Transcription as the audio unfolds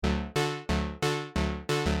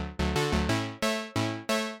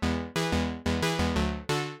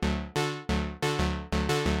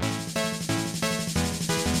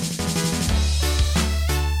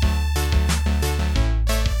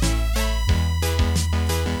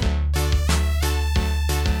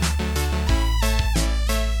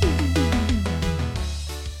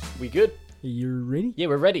Yeah,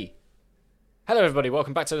 we're ready. Hello, everybody.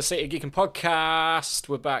 Welcome back to the City of Geekin' podcast.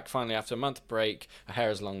 We're back finally after a month break. Our hair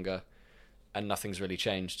is longer, and nothing's really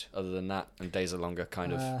changed other than that. And days are longer,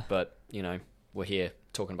 kind of. But, you know, we're here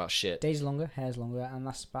talking about shit. Days are longer, hair's longer, and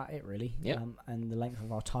that's about it, really. Yep. And the length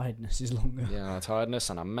of our tiredness is longer. Yeah, our tiredness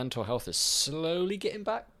and our mental health is slowly getting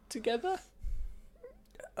back together.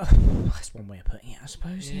 That's one way of putting it, I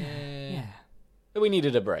suppose. Yeah. But we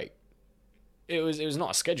needed a break. It was not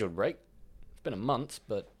a scheduled break. It's been a month,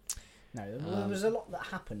 but... No, there was a lot that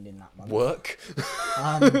happened in that month. Work.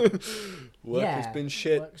 Work has been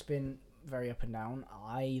shit. Work's been very up and down.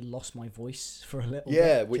 I lost my voice for a little bit.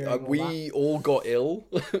 Yeah, we all got ill,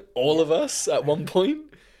 all of us at one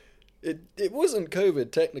point. It wasn't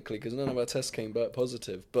COVID technically because none of our tests came back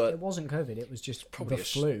positive, but it wasn't COVID. It was just probably the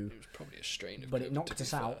flu. It was probably a strain of but COVID, it knocked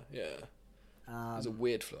us out. Yeah, it was a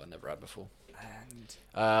weird flu I never had before.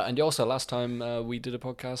 And also last time we did a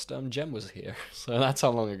podcast, Jem was here, so that's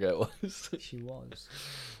how long ago it was. she was.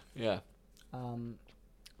 Yeah.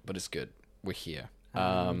 But it's good. We're here.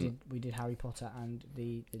 We did Harry Potter and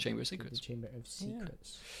the Chamber of Secrets. The Chamber of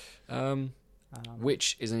Secrets.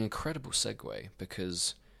 Which is an incredible segue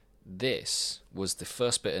because this was the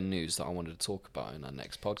first bit of news that I wanted to talk about in our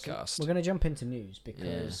next podcast. So we're going to jump into news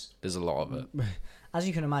because there's a lot of it. As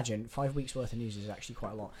you can imagine, 5 weeks worth of news is actually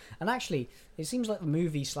quite a lot. And actually, it seems like the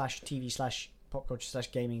movie / TV / pop culture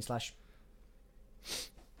 / gaming /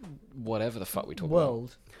 whatever the fuck we talk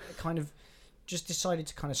world kind of just decided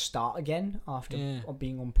to kind of start again after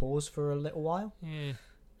being on pause for a little while. Yeah.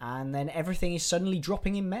 And then everything is suddenly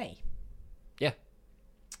dropping in May. Yeah.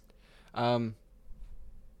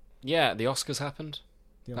 Yeah, the Oscars happened.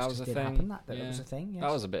 The Oscars that was a did thing. Happen. That was a thing. Yes.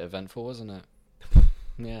 That was a bit eventful, wasn't it?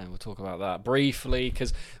 Yeah, we'll talk about that briefly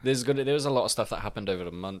because there was a lot of stuff that happened over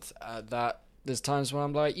the month. That there's times where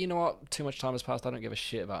I'm like, you know what, too much time has passed. I don't give a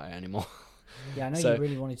shit about it anymore. Yeah, I know you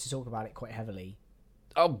really wanted to talk about it quite heavily.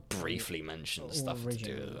 I'll briefly mention the stuff to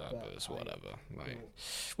do with that, but it's whatever.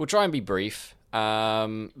 We'll try and be brief.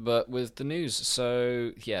 But with the news,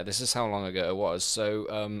 so yeah, this is how long ago it was. So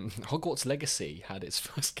Hogwarts Legacy had its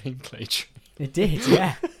first gameplay trailer. It did,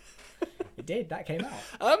 yeah. It did. That came out.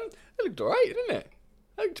 It looked alright, didn't it?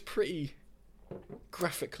 It looked pretty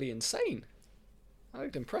graphically insane. It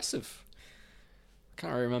looked impressive. I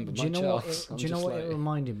can't remember much else. Do you know what it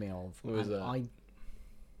reminded me of? What was that?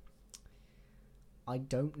 I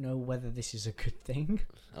don't know whether this is a good thing.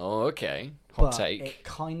 Oh, okay. Hot take. It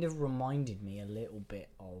kind of reminded me a little bit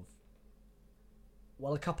of,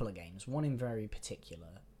 well, a couple of games. One in very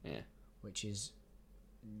particular. Yeah. Which is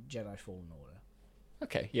Jedi Fallen Order.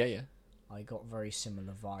 Okay, yeah. I got very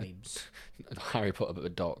similar vibes. Harry Potter, but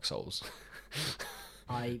with Dark Souls.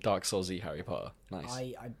 Dark Souls-y Harry Potter.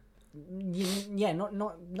 Nice. Yeah,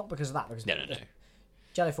 not because of that. Because no.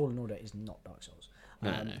 Jedi Fallen Order is not Dark Souls.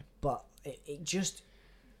 No. But it just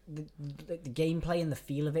the gameplay and the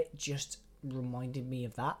feel of it just reminded me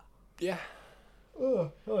of that. Yeah.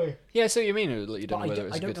 Oh, sorry. Yeah, so you mean you don't know whether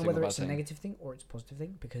it's a good thing or bad thing. I don't know whether it's a negative thing or it's a positive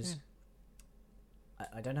thing because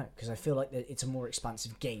I don't know, because I feel like it's a more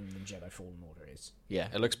expansive game than Jedi Fallen Order is. Yeah,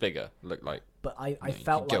 it looks bigger. Look like. But I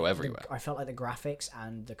felt like go everywhere. I felt like the graphics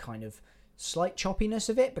and the kind of slight choppiness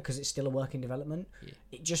of it, because it's still a work in development,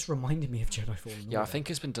 it just reminded me of Jedi Fallen Order. Yeah, I think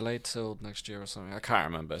it's been delayed till next year or something. I can't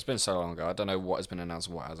remember. It's been so long ago. I don't know what has been announced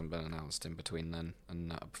and what hasn't been announced in between then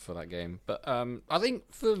and for that game. But I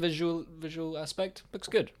think for the visual aspect, looks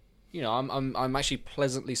good. You know, I'm actually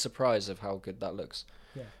pleasantly surprised of how good that looks.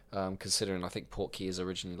 Yeah. Considering I think Portkey is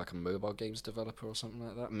originally like a mobile games developer or something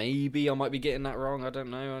like that. Maybe I might be getting that wrong. I don't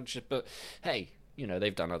know. But hey, you know,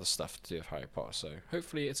 they've done other stuff to do with Harry Potter, so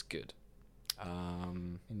hopefully it's good.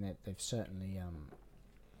 In that they've certainly,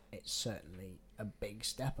 it's certainly a big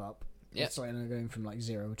step up. Yeah. It's like going from like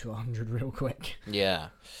 0 to 100 real quick. Yeah.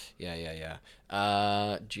 Should we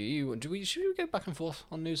go back and forth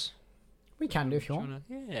on news? We can do if you want.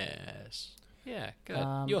 Yes. Yeah, go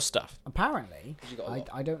ahead. Your stuff. Apparently, You got a lot.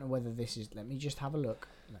 I don't know whether this is... Let me just have a look.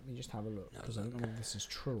 Because I don't know whether this is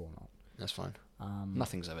true or not. That's fine.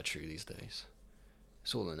 Nothing's ever true these days.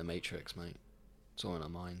 It's all in the Matrix, mate. It's all in our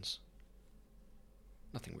minds.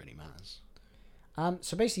 Nothing really matters.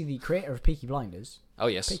 So basically, the creator of Peaky Blinders... Oh,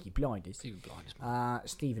 yes. Peaky Blinders, man.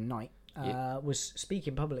 Stephen Knight, was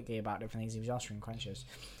speaking publicly about different things. He was answering questions.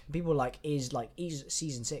 People were like, is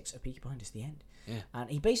season 6 of Peaky Blinders the end? Yeah. And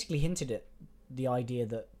he basically hinted at the idea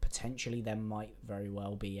that potentially there might very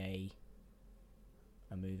well be a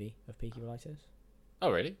movie of Peaky Blinders.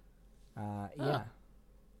 Oh, really? Yeah.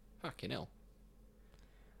 Fucking hell.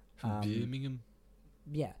 From Birmingham.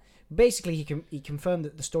 yeah. Basically, he confirmed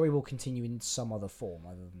that the story will continue in some other form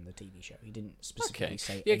other than the TV show. He didn't specifically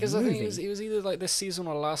say. Yeah, because I think movie. it was either like this season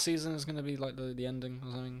or last season is going to be like the ending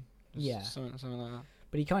or something. Yeah. Something like that.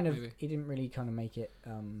 But he kind of Maybe. he didn't really kind of make it.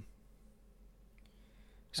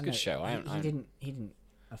 It's a good show. He didn't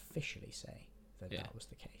officially say that was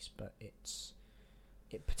the case, but it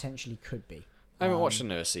potentially could be. I haven't watched the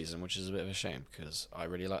newest season, which is a bit of a shame because I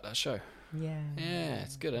really like that show. Yeah. Yeah,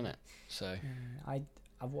 it's good, isn't it? So I've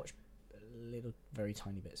watched very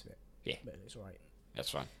tiny bits of it. Yeah, but it's alright. That's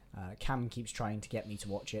fine. Cam keeps trying to get me to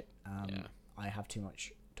watch it. Yeah. I have too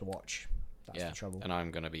much to watch. That's the trouble. And I'm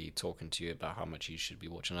going to be talking to you about how much you should be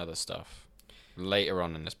watching other stuff later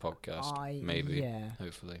on in this podcast. Maybe. Yeah.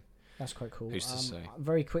 Hopefully. That's quite cool. Who's to say?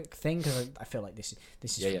 Very quick thing because I feel like this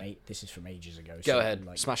is from ages ago. Go ahead,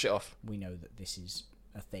 smash it off. We know that this is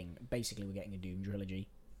a thing. Basically, we're getting a Doom trilogy.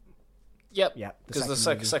 Yep. Yeah. Because the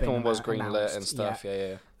second one was greenlit and stuff.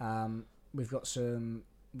 Yeah. We've got some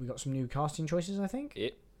new casting choices, I think. Yeah.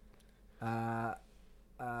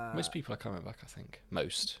 Most people are coming back, I think.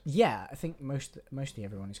 Most. Yeah, I think mostly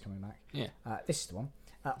everyone is coming back. Yeah. This is the one.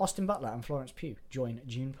 Austin Butler and Florence Pugh join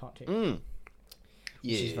Dune Part 2.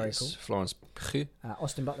 Yes. Which is very cool. Florence Pugh.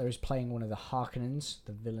 Austin Butler is playing one of the Harkonnens,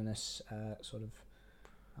 the villainous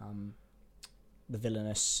the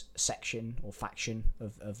villainous section or faction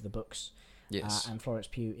of the books. Yes. And Florence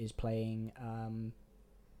Pugh is playing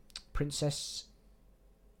Princess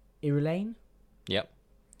Irulan. Yep.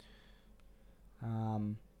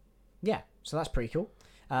 Yeah, so that's pretty cool.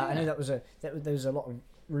 I know there was a lot of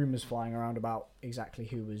rumors flying around about exactly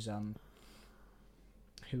who was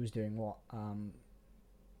doing what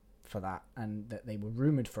for that, and that they were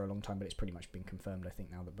rumored for a long time, but it's pretty much been confirmed. I think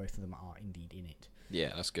now that both of them are indeed in it.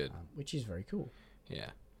 Yeah, that's good. Which is very cool.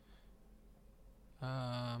 Yeah.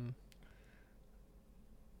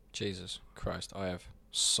 Jesus Christ, I have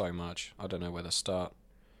so much. I don't know where to start.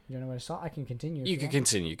 You don't know where to start? I can continue. You can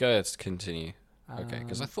continue. Go ahead, continue. Okay,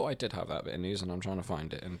 because I thought I did have that bit of news, and I'm trying to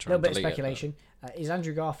find it and try to delete it. A little bit of speculation. Is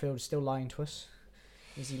Andrew Garfield still lying to us?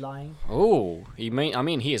 Is he lying? Oh, he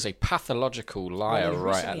is a pathological liar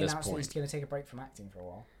right at this point. He's going to take a break from acting for a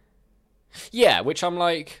while. Yeah, which I'm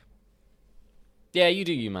like, yeah, you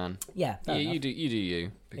do you, man. Yeah, you do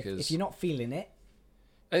you. Because if you're not feeling it,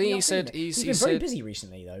 I think he said he's been very busy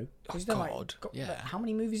recently though. He's done how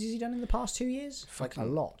many movies has he done in the past 2 years? Fucking a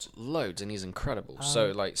lot, loads, and he's incredible.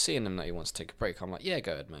 So like seeing him that he wants to take a break, I'm like, yeah,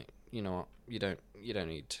 go ahead, mate. You know what? You don't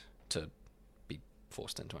need to be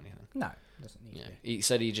forced into anything. No, doesn't need. Yeah, he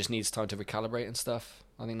said he just needs time to recalibrate and stuff.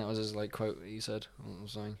 I think that was his quote. He said, I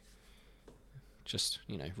was saying, just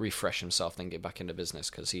refresh himself, then get back into business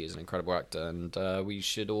because he is an incredible actor, and we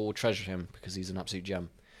should all treasure him because he's an absolute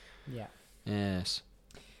gem. Yeah. Yes.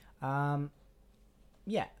 Yeah.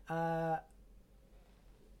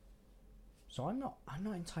 So I'm not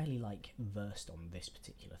entirely versed on this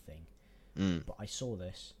particular thing, but I saw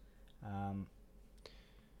this.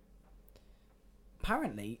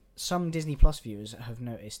 Apparently, some Disney Plus viewers have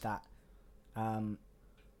noticed that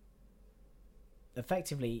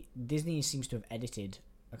effectively Disney seems to have edited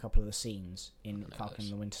a couple of the scenes in Falcon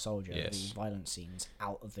and the Winter Soldier, the violent scenes,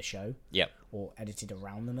 out of the show. Yeah. Or edited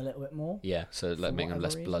around them a little bit more. Yeah, so making them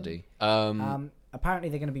less bloody. Apparently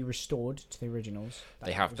they're going to be restored to the originals.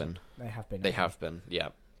 They have been. They have been. Yeah.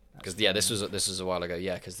 Because this was a while ago.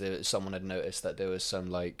 Yeah, because someone had noticed that there was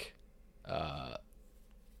some I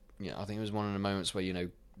think it was one of the moments where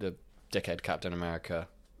the dickhead Captain America,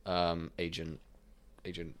 agent,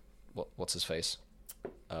 what's his face,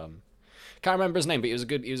 can't remember his name, but he was a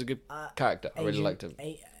good character. I really liked him.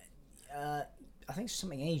 I think it's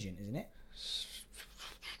something agent, isn't it?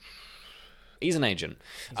 He's an agent.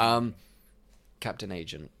 Captain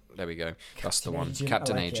Agent. There we go. That's the one. Agent,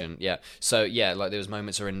 Captain I like Agent. It. Yeah. So yeah, there was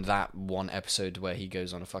moments are in that one episode where he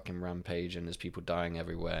goes on a fucking rampage and there's people dying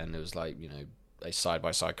everywhere, and it was a side by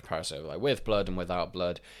side comparison of with blood and without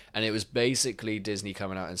blood, and it was basically Disney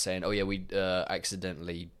coming out and saying, "Oh yeah, we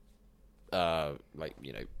accidentally,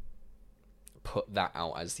 put that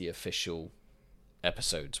out as the official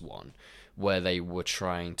episodes one, where they were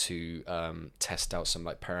trying to test out some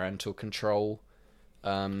parental control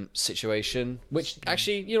situation, which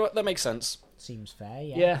actually, that makes sense. Seems fair,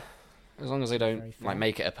 yeah. Yeah, as long as they don't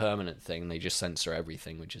make it a permanent thing, they just censor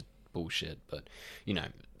everything, which is bullshit. But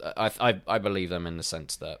I believe them in the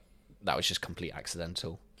sense that was just complete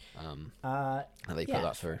accidental. And they put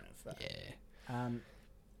that through. Yeah.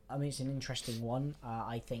 I mean, it's an interesting one.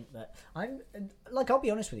 I think that I'll be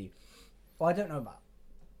honest with you. Well, I don't know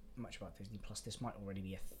much about Disney Plus. This might already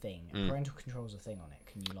be a thing. Parental control is a thing on it.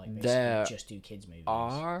 Can you basically just do kids movies?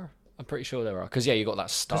 Are I'm pretty sure there are. Because, yeah, you got that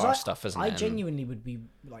 'Cause Star stuff, isn't it? I And- genuinely would be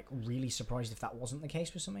like really surprised if that wasn't the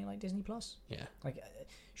case with something like Disney Plus. Yeah. Like,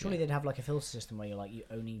 surely they'd have like a filter system where you're like you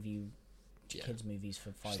only view kids movies for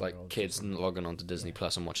 5-year-olds. Just like kids logging on to Disney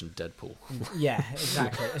Plus and watching Deadpool. Yeah,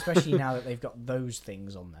 exactly. Especially now that they've got those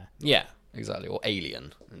things on there. Yeah, exactly. Or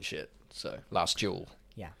Alien and shit. So, Last Duel.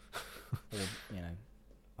 Yeah. Or, you know,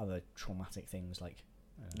 other traumatic things like...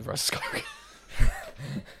 The Rise of Skywalker.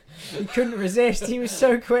 He couldn't resist. He was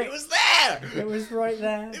so quick. It was there! It was right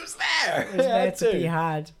there. It was there! It was there to be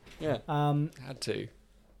had. Yeah. Had to.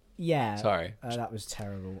 Yeah. Sorry. That was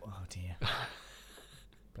terrible. Oh, dear.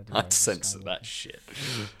 Bloody I Rise of censored Skywalker. that shit.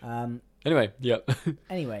 Anyway, Yep.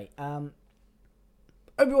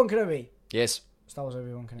 Obi-Wan Kenobi. Yes. Star Wars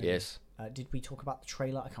Obi-Wan Kenobi. Yes. Did we talk about the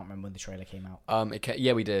trailer? I can't remember when the trailer came out.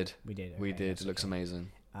 Yeah, we did. We did. We okay, did. that's It looks okay.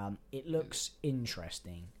 amazing. It looks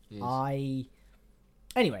interesting. Yes.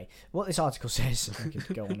 Anyway, what this article says, I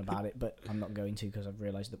could go on about it, but I'm not going to because I've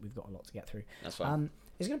realised that we've got a lot to get through. That's fine.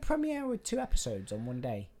 It's going to premiere with 2 episodes on one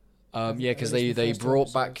day. Yeah, because released the they first 2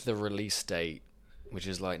 brought back episodes. the release date, which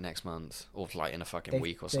is like next month, or like in a fucking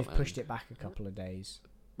week or They've something. pushed it back a couple of days.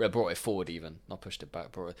 They brought it forward even, not pushed it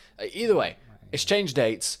back. Brought it. Either way, it's changed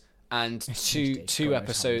dates, and It's two changed dates, two God knows how many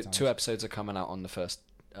episodes times. two episodes are coming out on the first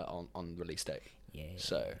on release date. Yeah.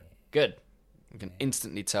 So good. You can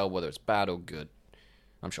instantly tell whether it's bad or good.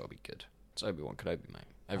 I'm sure it'll be good. It's Obi-Wan Kenobi, mate.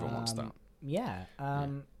 Everyone wants that. Yeah.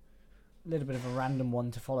 Little bit of a random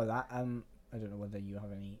one to follow that. I don't know whether you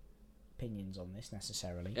have any opinions on this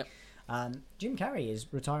necessarily. Yep. Jim Carrey is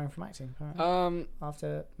retiring from acting apparently,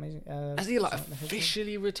 after amazing. Has he like Sonic the Hedgehog.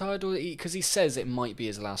 officially retired, or because he says it might be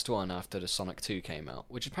his last one after the Sonic 2 came out,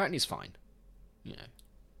 which apparently is fine. You know,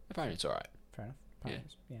 apparently it's all right. Fair enough. Apparently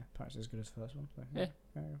it's as good as the first one. So, Yeah.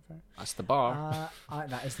 fair. That's the bar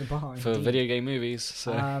That is the bar for indeed. video game movies.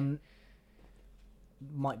 So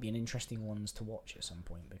Might be an interesting ones to watch at some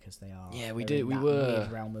point because they are. Yeah, we they're did- in we that were.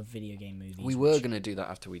 weird realm of video game movies. we were which gonna do that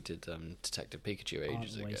after we did Detective Pikachu aren't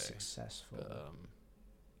ages always ago. successful. But,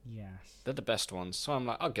 Yes. they're the best ones, so I'm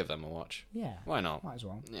like, I'll give them a watch. Yeah. Why not? Might as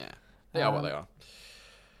well. Yeah, they are what they are.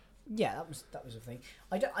 Yeah, that was a thing.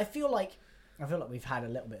 I feel like we've had a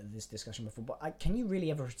little bit of this discussion before, but can you really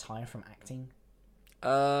ever retire from acting?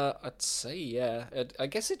 I'd say yeah. I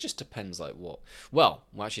guess it just depends, like what. Well,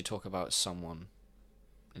 we'll actually talk about someone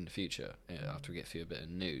in the future after we get through a bit of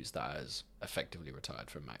news that has effectively retired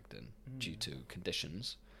from acting due to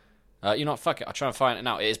conditions. You know, fuck it. I'll try and find it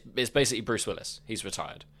now. It's basically Bruce Willis. He's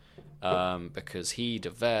retired because he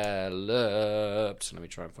developed. Let me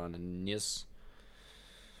try and find the news.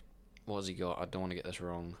 What has he got? I don't want to get this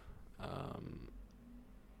wrong. I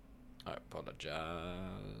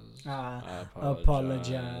apologize.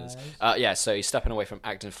 Apologize. Yeah, so he's stepping away from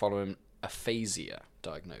acting following aphasia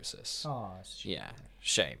diagnosis. Oh, Yeah,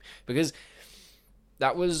 shame. Because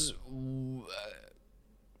that was,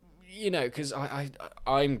 because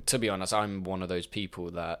I'm, to be honest, I'm one of those people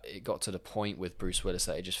that it got to the point with Bruce Willis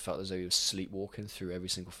that it just felt as though he was sleepwalking through every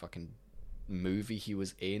single fucking movie he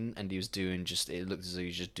was in, and he was doing it looked as though he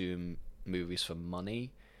was just doing movies for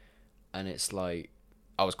money. And it's like,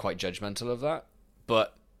 I was quite judgmental of that.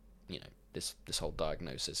 But, this whole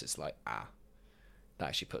diagnosis, it's like, that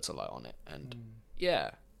actually puts a light on it. And,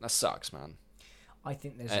 yeah, that sucks, man. I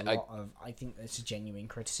think there's I think there's a genuine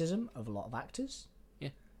criticism of a lot of actors. Yeah.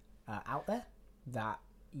 Out there that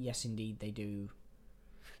yes, indeed they do.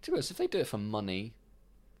 To be honest, if they do it for money,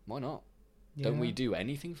 why not? Don't we do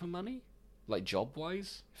anything for money? Like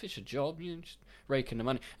job-wise? If it's a job, just rake in the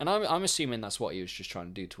money. And I'm assuming that's what he was just trying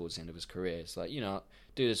to do towards the end of his career. It's like,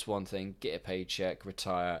 do this one thing, get a paycheck,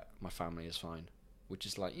 retire, my family is fine. Which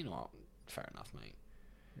is like, what? Fair enough, mate.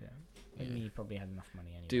 Yeah. I mean, he probably had enough money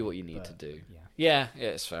anyway. Do what you need to do. Yeah. Yeah,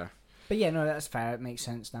 it's fair. But yeah, no, that's fair. It makes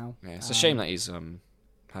sense now. Yeah, it's a shame that he's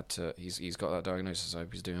he's got that diagnosis. I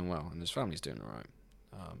hope he's doing well, and his family's doing all right.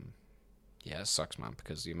 Yeah, it sucks, man,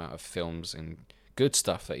 because the amount of films and good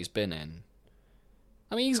stuff that he's been in.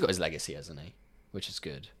 I mean, he's got his legacy, hasn't he? Which is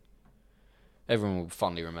good. Everyone will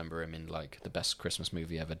fondly remember him in like the best Christmas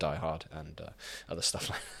movie ever, Die Hard, and other stuff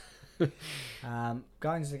like that.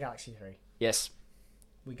 Guardians of the Galaxy 3. Yes.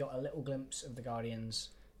 We got a little glimpse of the Guardians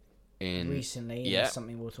Yeah. recently. And that's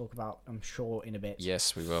something we'll talk about, I'm sure, in a bit.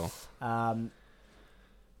 Yes, we will.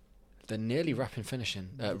 They're nearly finishing.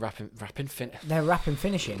 They're rapping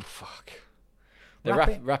finishing. Fuck. They're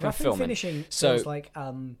rapping filming. Finishing So- feels like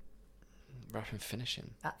Rapping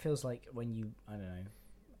finishing. that feels like when you I don't know.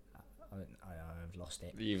 I've lost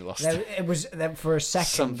it. You've lost There, it. it was there for a second.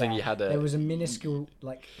 Something there, you had a- There was a minuscule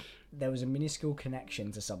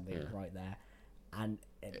connection to something right there, and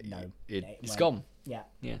No, It's won't. gone. Yeah,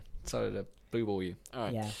 Yeah, decided to blue ball you. All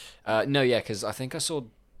right. yeah. No, yeah, because I think I saw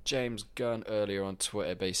James Gunn earlier on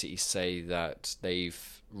Twitter basically say that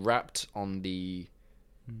they've wrapped on the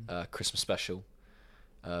Christmas special,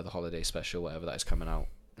 the holiday special, whatever that is coming out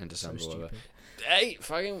in December. So or whatever. stupid. Hey,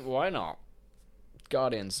 fucking why not?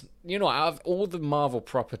 Guardians. You know, out of all the Marvel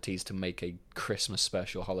properties to make a Christmas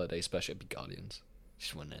special, holiday special, it'd be Guardians.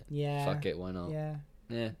 Just wouldn't it? Yeah. Fuck it, why not? Yeah.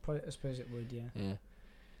 Yeah. I suppose it would. Yeah. Yeah.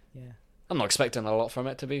 Yeah. I'm not expecting a lot from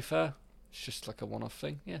it, to be fair. It's just like a one-off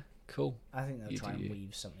thing. Yeah, cool. I think they'll You try do and you.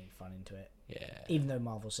 weave something fun into it. Yeah. Even though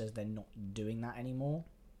Marvel says they're not doing that anymore,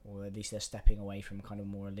 or at least they're stepping away from kind of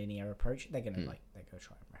more linear approach, they're gonna they're gonna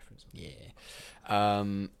try and reference them.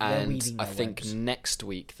 Yeah. And weaving I their think webs. next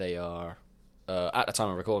week they are, at the time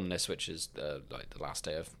of recording this, which is like the last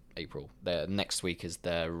day of April, next week is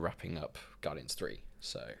they're wrapping up Guardians 3.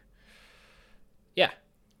 So, yeah.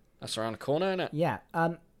 That's around the corner, isn't it? Yeah.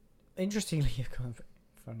 Interestingly, you've gone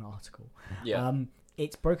for an article. Yeah.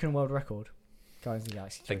 It's broken a world record. Guardians of the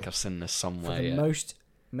Galaxy I 3. think I've seen this for somewhere. the Yeah. most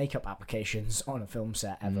makeup applications on a film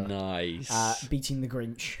set ever. Nice. Beating the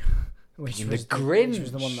Grinch, which Beating was the which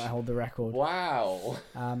was the Grinch. one that held the record. Wow.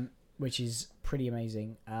 Which is pretty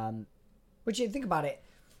amazing. Which, you think about it,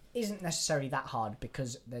 isn't necessarily that hard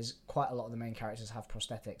because there's quite a lot of the main characters have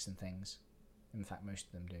prosthetics and things. In fact, most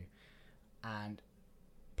of them do. And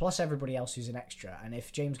plus everybody else who's an extra. And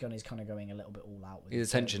if James Gunn is kind of going a little bit all out with The the third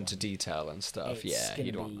attention to one, detail and stuff. it's Yeah, gonna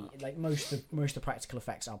you'd be, want that. like most of the practical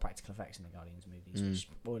effects are practical effects in the Guardians movies, which,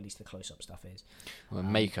 or at least the close-up stuff is. Well,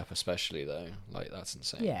 makeup especially though, like that's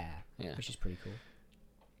insane. Yeah, Yeah. which is pretty cool.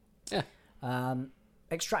 Yeah.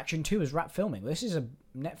 Extraction 2 is wrapped filming. This is a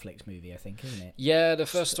Netflix movie, I think, isn't it? Yeah, the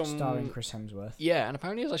first one. Starring Chris Hemsworth. Yeah, and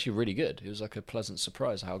apparently it was actually really good. It was like a pleasant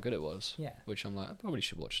surprise how good it was. Yeah. Which I'm like, I probably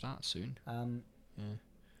should watch that soon.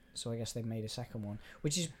 So I guess they've made a second one,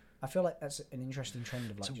 which is, I feel like that's an interesting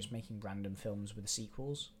trend of like just making random films with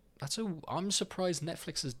sequels. I'm surprised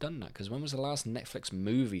Netflix has done that because when was the last Netflix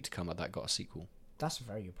movie to come out that got a sequel? That's a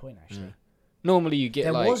very good point, actually. Normally you get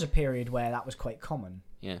There was a period where that was quite common,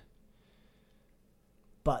 yeah.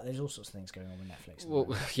 but there's all sorts of things going on with Netflix. at the Well,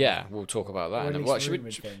 moment. yeah, we'll talk about that. Or at in a- least well, should we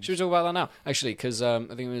rumoured things. talk about that now? Actually, because I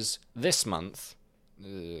think it was this month,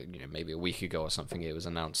 maybe a week ago or something, it was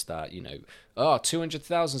announced that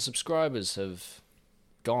 200,000 subscribers have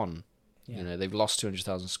gone. Yeah. They've lost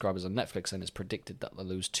 200,000 subscribers on Netflix, and it's predicted that they'll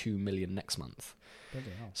lose 2 million next month.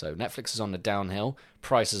 Bloody hell. So Netflix is on the downhill.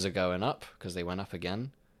 Prices are going up because they went up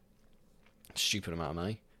again. Stupid amount of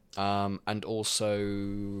money. And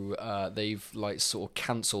also they've like sort of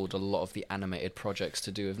cancelled a lot of the animated projects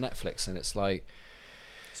to do with Netflix, and it's like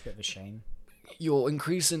It's a bit of a shame. you're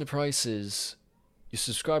increasing the prices, your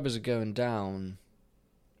subscribers are going down,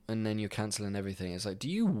 and then you're cancelling everything. It's like, do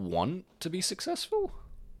you want to be successful?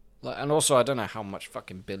 Like, and also, I don't know how much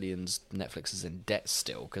fucking billions Netflix is in debt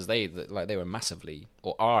still, because they were massively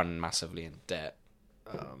or are massively in debt,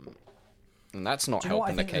 and that's not Do you know what I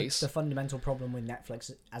helping the think case. the fundamental problem with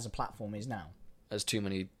Netflix as a platform is now? There's too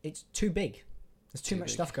many. It's too big. There's too much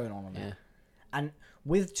big. stuff going on Yeah. there. And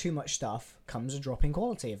with too much stuff comes a drop in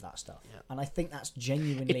quality of that stuff. Yeah. And I think that's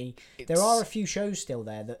genuinely... It's- there are a few shows still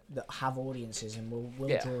there that have audiences and will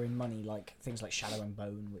Yeah. draw in money, like things like Shadow and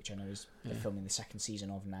Bone, which I know is they're filming the second season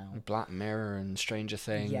of now. Black Mirror and Stranger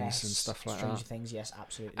Things Yes, and stuff like Stranger that. Things, yes,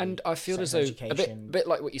 absolutely. And I feel as Sex though a Education. bit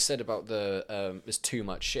like what you said about there's too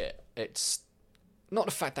much shit. It's not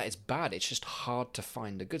the fact that it's bad. It's just hard to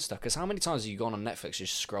find the good stuff. Because how many times have you gone on Netflix,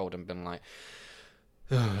 just scrolled and been like,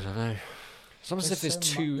 oh, I don't know. It's almost as if there's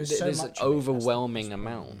an much of it, that's the overwhelming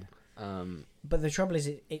problem. amount. But the trouble is,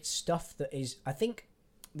 it's stuff that is... I think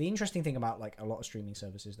the interesting thing about like a lot of streaming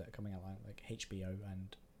services that are coming out, like HBO,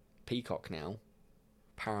 and Peacock now,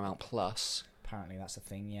 Paramount Plus, apparently that's a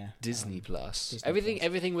thing, yeah. Disney Plus, Disney everything, Plus.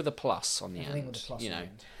 everything with a plus on the Everything end. with a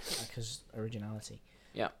plus, because originality.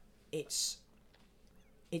 Yeah. It's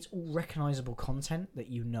all recognizable content that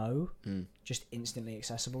just instantly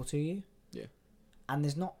accessible to you. Yeah. And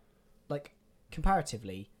there's not, like,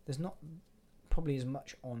 comparatively, there's not probably as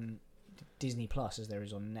much on Disney Plus as there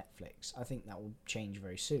is on Netflix. I think that will change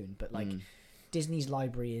very soon. But like, Disney's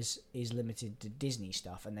library is limited to Disney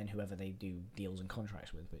stuff, and then whoever they do deals and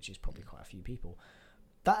contracts with, which is probably quite a few people.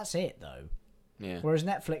 That's it, though. Yeah. Whereas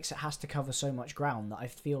Netflix, it has to cover so much ground that I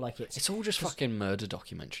feel like It's all just fucking murder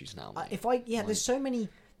documentaries now, mate.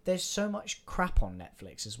 There's so much crap on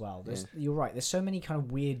Netflix as well. You're right. There's so many kind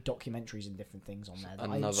of weird documentaries and different things on there that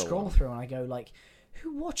I Another scroll one. through and I go like,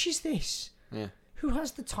 who watches this? Yeah. Who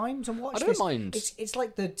has the time to watch I this? don't mind. It's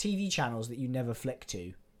like the TV channels that you never flick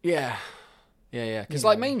to. Yeah. Yeah, yeah. Because, You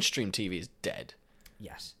like, know. mainstream TV is dead.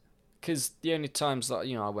 Yes. because the only times that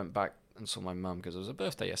I went back and saw my mum because it was her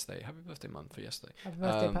birthday yesterday. Happy birthday, mum, for yesterday. Happy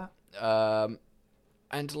birthday, Pat.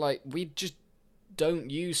 And like we just don't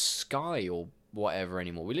use Sky or whatever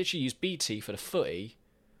anymore. We literally use BT for the footy,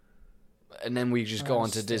 and then we just go on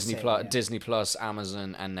to Disney Plus, Disney Plus,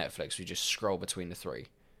 Amazon, and Netflix. We just scroll between the three.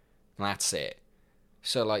 And that's it.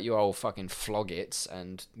 So like your old fucking Floggits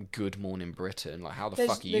and Good Morning Britain, like how the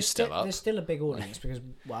fuck are you still up? There's still a big audience because,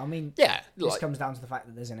 well, I mean, Yeah, this comes down to the fact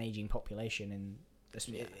that there's an aging population in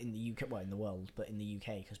the UK, well, in the world, but in the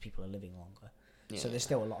UK because people are living longer. So there's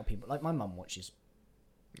still a lot of people. Like my mum watches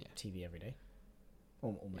TV every day,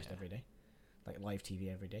 almost every day, like live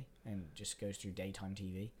TV every day, and just goes through daytime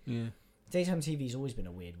TV. Yeah. Daytime TV's always been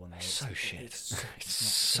a weird one. Though. It's so shit. It's not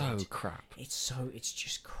so good. crap. It's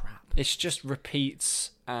just crap. It's just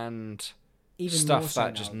repeats and Even stuff more so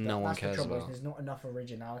that just no one that's cares the trouble, about. There's not enough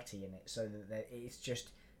originality in it, so that it's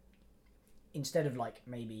just instead of like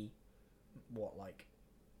maybe when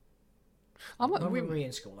we were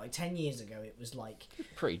in school, like 10 years ago, it was like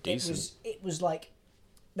pretty decent. It was like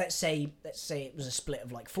let's say it was a split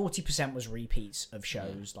of like 40% was repeats of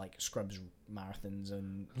shows like Scrubs marathons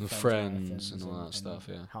and Friends and all that stuff.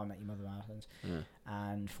 Yeah. How I Met Your Mother marathons. Yeah.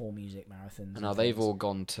 And 4Music marathons. And now they've all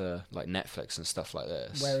gone to like Netflix and stuff like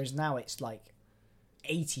this. Whereas now it's like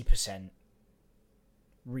 80%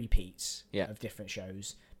 repeats of different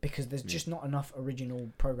shows because there's just not enough original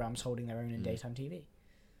programs holding their own in daytime TV.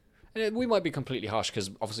 And we might be completely harsh because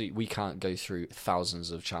obviously we can't go through thousands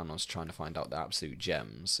of channels trying to find out the absolute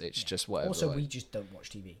gems. It's just whatever. Also, we just don't watch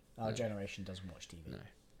TV. Our generation doesn't watch TV. No.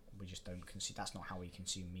 We just don't consume. That's not how we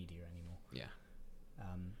consume media anymore. Yeah.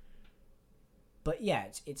 But yeah,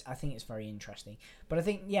 it's. I think it's very interesting. But I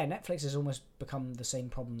think Netflix has almost become the same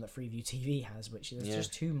problem that Freeview TV has, which is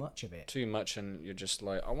just too much of it. Too much, and you're just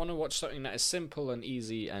like, I want to watch something that is simple and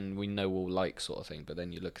easy, and we know we'll like sort of thing. But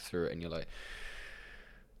then you look through it and you're like,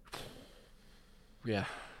 yeah.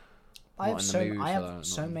 I have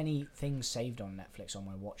so many things saved on Netflix on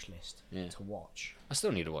my watch list to watch. I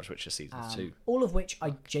still need to watch Witcher season 2. All of which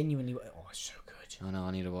I genuinely. Oh, it's so good. I know.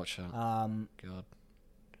 I need to watch that. God.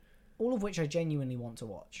 All of which I genuinely want to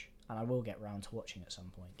watch, and I will get round to watching at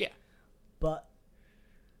some point. Yeah. But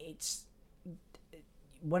it's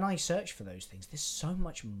when I search for those things, there's so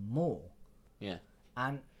much more. Yeah.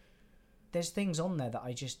 And there's things on there that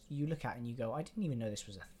you look at and you go, I didn't even know this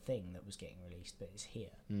was a thing that was getting released, but it's here.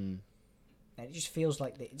 And it just feels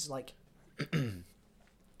like it's like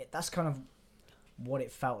that's kind of what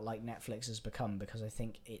it felt like Netflix has become, because I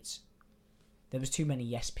think there was too many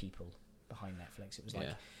yes people behind Netflix. It was like,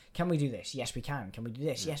 can we do this? Yes, we can. Can we do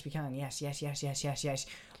this? Yes, we can. Yes.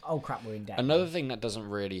 Oh crap, we're in debt. Another thing that doesn't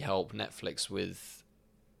really help Netflix with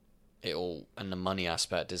it all and the money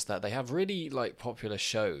aspect is that they have really like popular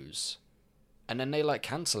shows, and then they like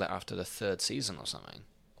cancel it after the 3rd season or something.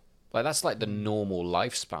 Like that's like the normal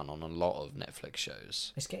lifespan on a lot of Netflix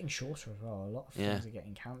shows. It's getting shorter as well. A lot of things are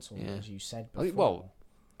getting cancelled, as you said before.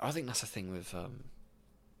 I think that's the thing with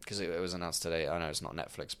because it was announced today. I know it's not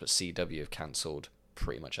Netflix, but CW have cancelled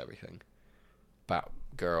pretty much everything.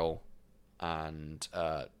 Batgirl and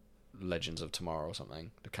Legends of Tomorrow or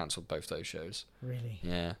something. They've cancelled both those shows. Really?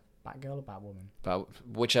 Yeah. Batgirl or Batwoman?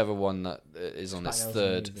 Whichever one that is on its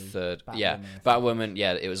third. Batwoman, Yeah, Batwoman.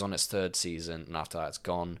 Yeah, it was on its 3rd season, and after that it's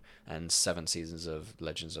gone. And 7 seasons of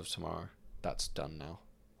Legends of Tomorrow. That's done now.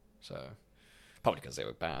 So probably because they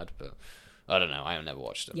were bad, but I don't know. I have never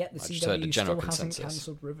watched them. Yeah, the I just heard the CW general still hasn't consensus.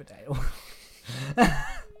 cancelled Riverdale.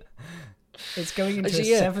 It's going into a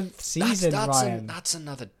 7th season, Ryan. That's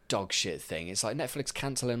another dog shit thing. It's like Netflix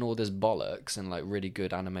cancelling all this bollocks and like really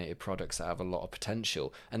good animated products that have a lot of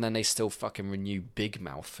potential, and then they still fucking renew Big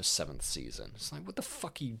Mouth for 7th season. It's like, what the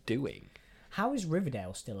fuck are you doing? How is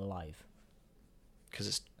Riverdale still alive? Because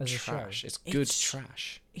it's As a trash. show. It's good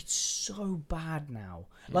trash. It's so bad now.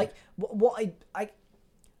 Like what I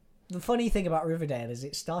the funny thing about Riverdale is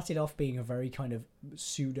it started off being a very kind of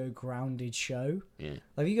pseudo-grounded show. Yeah.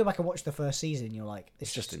 Like, if you go back and watch the first season, you're like...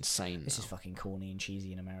 It's just insane. This is fucking corny and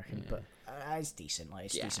cheesy and American, but it's decent. Like,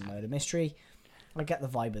 it's decent murder mystery. I get the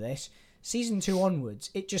vibe of this. Season 2 onwards,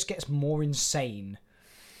 it just gets more insane.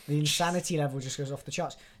 The insanity level just goes off the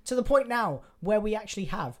charts. To the point now where we actually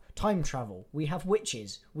have time travel. We have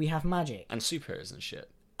witches. We have magic. And superheroes and shit.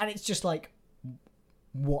 And it's just like...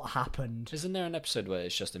 What happened? Isn't there an episode where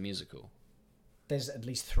it's just a musical? There's at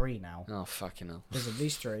least 3 now. Oh, fucking hell. There's at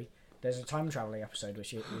least 3. There's a time traveling episode,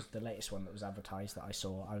 which was the latest one that was advertised that I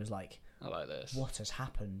saw. I was like, I like this. what has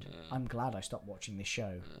happened? I'm glad I stopped watching this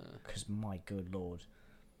show, because my good lord.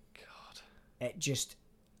 God. It just...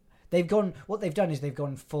 What they've done is they've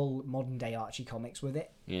gone full modern day Archie comics with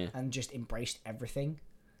it. Yeah. And just embraced everything.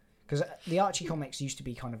 Because the Archie comics used to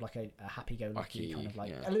be kind of like a happy-go-lucky kind of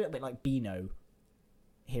like a little bit like Beano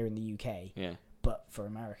here in the UK, but for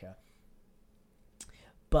America.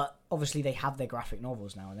 But obviously they have their graphic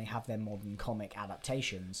novels now, and they have their modern comic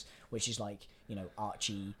adaptations, which is like, you know,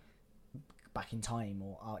 Archie Back in Time,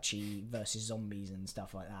 or Archie versus Zombies and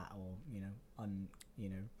stuff like that, or you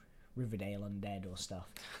know, Riverdale Undead or stuff.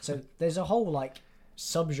 So there's a whole like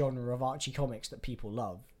subgenre of Archie comics that people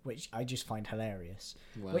love, which I just find hilarious.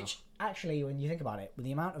 Wow. Which actually, when you think about it, with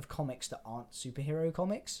the amount of comics that aren't superhero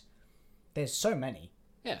comics, there's so many.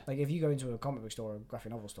 Yeah. Like if you go into a comic book store or a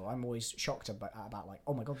graphic novel store, I'm always shocked about like,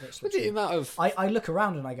 oh my god, this looks the amount of I look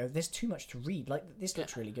around and I go, there's too much to read. Like this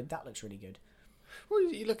looks really good, that looks really good. Well,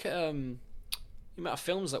 you look at the amount of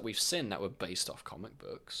films that we've seen that were based off comic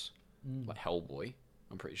books, like Hellboy.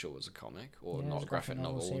 I'm pretty sure it was a comic, or not a graphic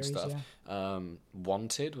novel series, and stuff. Yeah.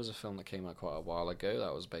 Wanted was a film that came out quite a while ago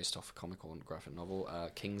that was based off a comic or graphic novel.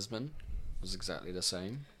 Kingsman was exactly the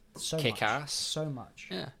same. Kick-Ass. So much.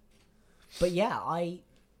 Yeah. But yeah,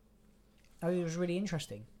 it was really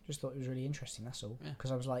interesting. Just thought it was really interesting, that's all.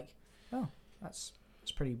 Because I was like, oh, that's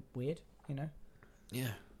pretty weird, you know?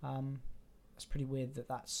 Yeah. It's pretty weird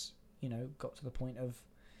that's, you know, got to the point of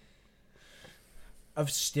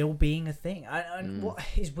still being a thing. And what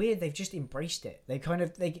is weird, they've just embraced it.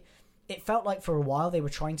 It felt like for a while they were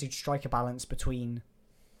trying to strike a balance between...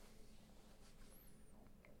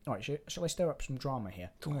 Alright, shall I stir up some drama here?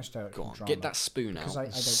 Go on. Get that spoon out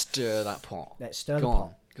and stir that pot. Let's stir the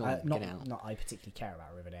pot. Go on, get out. Not I particularly care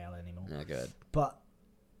about Riverdale anymore. Yeah, good. But...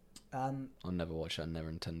 I'll never watch that, never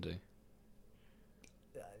intend to.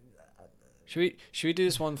 Should we do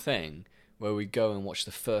this one thing where we go and watch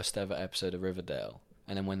the first ever episode of Riverdale,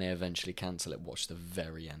 and then when they eventually cancel it, watch the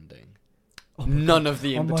very ending? None of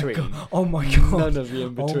the in-between. Oh my god. None of the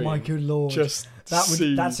in-between. Oh my good lord. Just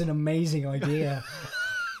that's an amazing idea.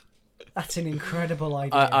 That's an incredible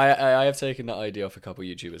idea. I have taken that idea off a couple of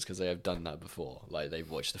YouTubers because they have done that before. Like, they've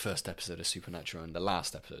watched the first episode of Supernatural and the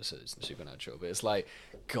last episode of Supernatural. But it's like,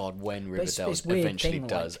 God, when Riverdale eventually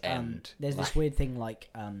does end. There's this weird thing, like,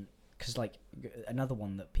 because, like, another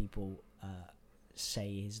one that people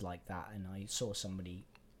say is like that, and I saw somebody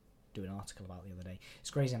do an article about the other day. It's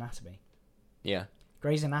Grey's Anatomy. Yeah.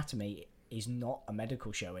 Grey's Anatomy is not a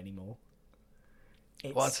medical show anymore.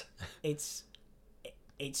 What?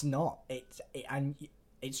 It's not. And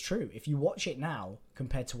it's true. If you watch it now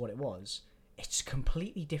compared to what it was, it's a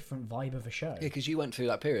completely different vibe of a show. Yeah, because you went through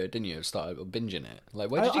that period, didn't you? Started binging it.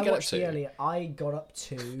 Like, where did you get up to? Earlier. I got up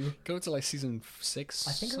to... Go up to like season 6?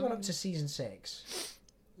 I think I got up to season 6.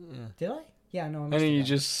 Yeah. Did I? Yeah, no. And then you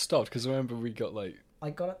just stopped, because remember we got like...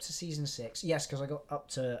 I got up to season 6. Yes, because I got up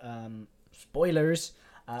to... spoilers...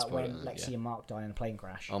 when Lexi and Mark die in a plane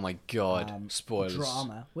crash. Oh my god! Spoilers.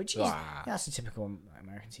 Drama, which is that's a typical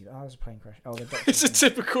American TV. Oh, it was a plane crash. Oh, it's a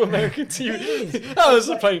typical American TV. That was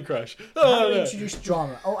a plane crash. Introduce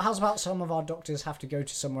drama. Oh, how's about some of our doctors have to go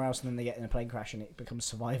to somewhere else and then they get in a plane crash and it becomes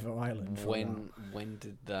Survivor Island? When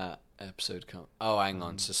did that episode come? Oh, hang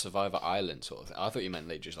on. So Survivor Island sort of thing. I thought you meant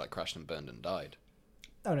they just like crashed and burned and died.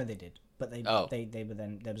 Oh no, they did. But they were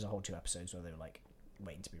then. There was a whole 2 episodes where they were like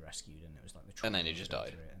waiting to be rescued, and it was like the and then they just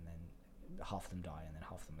died, and then half of them die, and then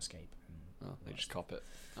half of them escape. And they just cop it.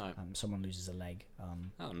 Right. Someone loses a leg.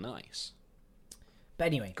 Oh, nice. But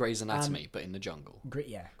anyway, Grey's Anatomy, but in the jungle.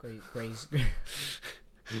 Grey's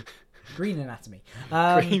Green Anatomy.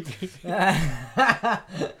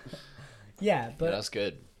 Yeah, but that's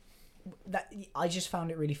good. That I just found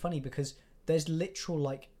it really funny because there's literal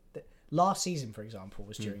like. Last season, for example,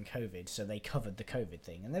 was during COVID, so they covered the COVID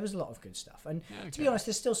thing, and there was a lot of good stuff. And to be honest,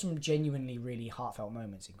 there's still some genuinely really heartfelt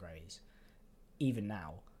moments in Grey's, even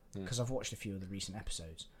now, because I've watched a few of the recent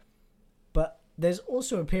episodes. But there's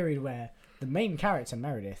also a period where the main character,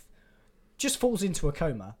 Meredith, just falls into a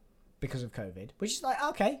coma because of COVID, which is like,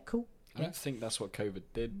 okay, cool. I don't think that's what COVID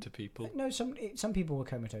did to people. No, some people were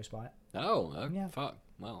comatose by it. Oh, fuck.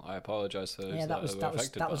 Well, I apologise for those that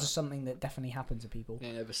was something that definitely happened to people.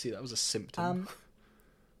 Yeah, never see that was a symptom.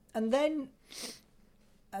 And then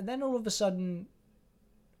all of a sudden,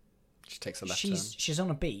 she takes a left turn. She's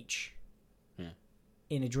on a beach,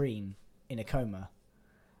 in a dream, in a coma,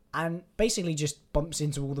 and basically just bumps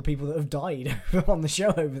into all the people that have died on the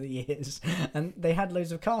show over the years. And they had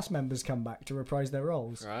loads of cast members come back to reprise their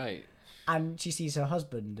roles. Right. And she sees her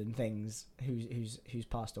husband and things who's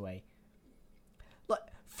passed away. Like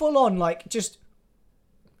full on, like just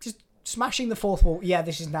smashing the fourth wall. Yeah,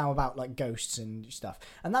 this is now about like ghosts and stuff.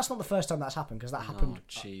 And that's not the first time that's happened, because that happened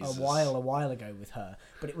a while ago with her.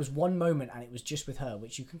 But it was one moment, and it was just with her,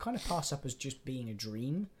 which you can kind of pass up as just being a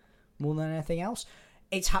dream more than anything else.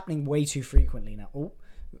 It's happening way too frequently now. Oh,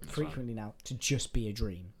 frequently now to just be a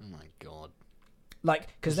dream. Oh my god. Like,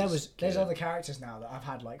 because there's good. other characters now that I've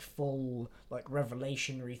had like full like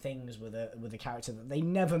revelationary things with a character that they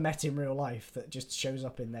never met in real life that just shows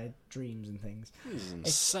up in their dreams and things. This is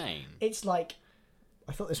insane. It's like,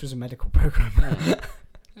 I thought this was a medical program.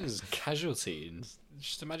 This is Casualty. And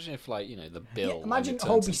just imagine if, like, the Bill. Yeah, imagine and it turns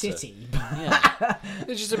Holby into- City. Yeah.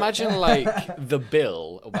 Just imagine, like, the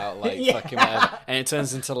Bill about, like, Yeah. fucking whatever. And it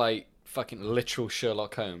turns into, like, fucking literal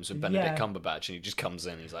Sherlock Holmes with Benedict Yeah. Cumberbatch. And he just comes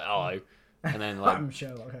in and he's like, hello. And then, like, I'm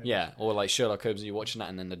Sherlock Holmes. yeah. Or, like, Sherlock Holmes and you're watching that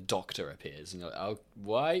and then the Doctor appears. And you're like, oh,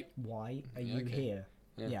 why? Why are you Okay. here?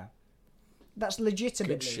 Yeah. Yeah. That's Good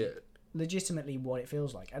legitimately shit. what it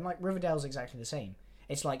feels like. And like Riverdale's exactly the same.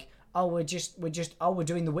 It's like, oh, we're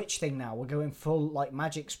doing the witch thing now. We're going full like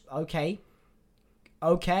magic. Okay.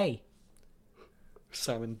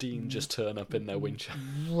 Sam and Dean just turn up in their Winchester.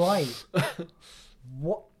 Right.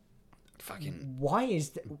 What? Fucking Why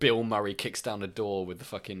is Bill Murray kicks down a door with the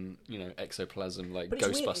fucking, exoplasm, like, But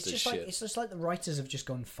it's weird. Ghostbusters It's just shit. like it's just like the writers have just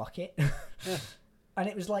gone fuck it, and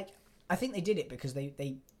it was like I think they did it because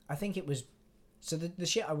they I think it was so the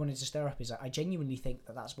shit I wanted to stir up is I genuinely think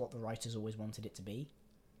that that's what the writers always wanted it to be.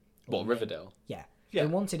 What, Riverdale? Yeah. Yeah. They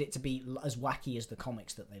wanted it to be as wacky as the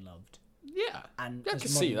comics that they loved, Yeah. and I as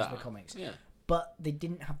can modern see as that. the comics. Yeah. But they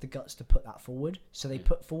didn't have the guts to put that forward, so they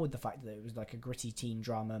put forward the fact that it was like a gritty teen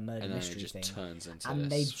drama murder And then it mystery just thing. turns into And this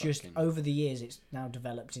they've just fucking... over the years it's now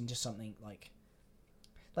developed into something like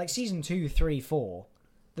season 2, 3, 4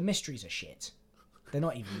 the mysteries are shit. They're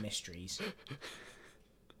not even mysteries,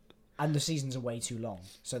 and the seasons are way too long,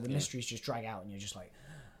 so the mysteries just drag out and you're just like,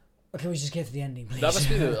 okay, we just get to the ending, please. That must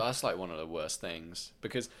be that's like one of the worst things,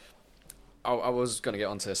 because I was going to get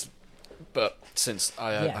onto this, but since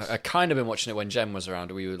I kind of been watching it when Jem was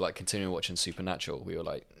around, we were like continuing watching Supernatural.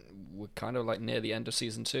 We're kind of like near the end of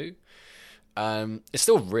season 2. It's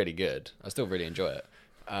still really good. I still really enjoy it.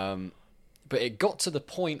 But it got to the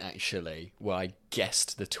point actually where I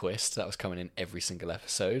guessed the twist that was coming in every single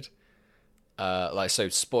episode. So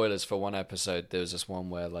spoilers for one episode, there was this one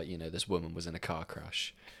where this woman was in a car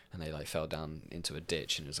crash and they like fell down into a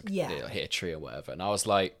ditch and it was like they hit a tree or whatever, and I was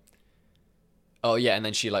like, oh yeah, and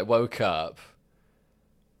then she like woke up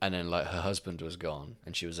and then like her husband was gone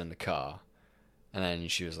and she was in the car, and then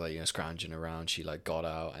she was like scrounging around, she like got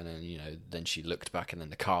out, and then then she looked back and then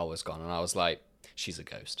the car was gone, and I was like, she's a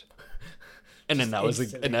ghost. And then that was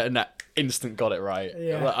and that instant got it right.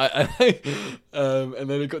 Yeah. And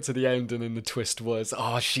then it got to the end, and then the twist was,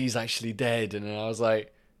 oh, she's actually dead. And then I was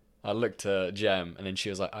like, I looked at Jem, and then she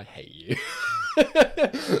was like, I hate you.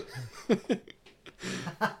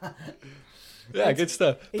 Yeah, good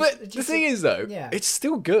stuff. But the thing is, though, it's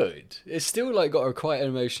still good. It's still like got a quite an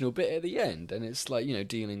emotional bit at the end, and it's like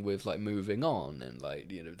dealing with like moving on and like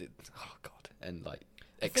oh god, and like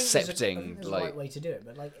accepting there's like a right way to do it,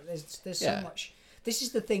 but like there's so much. This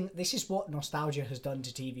is the thing. This is what nostalgia has done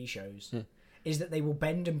to TV shows, is that they will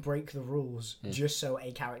bend and break the rules just so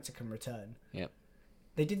a character can return. Yeah.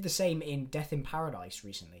 They did the same in Death in Paradise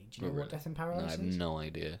recently. Do you know what Death in Paradise is? I have no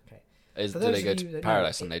idea. Okay. Do they go to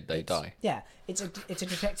paradise and they die? Yeah, it's a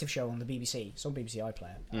detective show on the BBC. It's on BBC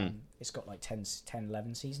iPlayer. It's got like 10,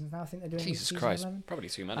 11 seasons now. I think they're doing. Jesus season Christ, 11. probably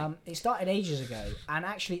too many. It started ages ago, and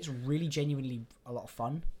actually, it's really genuinely a lot of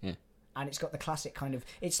fun. Yeah. And it's got the classic kind of.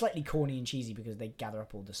 It's slightly corny and cheesy because they gather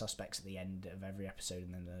up all the suspects at the end of every episode,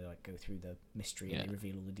 and then they like go through the mystery and they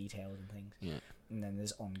reveal all the details and things. Yeah. And then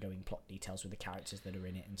there's ongoing plot details with the characters that are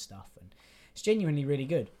in it and stuff, and it's genuinely really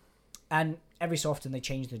good. And every so often they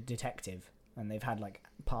change the detective, and they've had like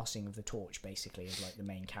passing of the torch basically as like the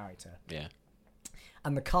main character. Yeah.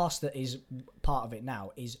 And the cast that is part of it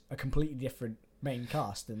now is a completely different main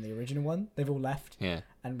cast than the original one. They've all left. Yeah.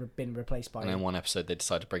 And been replaced by. And in one episode they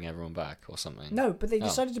decided to bring everyone back or something. No, but they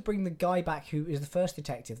decided to bring the guy back who is the first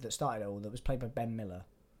detective that started it all. That was played by Ben Miller.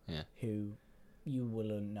 Yeah. Who you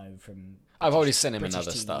will know from. I've already seen him in British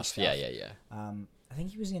other TV stuff. Yeah. I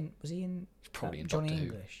think he was in. Was he in? Probably in Johnny Doctor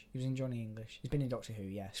Who. English. He was in Johnny English. He's been in Doctor Who.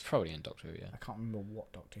 Yes. He's probably in Doctor Who. Yeah. I can't remember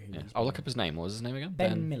what Doctor Who. Yeah. He's I'll been look in. up his name. What was his name again?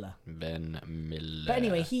 Ben Miller. Ben Miller. But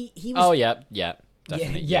anyway, he was. Oh yeah,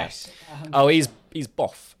 definitely. Yes. Oh, he's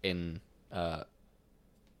Boff in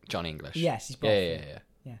Johnny English. Yes, he's Boff.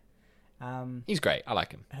 Yeah. He's great. I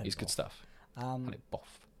like him. heard He's good Boff. stuff. I like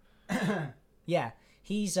Boff. Yeah,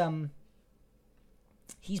 he's been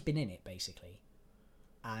in it basically,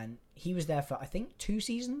 and he was there for I think 2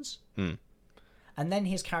 seasons, and then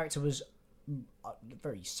his character was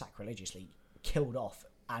very sacrilegiously killed off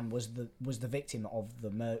and was the victim of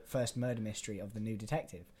the first murder mystery of the new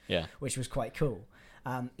detective. Yeah. Which was quite cool.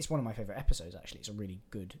 It's one of my favorite episodes actually. It's a really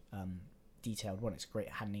good detailed one. It's a great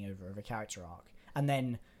handing over of a character arc. And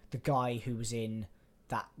then the guy who was in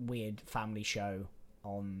that weird family show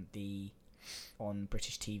on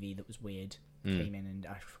British TV that was weird came in, and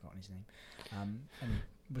I've forgotten his name, and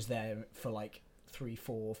was there for like 3,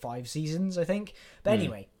 4, 5 seasons, I think. But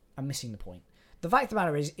anyway, I'm missing the point. The fact of the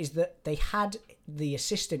matter is that they had the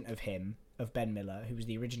assistant of Ben Miller, who was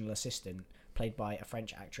the original assistant, played by a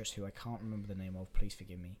French actress who I can't remember the name of. Please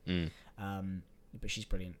forgive me. But she's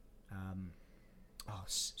brilliant.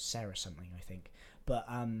 Sarah something, I think. But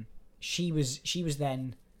she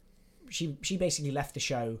basically left the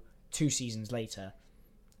show 2 seasons later,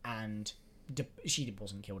 and she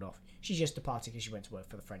wasn't killed off. She just departed because she went to work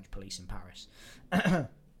for the French police in Paris,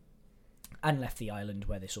 and left the island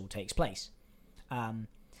where this all takes place.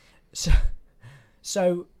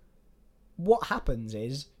 So what happens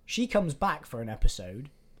is she comes back for an episode,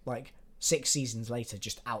 like 6 seasons later,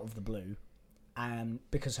 just out of the blue,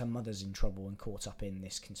 because her mother's in trouble and caught up in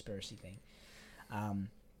this conspiracy thing,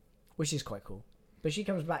 which is quite cool. But she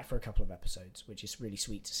comes back for a couple of episodes, which is really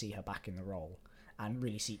sweet to see her back in the role, and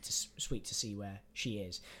really sweet to see where she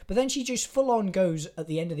is. But then she just full on goes at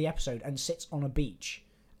the end of the episode and sits on a beach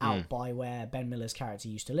out by where Ben Miller's character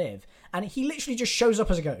used to live, and he literally just shows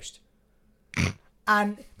up as a ghost.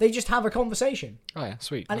 And they just have a conversation. Oh yeah,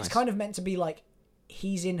 sweet. And nice. It's kind of meant to be like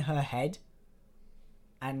he's in her head,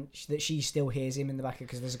 and that she still hears him in the back,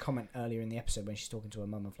 because there's a comment earlier in the episode when she's talking to her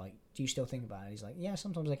mum of like, do you still think about it? He's like, yeah,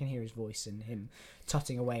 sometimes I can hear his voice and him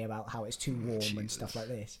tutting away about how it's too warm and stuff like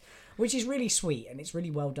this, which is really sweet and it's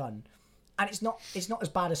really well done. And it's not as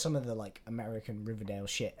bad as some of the like American Riverdale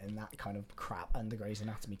shit and that kind of crap and the Grey's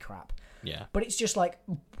Anatomy crap. Yeah. But it's just like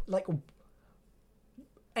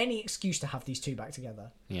any excuse to have these two back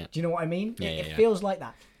together. Yeah. Do you know what I mean? Yeah, It feels like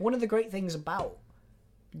that. One of the great things about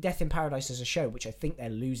Death in Paradise as a show, which I think they're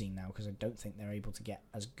losing now because I don't think they're able to get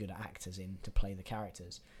as good actors in to play the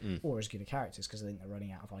characters, or as good characters, because I think they're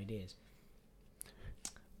running out of ideas.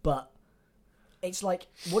 But it's like,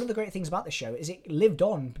 one of the great things about this show is it lived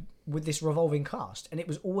on with this revolving cast, and it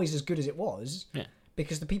was always as good as it was,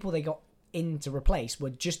 because the people they got in to replace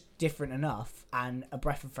were just different enough and a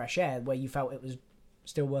breath of fresh air where you felt it was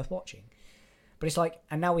still worth watching. But it's like,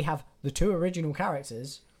 and now we have the 2 original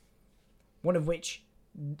characters, one of which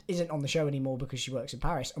isn't on the show anymore because she works in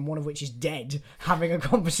Paris, and one of which is dead, having a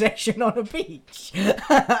conversation on a beach.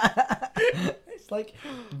 It's like,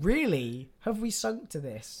 really? Have we sunk to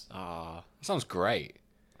this? That sounds great.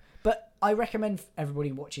 But I recommend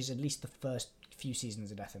everybody watches at least the first few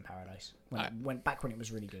seasons of Death in Paradise, when it went back when it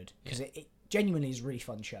was really good, because it genuinely is a really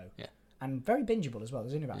fun show. Yeah. And very bingeable as well.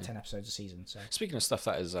 There's only about 10 episodes a season. So Speaking of stuff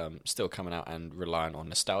that is still coming out and relying on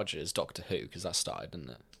nostalgia, is Doctor Who, because that started, didn't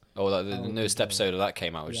it? The newest episode of that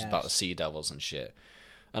came out, which is about the Sea Devils and shit.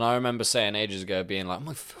 And I remember saying ages ago, being like,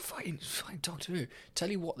 "My fucking Doctor Who,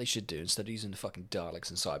 tell you what they should do, instead of using the fucking Daleks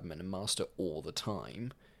and Cybermen and Master all the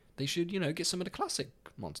time, they should, get some of the classic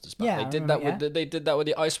monsters back." Yeah, they did that with they did that with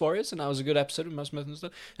the Ice Warriors, and that was a good episode with Matt Smith and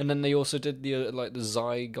stuff. And then they also did the the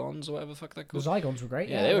Zygons or whatever the fuck they're called. the Zygons were great.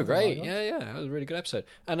 Yeah, they were great. Yeah, that was a really good episode.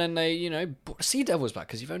 And then they, brought the Sea Devils back,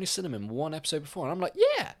 because you've only seen them in one episode before. And I'm like,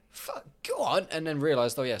 yeah, fuck, go on. And then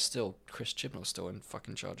realised, still, Chris Chibnall's still in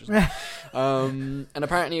fucking charge. And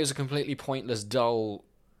apparently it was a completely pointless, dull,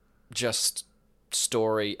 just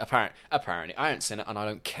story. Apparently, I haven't seen it, and I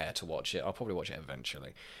don't care to watch it. I'll probably watch it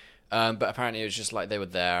eventually. But apparently it was just like they were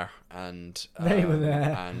there, and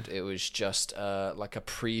and it was just like a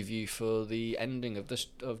preview for the ending of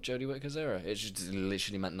Jodie Whittaker's era. It just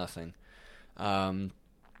literally meant nothing.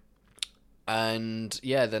 And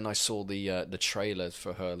yeah, then I saw the trailer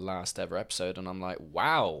for her last ever episode, and I'm like,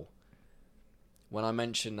 wow. When I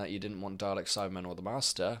mentioned that you didn't want Dalek, Cybermen, or the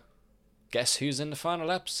Master, guess who's in the final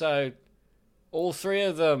episode? All 3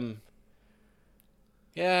 of them.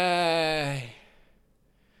 Yay.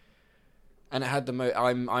 And it had the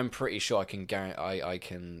I'm pretty sure I can I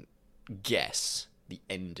can guess the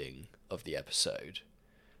ending of the episode,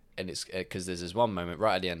 and it's because there's this one moment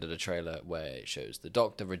right at the end of the trailer where it shows the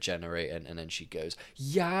Doctor regenerating, and then she goes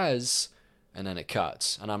Yaz, and then it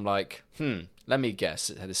cuts, and I'm like, let me guess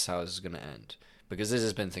this is how this is going to end, because this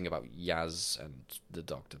has been thinking about Yaz and the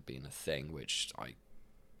Doctor being a thing, which I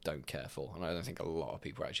don't care for, and I don't think a lot of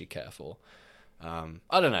people actually care for.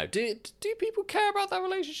 I don't know. Do people care about that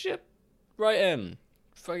relationship? Right in,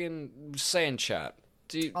 fucking say in chat.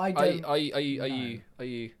 I don't. Are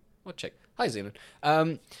you? What chick? Hi, Zealand.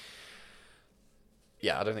 Yeah,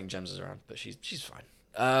 I don't think Gems is around, but she's fine.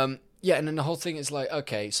 Yeah, and then the whole thing is like,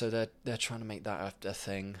 okay, so they're trying to make that a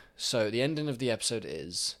thing. So the ending of the episode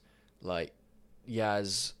is like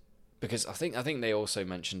Yaz, because I think they also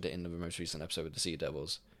mentioned it in the most recent episode with the Sea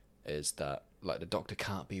Devils, is that like the Doctor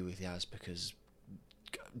can't be with Yaz because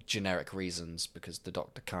generic reasons because the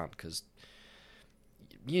Doctor can't, because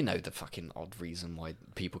you know the fucking odd reason why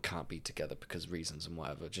people can't be together because reasons and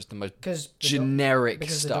whatever. Just the most generic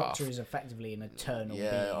because stuff. The Doctor is effectively an eternal being.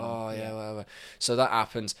 Whatever. So that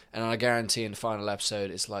happens, and I guarantee in the final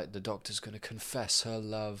episode, it's like the Doctor's going to confess her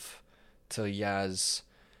love to Yaz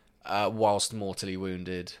whilst mortally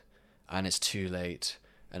wounded, and it's too late,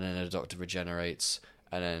 and then the Doctor regenerates,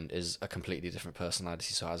 and then is a completely different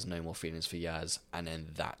personality, so has no more feelings for Yaz, and then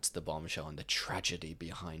that's the bombshell, and the tragedy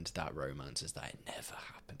behind that romance is that it never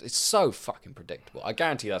happened. It's so fucking predictable. I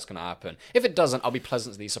guarantee that's going to happen. If it doesn't, I'll be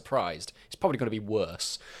pleasantly surprised. It's probably going to be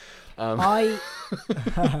worse. I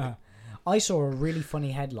saw a really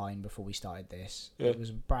funny headline before we started this. Yeah. It was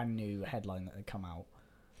a brand new headline that had come out.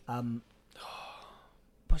 It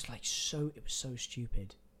was so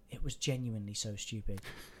stupid. It was genuinely so stupid.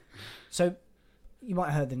 So, you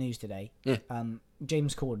might have heard the news today. Yeah.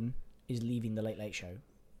 James Corden is leaving the Late Late Show.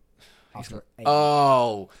 After it's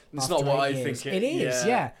not what I think it is.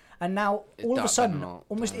 Yeah. And now, all of a sudden,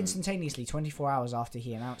 almost instantaneously, 24 hours after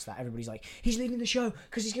he announced that, everybody's like, he's leaving the show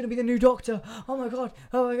because he's going to be the new Doctor. Oh my god.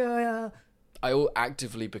 I will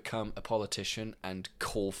actively become a politician and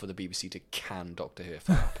call for the BBC to can Doctor Who if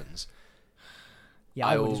that happens. Yeah,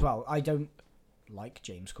 I would as well. I don't like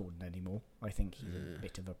James Corden anymore. I think he's a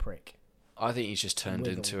bit of a prick. I think he's just turned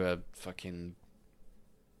into a fucking...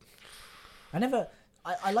 I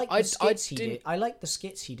like the skits he did. I like the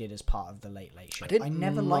skits he did as part of the Late Late Show. I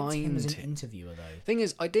never liked him as an interviewer, though. Thing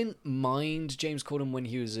is, I didn't mind James Corden when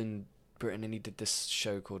he was in Britain and he did this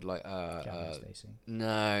show called like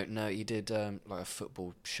no, he did like a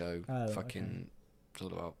football show. It's all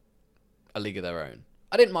about A League of Their Own.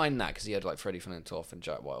 I didn't mind that because he had like Freddie Flintoff and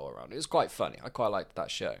Jack White all around. It was quite funny. I quite liked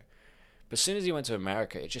that show. But as soon as he went to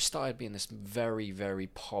America, it just started being this very, very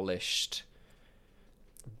polished,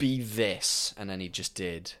 be this, and then he just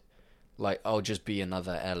did, like, I'll just be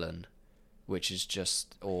another Ellen, which is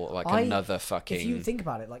just, or like another fucking... If you think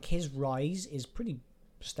about it, like, his rise is pretty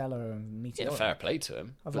stellar and meteoric. Yeah, fair play to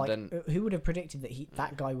him. But like, then... who would have predicted that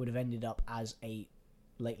that guy would have ended up as a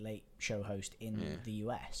Late Late Show host in the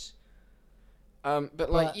US?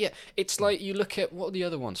 It's like you look at, what are the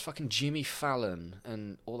other ones? Fucking Jimmy Fallon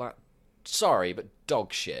and all that. Sorry, but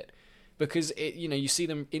dog shit. Because you see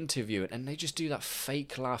them interview it and they just do that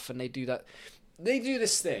fake laugh and they do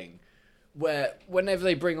this thing where whenever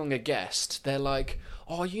they bring on a guest, they're like,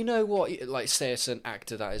 oh, you know what? Like, say it's an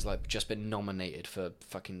actor that has like just been nominated for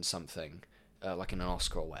fucking something, like an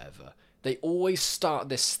Oscar or whatever. They always start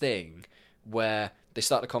this thing where they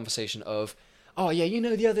start the conversation of, oh yeah,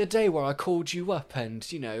 the other day where I called you up and,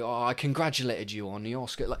 I congratulated you on the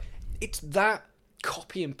Oscar. Like, it's that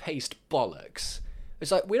copy and paste bollocks.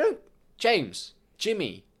 It's like, we don't, James,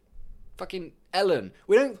 Jimmy, fucking Ellen,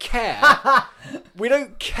 we don't care. We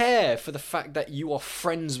don't care for the fact that you are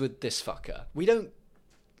friends with this fucker. We don't.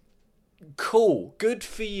 Cool, good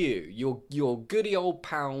for you. You're goody old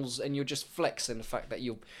pals and you're just flexing the fact that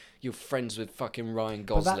you're friends with fucking Ryan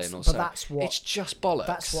Gosling or something. It's just bollocks.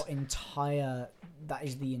 That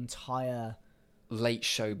is the entire late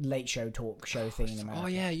show talk show thing in America. Oh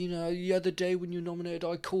yeah, the other day when you nominated,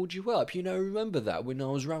 I called you up. Remember that when I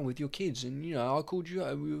was around with your kids, and I called you up.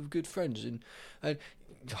 And we were good friends, and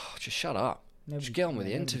just shut up. Just get on with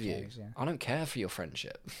the interview. Cares, yeah. I don't care for your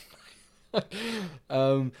friendship.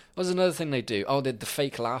 What's another thing they do? Oh, the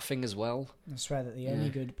fake laughing as well. I swear that the only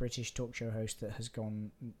good British talk show host that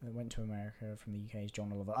went to America from the UK is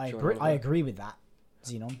John Oliver. I agree with that,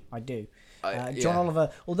 Xenon. I do. John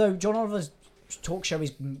Oliver, although John Oliver's talk show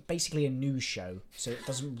is basically a news show, so it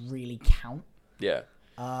doesn't really count. Yeah.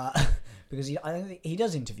 Because I don't think he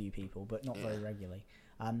does interview people, but not very regularly.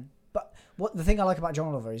 But the thing I like about John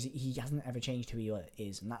Oliver is he hasn't ever changed who he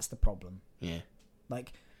is, and that's the problem. Yeah.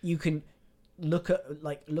 Like, you can look at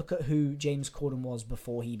who James Corden was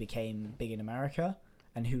before he became big in America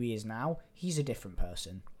and who he is now. He's a different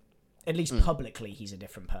person. At least publicly, he's a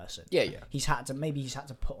different person. Yeah. He's had to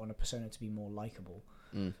put on a persona to be more likable.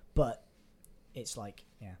 But it's like,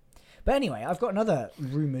 yeah. But anyway, I've got another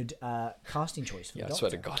rumoured casting choice for the Doctor. I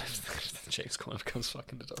swear to God, if James Corden becomes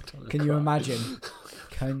fucking the Doctor. Can you imagine?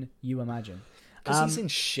 Can you imagine? Because he's in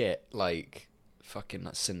shit like fucking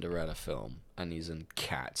that Cinderella film, and he's in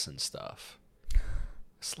Cats and stuff.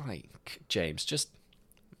 It's like, James,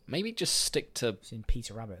 maybe stick to he's in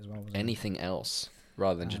Peter Rabbit as well. Anything else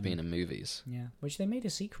rather than just being in movies. Yeah, which they made a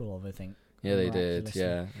sequel of, I think. Yeah, they did.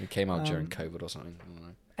 Yeah, it came out during COVID or something. I don't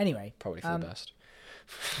know. Anyway, probably for the best.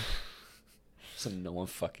 So no one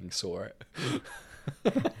fucking saw it.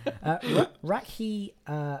 Rakhi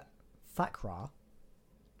Thakrar,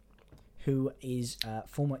 who is a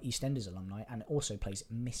former EastEnders alumni and also plays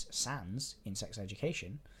Miss Sands in Sex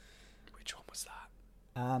Education. Which one was that?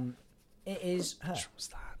 It is her. Which one was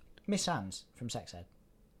that? Miss Sands from Sex Ed.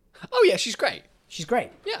 Oh yeah, she's great. She's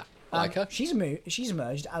great. Yeah, I like her. She's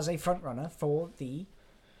emerged as a frontrunner for the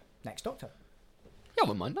next Doctor. Yeah, I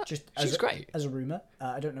wouldn't mind that. She's great. As a rumour.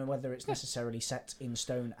 I don't know whether it's necessarily set in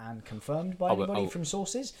stone and confirmed by anybody from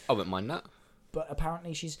sources. I wouldn't mind that. But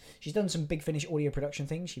apparently she's done some Big Finish audio production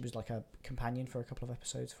things. She was like a companion for a couple of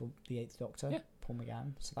episodes for the 8th Doctor, Paul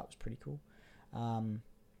McGann, so that was pretty cool.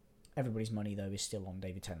 Everybody's money, though, is still on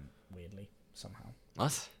David Tennant, weirdly, somehow.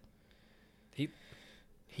 What?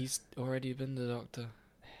 He's already been the Doctor.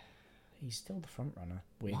 He's still the front runner,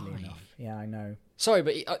 weirdly Why? enough. Yeah, I know. Sorry,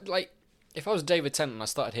 but if I was David Tennant and I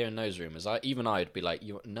started hearing those rumours, I'd be like,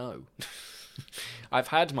 no. I've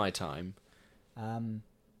had my time. And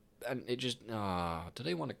it just... do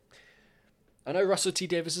they want to... I know Russell T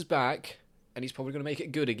Davies is back, and he's probably going to make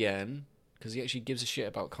it good again, because he actually gives a shit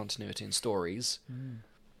about continuity and stories,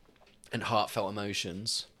 and heartfelt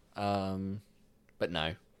emotions. But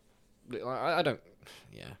no. I don't...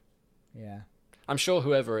 Yeah. Yeah. I'm sure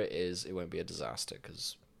whoever it is, it won't be a disaster,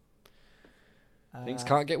 because things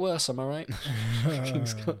can't get worse, am I right?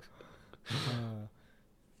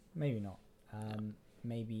 Maybe not.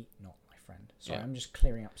 Maybe not, my friend. Sorry, Yeah. I'm just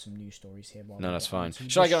clearing up some news stories here. No, that's fine.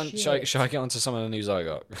 Should I get onto some of the news I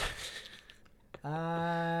got?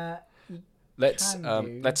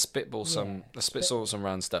 Let's spitball some. Let's spitball some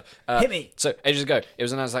round stuff. Hit me. So ages ago, it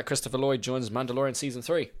was announced that Christopher Lloyd joins Mandalorian season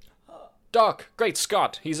 3. Dark, great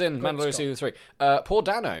Scott. He's in Mandalorian season 3. Paul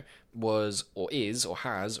Dano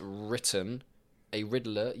has written a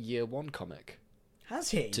Riddler Year 1 comic.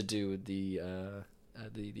 Has he? To do with the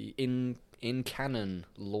in canon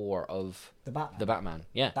lore of the Batman. The Batman.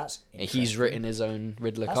 Yeah, that's he's written his own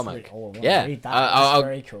Riddler comic. Yeah, read that. That's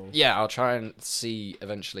very cool. Yeah, I'll try and see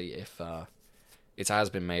eventually if it has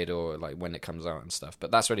been made or like when it comes out and stuff.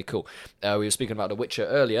 But that's really cool. We were speaking about The Witcher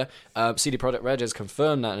earlier. CD Projekt Red has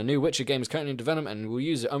confirmed that a new Witcher game is currently in development and will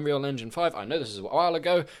use the Unreal Engine 5. I know this is a while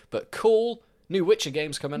ago, but cool. New Witcher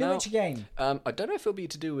game's coming out. New Witcher game. I don't know if it'll be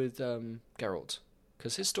to do with Geralt,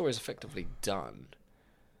 because his story is effectively done.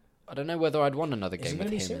 I don't know whether I'd want another game with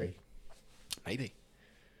him. Is it going to be Ciri? Maybe.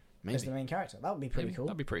 As the main character. That would be pretty cool.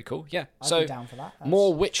 That'd be pretty cool, yeah. I'd be down for that.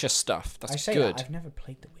 More Witcher stuff. That's I say good. that. I've never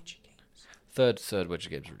played the Witcher games. Third Witcher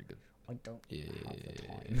game's really good. I don't have the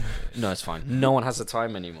time. No, it's fine. No one has the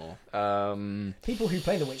time anymore. People who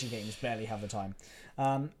play the Witcher games barely have the time.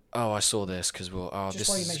 I saw this because just this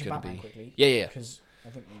while you is mention going to Batman be... quickly. Yeah. Because I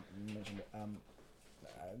think you mentioned it.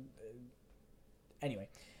 Anyway.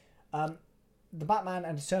 The Batman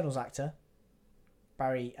and Eternals actor,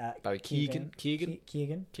 Barry Keoghan,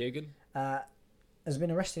 has been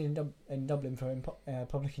arrested in Dublin for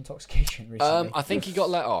public intoxication recently. I think he got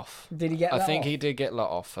let off. Did he get let off? I think he did get let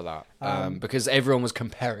off for that. Because everyone was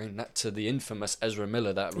comparing that to the infamous Ezra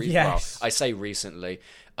Miller Yes. Well, I say recently.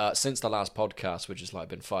 Since the last podcast, which has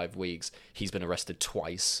been 5 weeks, he's been arrested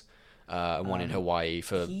twice. One in Hawaii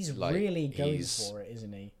for... He's really going for it,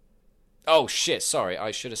 isn't he? Oh shit! Sorry,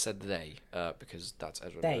 I should have said they because that's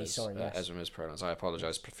Ezra Miller's, yes. Ezra Miller's pronouns. I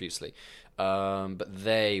apologise profusely, but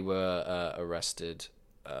they were arrested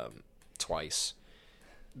twice.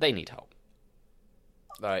 They need help.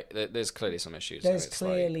 Like, there's clearly some issues. There's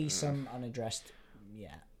clearly some unaddressed.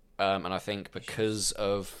 Yeah. And I think because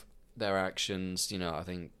of their actions, I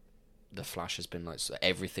think the Flash has been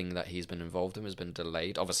everything that he's been involved in has been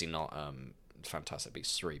delayed. Obviously not. Fantastic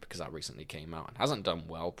Beasts 3 because that recently came out and hasn't done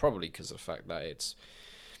well, probably because of the fact that it's...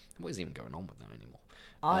 What is even going on with that anymore?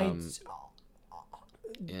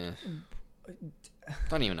 Yeah.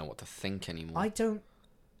 Don't even know what to think anymore. I don't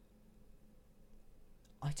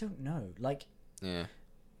know. Like... Yeah.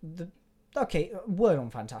 Okay, word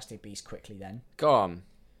on Fantastic Beasts quickly then. Go on.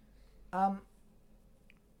 I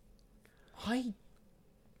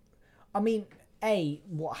mean...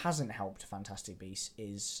 what hasn't helped Fantastic Beasts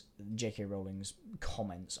is J.K. Rowling's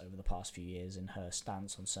comments over the past few years and her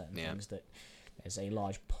stance on certain things that there's a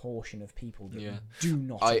large portion of people that do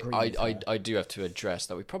not agree with her. I do have to address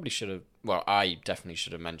that we probably should have... Well, I definitely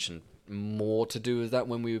should have mentioned more to do with that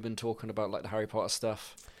when we've been talking about the Harry Potter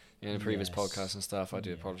stuff in the previous podcast and stuff. I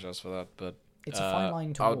do apologise for that, but... It's a fine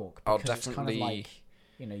line to walk. I'll because definitely... It's kind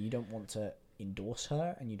of like, you don't want to endorse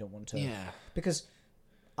her and you don't want to... Yeah. Because...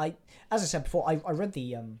 as I said before, I read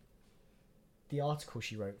the article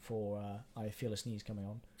she wrote for I Feel a Sneeze coming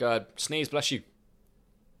on. Go ahead. Sneeze, bless you.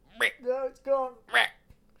 No, it's gone.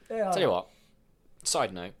 Tell you what,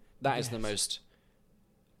 side note, that is the most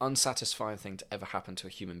unsatisfying thing to ever happen to a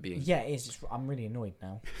human being. Yeah, it is. I'm really annoyed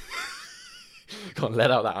now. Can't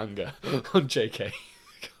let out that anger on JK.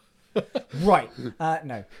 Right.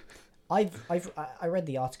 No. I read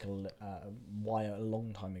the article a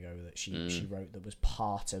long time ago that she wrote that was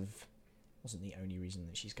part of, wasn't the only reason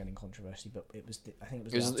that she's getting controversy, but it was I think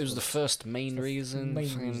it was the first main reason.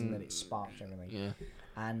 Main reason that it sparked everything. Yeah.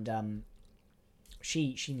 And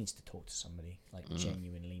she needs to talk to somebody, like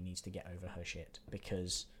genuinely needs to get over her shit,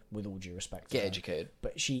 because with all due respect to Get her, educated.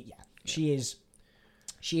 but she is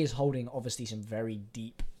holding obviously some very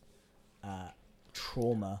deep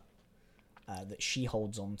trauma that she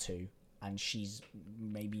holds on to, and she's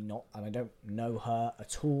maybe not, and I don't know her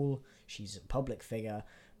at all, she's a public figure,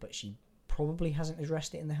 but she probably hasn't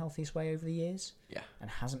addressed it in the healthiest way over the years, and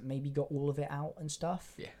hasn't maybe got all of it out and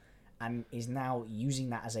stuff, and is now using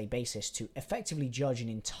that as a basis to effectively judge an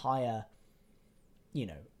entire,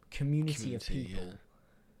 community of people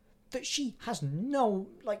that she has no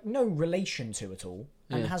relation to at all,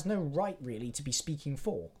 and has no right really to be speaking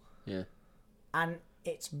for. And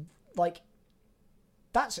it's like,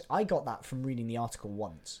 I got that from reading the article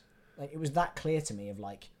once. Like, it was that clear to me of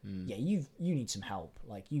like, you need some help.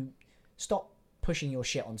 Like, you stop pushing your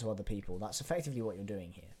shit onto other people. That's effectively what you're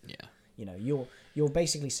doing here. You're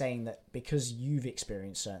basically saying that because you've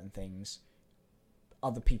experienced certain things,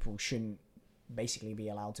 other people shouldn't basically be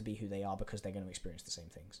allowed to be who they are because they're going to experience the same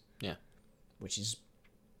things. Which is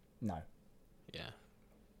no.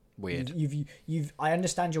 Weird. You've I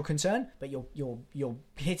understand your concern, but you're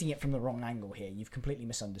hitting it from the wrong angle here. You've completely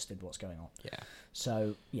misunderstood what's going on.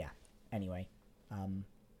 So anyway,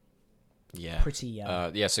 pretty.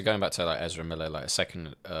 So going back to like Ezra Miller, like a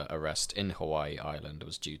second arrest in Hawaii Island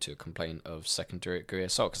was due to a complaint of second-degree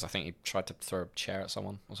assault, because I think he tried to throw a chair at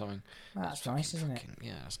someone or something. That's nice, isn't it?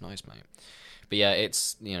 Yeah, that's nice, mate. But yeah,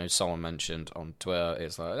 it's, someone mentioned on Twitter,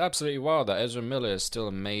 it's like absolutely wild that Ezra Miller is still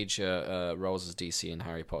a major roles as DC in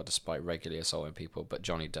Harry Potter despite regularly assaulting people, but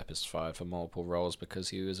Johnny Depp is fired for multiple roles because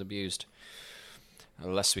he was abused. The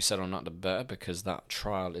less we said on that, the better, because that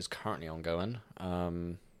trial is currently ongoing.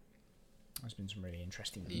 There's been some really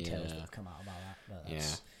interesting details that have come out about that. But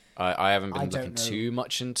that's, I haven't been looking too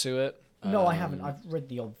much into it. No, I haven't. I've read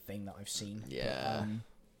the odd thing that I've seen. Yeah.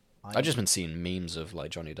 But, I've just been seeing memes of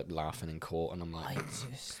like Johnny Depp laughing in court, and I'm like,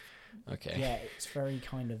 okay. Yeah, it's very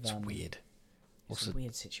kind of. It's weird. It's a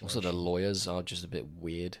weird situation. Also, the lawyers are just a bit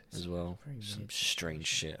weird as well. Some strange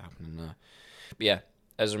shit happening there. But yeah,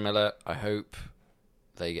 Ezra Miller, I hope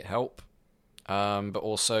they get help. But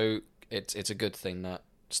also, it's a good thing that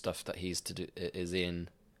stuff that he's to do is in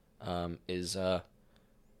is what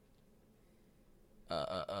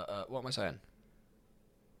am I saying?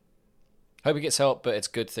 Hope he gets help, but it's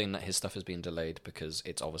a good thing that his stuff has been delayed, because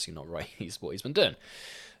it's obviously not right. What he's been doing.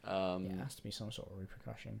 It has to be some sort of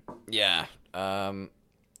repercussion. Yeah.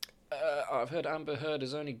 I've heard Amber Heard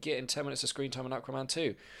is only getting 10 minutes of screen time in Aquaman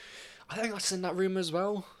 2. I think I've seen that rumour as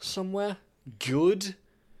well somewhere. Good,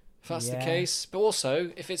 if that's the case. But also,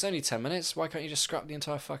 if it's only 10 minutes, why can't you just scrap the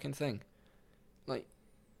entire fucking thing? Like,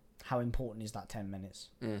 how important is that 10 minutes?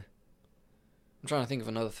 Yeah. I'm trying to think of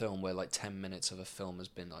another film where like 10 minutes of a film has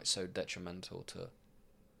been like so detrimental to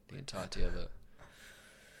the entirety of it.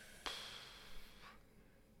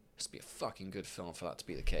 Has to be a fucking good film for that to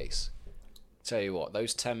be the case. Tell you what,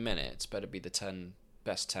 those 10 minutes better be the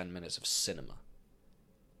best 10 minutes of cinema,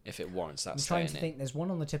 if it warrants that. I'm trying to think. There's one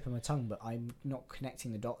on the tip of my tongue, but I'm not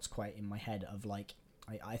connecting the dots quite in my head. Of like,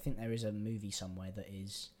 I think there is a movie somewhere that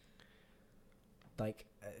is like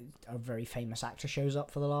a very famous actor shows up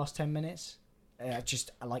for the last 10 minutes. Just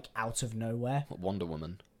like out of nowhere. Wonder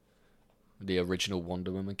Woman. The original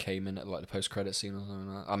Wonder Woman came in at like the post-credit scene or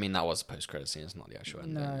something like that. I mean, that was the post-credit scene. It's not the actual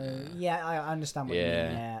ending. No, I understand what you mean.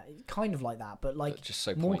 Yeah, kind of like that, but like just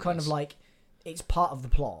so more pointless. Kind of like it's part of the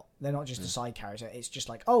plot. They're not just a side character. It's just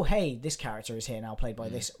like, oh hey, this character is here now, played by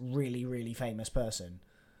this really really famous person.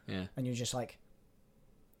 Yeah, and you're just like,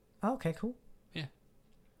 oh, okay, cool. Yeah,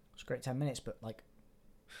 it's a great 10 minutes, but like,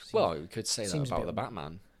 well, you could say that about the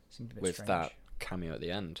Batman with strange. That cameo at the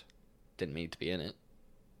end. Didn't need to be in it.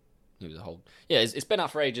 It was a whole. Yeah, it's been out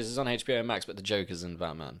for ages. It's on HBO Max, but the Joker's in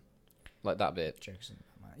Batman, like that bit. Joker's in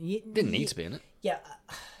Batman. Didn't need to be in it. Yeah,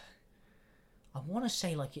 I want to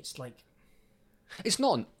say like it's like. It's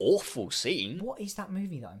not an awful scene. What is that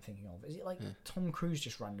movie that I'm thinking of? Is it like Tom Cruise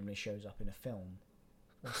just randomly shows up in a film,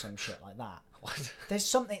 or some shit like that? What? There's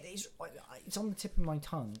something. It's on the tip of my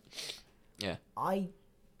tongue. Yeah.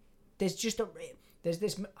 There's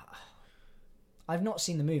this. I've not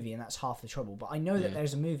seen the movie, and that's half the trouble. But I know that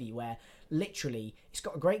there's a movie where literally it's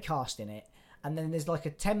got a great cast in it, and then there's like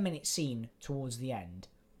a 10-minute scene towards the end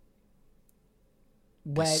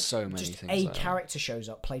where There's so many just things a like that. character shows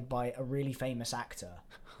up played by a really famous actor.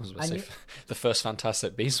 I was about to And say, the first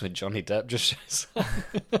Fantastic Beasts with Johnny Depp just shows up.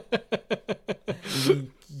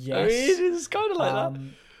 Yes. I mean, it's kind of like that.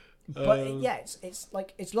 But yeah, it's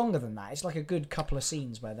like it's longer than that. It's like a good couple of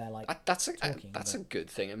scenes where they're like That's a talking, that's a but- good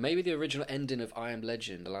thing, and maybe the original ending of I Am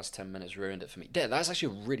Legend, the last 10 minutes ruined it for me. Yeah, that's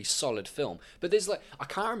actually a really solid film. But there's like I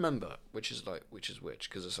can't remember which is which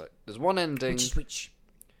because it's like there's one ending which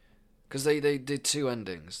because they did two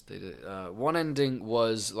endings. They did one ending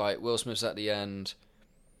was like Will Smith's at the end,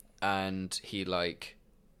 and he like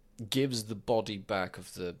gives the body back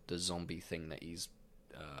of the zombie thing that he's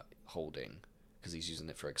holding because he's using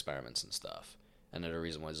it for experiments and stuff. And then the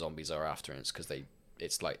reason why zombies are after him is because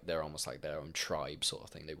it's like they're almost like their own tribe sort of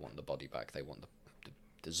thing. They want the body back. They want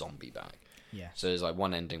the zombie back. yeah. So there's like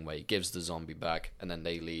one ending where he gives the zombie back, and then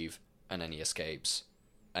they leave, and then he escapes,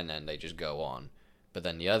 and then they just go on. But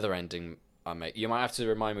then the other ending, you might have to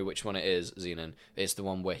remind me which one it is, Xenon. It's the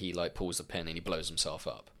one where he like pulls the pin and he blows himself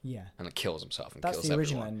up Yeah. and it kills himself and That's kills the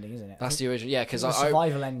original everyone. ending, isn't it? That's the original, yeah. Because the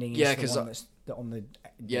survival ending is yeah, the 'cause one that's on the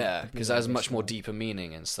yeah, the because that has Blu-ray much more disc. deeper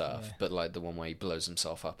meaning and stuff. Yeah. But like the one where he blows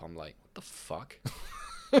himself up, I'm like, what the fuck?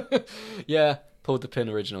 Yeah, pulled the pin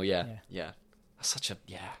original. Yeah, Yeah. yeah. That's such a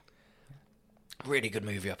really good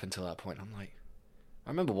movie up until that point. I'm like, I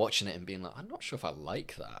remember watching it and being like, I'm not sure if I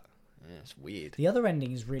like that. Yeah, it's weird. The other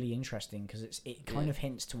ending is really interesting because it kind Yeah. of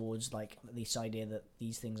hints towards like this idea that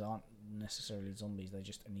these things aren't necessarily zombies; they're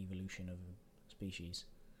just an evolution of a species.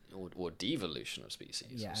 Or devolution of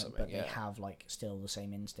species. Yeah, or something. but Yeah. they have like still the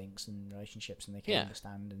same instincts and relationships, and they can Yeah.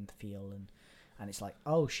 understand and feel, and it's like,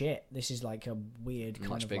 oh shit, this is like a weird kind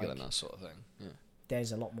Much of bigger like, than that sort of thing. Yeah.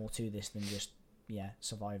 there's a lot more to this than just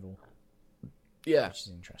survival, Yeah. which is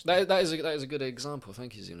interesting. That is a good example.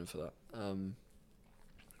 Thank you, Zenon, for that.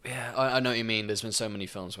 Yeah, I know what you mean. There's been so many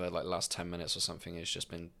films where like last 10 minutes or something has just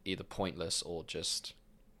been either pointless or just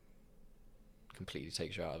completely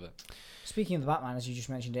takes you out of it. Speaking of the Batman, as you just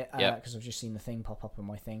mentioned it, Yep. because I've just seen the thing pop up on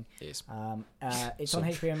my thing. It's It's So- on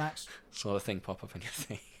HBO Max. saw the thing pop up on your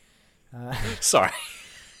thing. Uh, Sorry.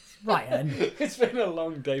 Ryan, It's been a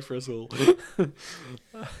long day for us all.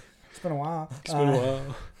 it's been a while. It's been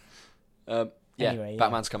a while. Yeah, Anyway, yeah.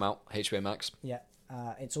 Batman's come out. HBO Max. Yeah.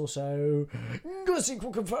 It's also got a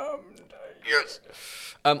sequel confirmed. Yes.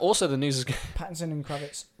 Also, the news is Pattinson and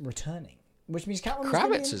Kravitz returning, which means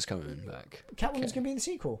Kravitz is coming back. Catwoman's going to be in the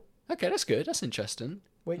sequel. Okay, that's good. That's interesting.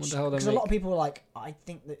 Which Wonder how they'll because a lot make- of people are like, I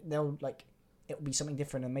think that they'll like it'll be something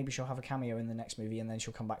different, and maybe she'll have a cameo in the next movie, and then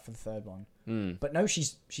she'll come back for the third one. But no,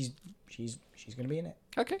 she's going to be in it.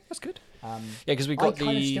 Okay, that's good. Yeah, because we I got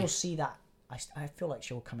kind of the still see that. I feel like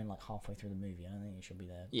she'll come in like halfway through the movie. I don't think she'll be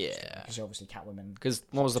there. Yeah. Because obviously Catwoman. Because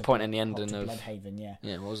what was the point in the Hop ending to of? Bloodhaven? Yeah.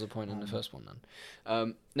 Yeah, what was the point in the first one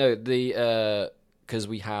then? No, because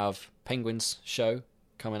we have Penguin's show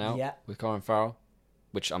coming out Yeah. with Colin Farrell,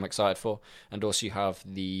 which I'm excited for, and also you have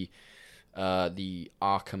the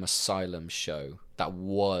Arkham Asylum show that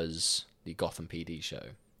was the Gotham PD show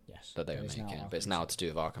Yes. that they were is now making, but it's Arkham now to do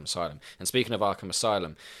with Arkham Asylum. And speaking of Arkham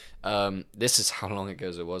Asylum, this is how long ago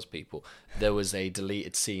it was, people. There was a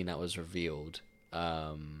deleted scene that was revealed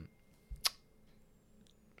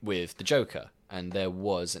with the Joker, and there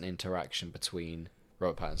was an interaction between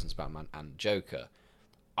Robert Pattinson's Batman and Joker.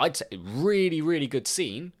 I'd say really, really good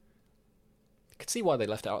scene. I could see why they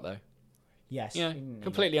left it out though. Yes. Yeah, Mm,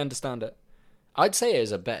 completely understand it. I'd say it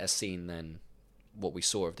is a better scene than what we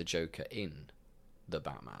saw of the Joker in the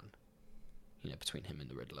Batman. You know, between him and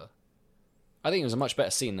the Riddler. I think it was a much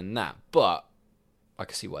better scene than that, but I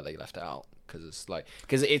can see why they left it out because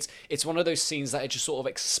it's one of those scenes that it just sort of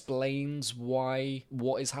explains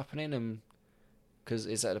what is happening, and because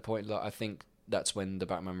it's at a point that I think that's when the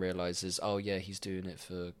Batman realizes, oh yeah, he's doing it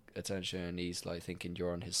for attention, and he's like thinking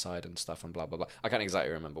you're on his side and stuff and blah blah blah. I can't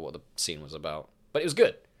exactly remember what the scene was about, but it was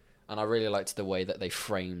good, and I really liked the way that they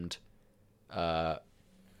framed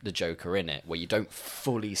the Joker in it, where you don't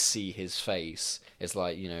fully see his face. It's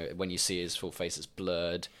like, you know, when you see his full face, it's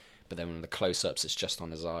blurred, but then when the close-ups, it's just on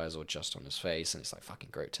his eyes or just on his face, and it's like fucking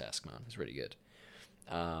grotesque, man. It's really good.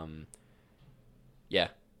 Yeah,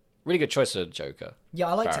 really good choice of Joker. Yeah,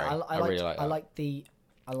 I liked it. Barry. I really like I that. like the.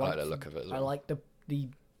 I like like the look of it as I well. like the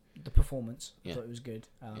performance. I Yeah. thought it was good.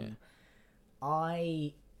 Yeah.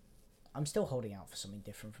 I'm still holding out for something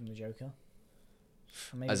different from the Joker.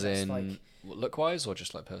 And maybe As that's in, like look-wise, or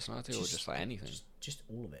just like personality, or just like anything? just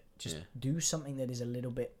all of it. Just Yeah. do something that is a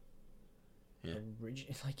little bit Yeah.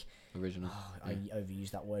 original. Like Original. I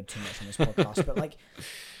overuse that word too much on this podcast, but like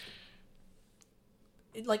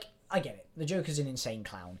I get it. The Joker's an insane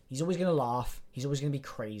clown. He's always going to laugh. He's always going to be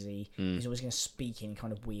crazy. He's always going to speak in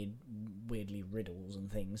kind of weirdly riddles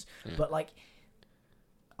and things. But like,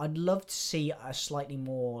 I'd love to see a slightly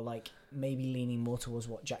more like maybe leaning more towards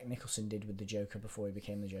what Jack Nicholson did with the Joker before he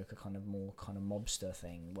became the Joker, kind of more kind of mobster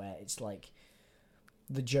thing, where it's like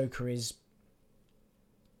the Joker is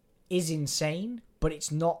insane, but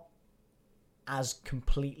it's not as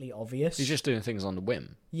completely obvious. He's just doing things on the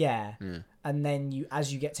whim. Yeah. And then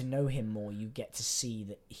as you get to know him more, you get to see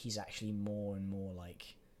that he's actually more and more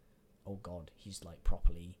like, oh god, he's like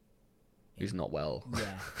properly. He's not well.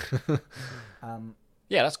 Yeah.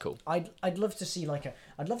 Yeah, that's cool. I'd love to see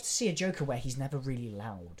a Joker where he's never really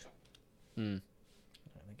loud.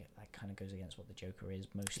 That kind of goes against what the Joker is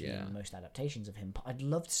mostly in most adaptations of him. But I'd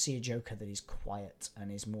love to see a Joker that is quiet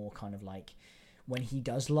and is more kind of like, when he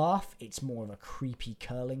does laugh, it's more of a creepy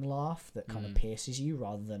curling laugh that kind of pierces you,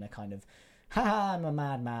 rather than a kind of, ha, I'm a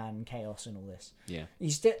madman, chaos and all this. Yeah.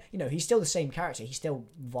 He's still the same character. He still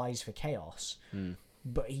vies for chaos,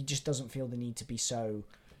 but he just doesn't feel the need to be so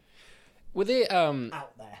with it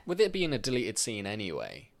out there. With it being a deleted scene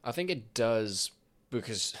anyway, I think it does,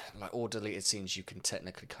 because like all deleted scenes you can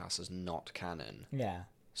technically class as not canon. Yeah.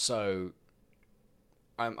 So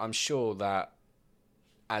I'm sure that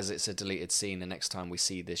as it's a deleted scene, the next time we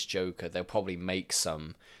see this Joker, they'll probably make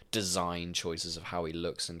some design choices of how he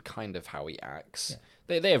looks and kind of how he acts.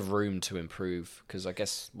 Yeah. They have room to improve, because I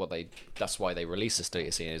guess that's why they release this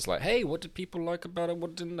deleted scene. It's like, hey, what did people like about it?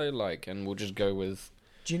 What didn't they like? And we'll just go with.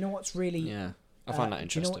 Do you know what's really? Yeah, I find that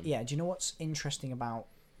interesting. Do you know what's interesting about?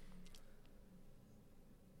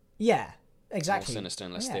 Yeah, exactly. More sinister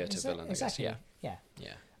and less theatre villain. Exactly. I guess.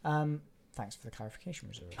 Yeah. Thanks for the clarification,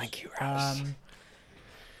 Reserves. Thank you, Rouse.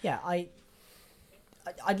 Yeah,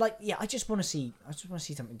 I'd like. Yeah, I just want to see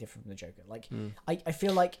something different from the Joker. Like, I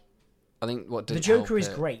feel like. I think the Joker is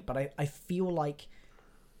great, but I feel like.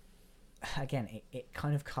 Again, it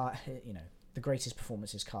kind of the greatest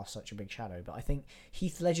performances cast such a big shadow, but I think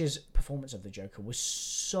Heath Ledger's performance of the Joker was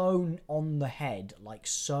so on the head, like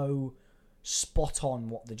so spot on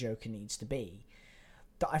what the Joker needs to be,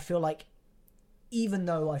 that I feel like, even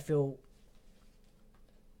though I feel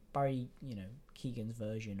Barry, Keegan's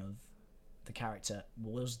version of the character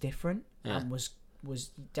was different and was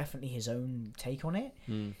definitely his own take on it,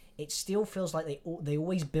 it still feels like they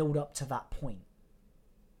always build up to that point.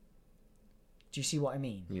 Do you see what I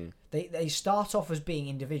mean? Yeah. They start off as being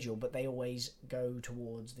individual, but they always go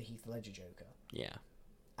towards the Heath Ledger Joker. Yeah.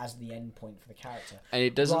 As the end point for the character. And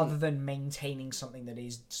it doesn't, rather than maintaining something that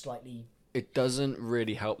is slightly. It doesn't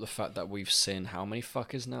really help the fact that we've seen how many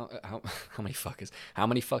fuckers now? How many fuckers? How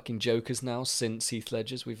many fucking Jokers now since Heath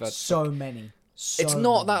Ledger's? We've had so many. It's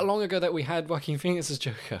not that long ago that we had Joaquin Phoenix's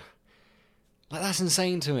Joker. Like, that's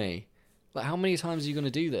insane to me. Like, how many times are you going to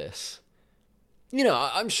do this?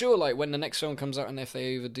 I'm sure, like, when the next film comes out and if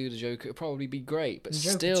they overdo the Joker, it'll probably be great. But the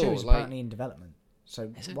Joker still, 2 is apparently in development.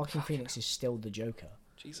 So Joaquin Phoenix is still the Joker.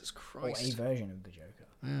 Jesus Christ. Or a version of the Joker.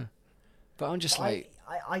 Yeah. But I'm just like...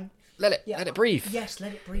 I let it breathe. Yes,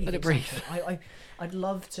 let it breathe. Let it breathe. I'd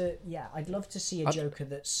love to see a Joker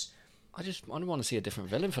that's... I want to see a different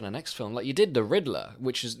villain for the next film. Like you did the Riddler,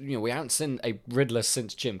 which is, we haven't seen a Riddler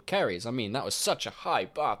since Jim Carrey's. I mean, that was such a high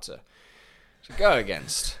bar to go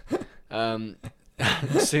against.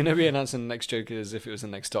 Sooner be announcing the next Joker as if it was the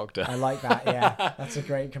next Doctor. I like that, yeah. That's a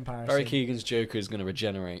great comparison. Barry Keegan's Joker is going to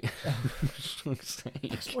regenerate.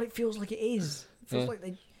 That's what it feels like it is. It feels like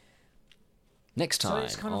they... Next time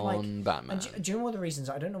kind of on Batman. Do you know one of the reasons?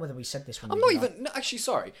 I don't know whether we said this when I'm not even... No, actually,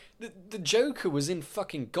 sorry. The Joker was in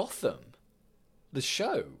fucking Gotham. The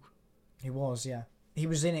show. He was, yeah. He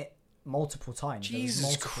was in it multiple times.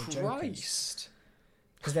 Jesus Christ.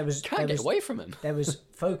 Because there was... Can't get away from him. There was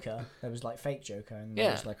Foker. There was, like, fake Joker. And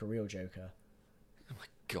there was, like, a real Joker. Oh, my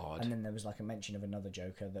God. And then there was, like, a mention of another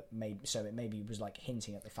Joker that maybe was, like,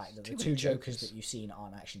 hinting at the fact that the two Jokers that you've seen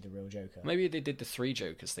aren't actually the real Joker. Maybe they did the three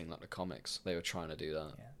Jokers thing, like the comics. They were trying to do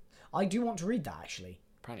that. Yeah. I do want to read that, actually.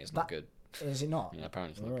 Apparently it's not good. Is it not? Yeah,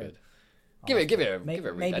 apparently it's not good. Give it a read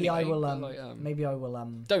maybe anyway. I will. Maybe I will.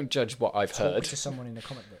 Don't judge what I've talk heard. To someone in the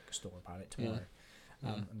comic book store about it tomorrow,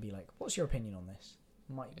 and be like, "What's your opinion on this?"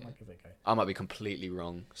 Might give it a go. I might be completely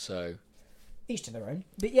wrong, so each to their own.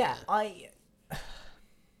 But yeah, I'm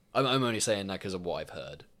only saying that because of what I've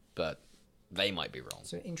heard, but they might be wrong.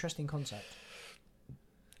 It's an interesting concept.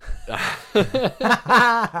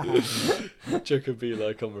 Joker be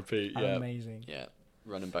like on repeat. Yeah, amazing. Yeah,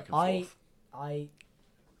 running back and forth. I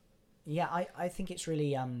think it's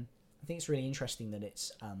really interesting that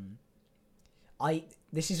it's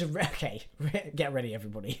This is okay. Get ready,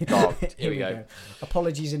 everybody. Oh, here we go.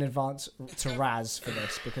 Apologies in advance to Raz for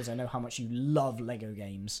this because I know how much you love Lego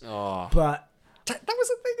games. Oh, But that was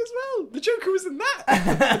a thing as well. The Joker was in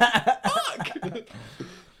that. Fuck.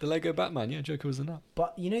 The Lego Batman, yeah, Joker was in that.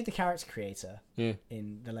 But you know the character creator Yeah.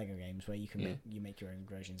 in the Lego games where you can make your own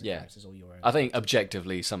versions of Yeah. characters or your own. I think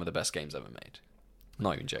objectively some of the best games ever made.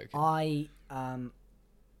 Not even joking.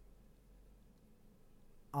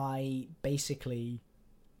 I basically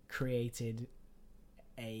created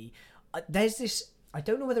there's this, I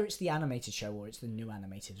don't know whether it's the animated show or it's the new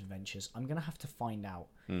animated adventures. I'm gonna have to find out.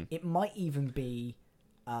 It might even be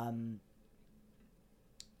the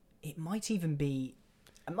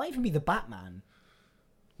Batman.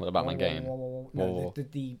 What the Batman game? No,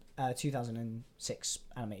 the 2006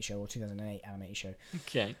 animated show or 2008 animated show.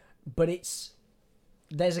 Okay. But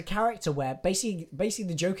there's a character where basically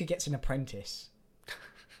the Joker gets an apprentice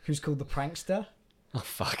who's called the Prankster. Oh,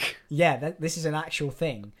 fuck. Yeah, this is an actual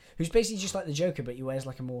thing. Who's basically just like the Joker, but he wears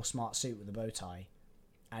like a more smart suit with a bow tie,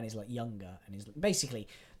 and is like younger, and is basically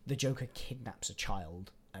the Joker kidnaps a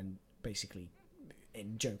child and basically,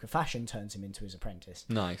 in Joker fashion, turns him into his apprentice.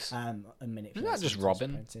 Nice. And manipulates. Isn't that just him into his Robin?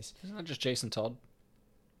 apprentice. Isn't that just Jason Todd?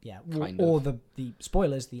 Yeah, Kind or of. the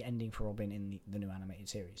spoilers, the ending for Robin in the new animated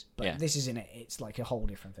series. But Yeah. this is in it. It's like a whole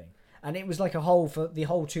different thing. And it was like for the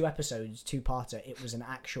whole 2 episodes, 2-parter. It was an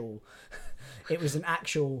actual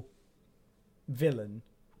villain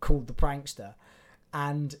called the Prankster,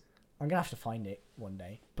 and I'm gonna have to find it one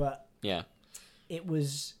day. But Yeah.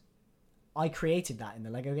 I created that in the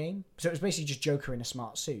Lego game, so it was basically just Joker in a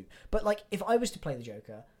smart suit. But like, if I was to play the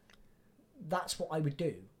Joker, that's what I would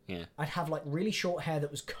do. Yeah. I'd have like really short hair that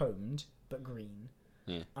was combed but green,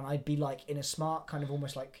 Yeah. and I'd be like in a smart kind of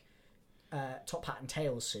almost like top hat and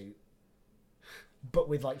tails suit, but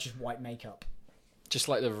with like just white makeup. Just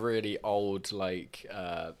like the really old, like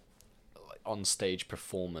on stage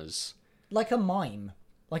performers. Like a mime.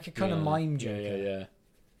 Like a kind of mime Joker. Yeah.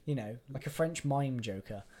 You know, like a French mime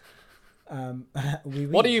Joker.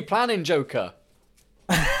 What are you planning, Joker?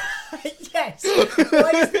 Yes!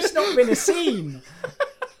 Why has this not been a scene?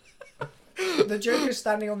 The Joker's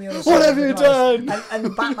standing on the other side. What of have the you glass, done?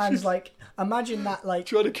 And Batman's like, imagine that, like.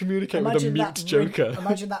 Trying to communicate with a mute Joker.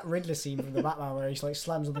 Imagine that Riddler scene from the Batman where he's like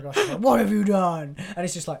slams on the glass and like, what have you done? And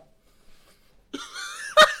it's just like.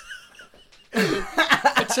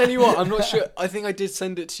 I tell you what, I'm not sure. I think I did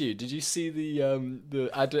send it to you. Did you see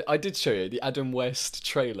I did show you the Adam West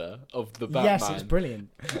trailer of the Batman. Yes, it's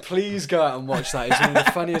brilliant. Please go out and watch that. It's one of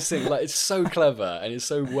the funniest things. Like, it's so clever and it's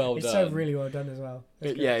so well It's done. so really well done as well.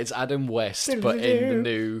 It's Adam West, but in the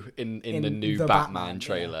new in the new the Batman Batman,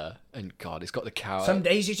 trailer. And God, it's got the cow. Some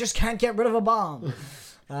days you just can't get rid of a bomb.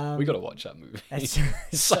 We got to watch that movie. It's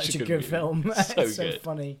such a good movie. film. So It's so good.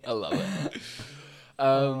 funny. I love it.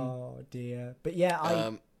 Oh dear. But yeah,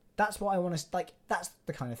 that's what I want to like. That's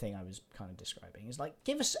the kind of thing I was kind of describing. Is like,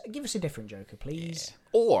 give us a different Joker, please.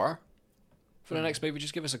 Or for the next movie,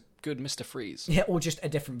 just give us a good Mr. Freeze. Yeah, or just a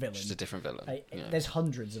different villain. Just a different villain. There's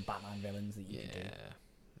hundreds of Batman villains that you can do.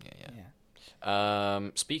 Yeah.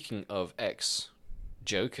 Speaking of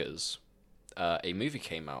ex-Jokers, a movie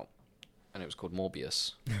came out, and it was called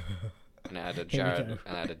Morbius, and it had a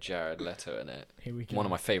Jared Leto in it. Here we go. One of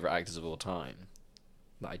my favorite actors of all time,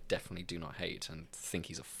 that I definitely do not hate and think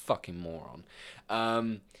he's a fucking moron.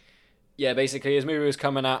 Basically his movie was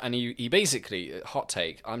coming out, and he basically, hot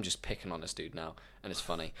take, I'm just picking on this dude now, and it's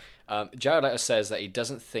funny. Jared Leto says that he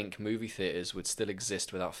doesn't think movie theaters would still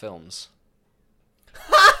exist without films.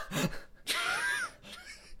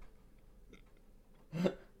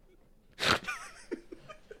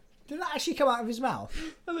 Did that actually come out of his mouth?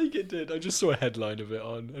 I think it did. I just saw a headline of it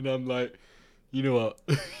on, and I'm like, you know what?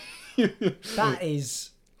 That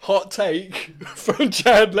is hot take from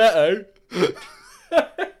Jared Leto.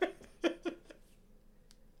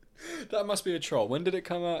 That must be a troll. When did it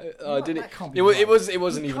come out? Did it? That can't be It right. wasn't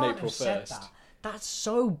You even can't April have said 1st. that. That's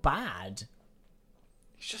so bad.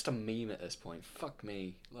 He's just a meme at this point. Fuck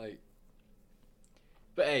me.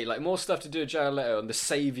 But hey, more stuff to do with Jared Leto and the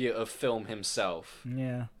savior of film himself.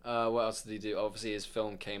 Yeah. What else did he do? Obviously, his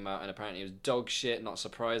film came out, and apparently it was dog shit. Not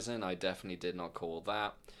surprising. I definitely did not call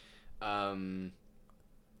that.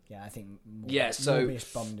 Yeah, I think. So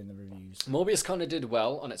Morbius bummed in the reviews. Morbius kind of did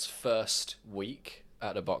well on its first week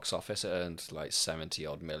at the box office. It earned 70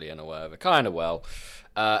 odd million or whatever, kind of well.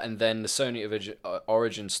 And then the Sony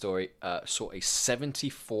origin story saw a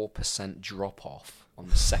 74% drop off on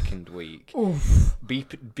the second week,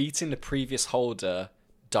 beating the previous holder,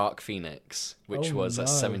 Dark Phoenix, which was at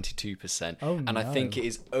 72%. And I think it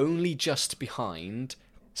is only just behind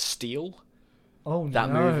Steel, Oh that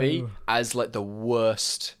no. movie as like the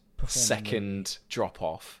worst Performing second drop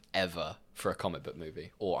off ever for a comic book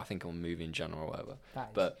movie, or I think a movie in general, or whatever. That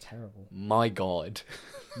is But terrible. my god.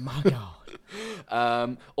 My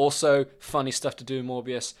God. Also, funny stuff to do in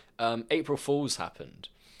Morbius. April Fools happened,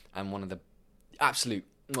 and one of the absolute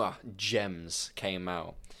gems came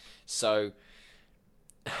out. So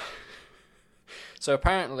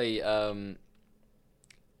apparently, the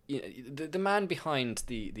man behind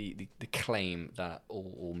the claim that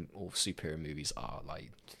all superhero movies are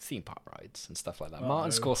like theme park rides and stuff like that,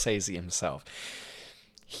 Martin Scorsese himself,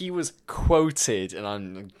 he was quoted, and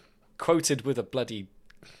I'm quoted with a bloody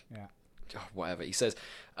whatever. He says,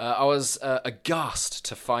 I was aghast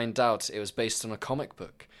to find out it was based on a comic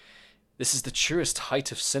book. This is the truest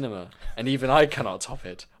height of cinema, and even I cannot top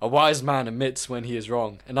it. A wise man admits when he is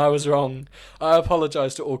wrong, and I was wrong. I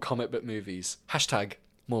apologise to all comic book movies. Hashtag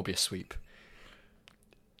Morbius sweep.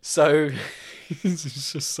 So,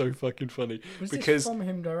 it's just so fucking funny. Was because this from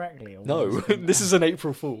him directly? Or no, was it- this is an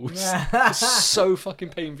April Fool's. It's so fucking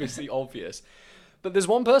painfully obvious. But there's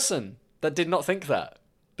one person that did not think that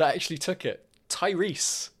actually took it.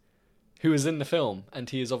 Tyrese, who was in the film, and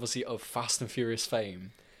he is obviously of Fast and Furious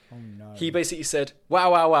fame. Oh no. He basically said,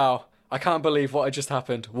 wow, wow, wow, I can't believe what just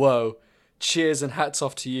happened. Whoa. Cheers and hats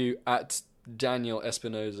off to you at Daniel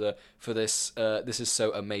Espinosa for this. This is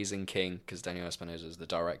so amazing, King, because Daniel Espinosa is the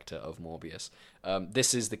director of Morbius.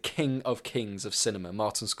 This is the king of kings of cinema,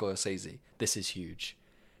 Martin Scorsese. This is huge.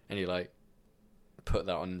 And he like put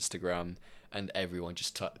that on Instagram, and everyone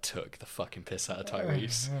just took the fucking piss out of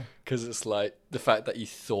Tyrese. Because it's like the fact that you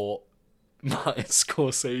thought Martin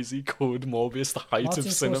Scorsese called Morbius the height Martin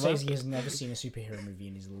of cinema. Scorsese has never seen a superhero movie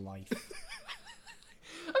in his life.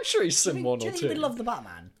 I'm sure he's seen one Do or you think two. he would love the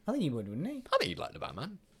Batman? I think he would, wouldn't he? I think he'd like the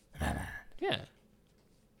Batman. Batman. Yeah.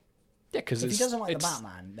 Yeah, because If it's he doesn't like the it's-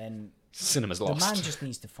 Batman, then cinema's the lost. man just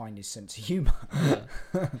needs to find his sense of humour.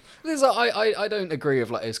 There's I don't agree with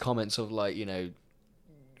like his comments of like, you know,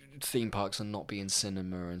 theme parks and not being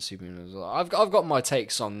cinema and superheroes. I've got my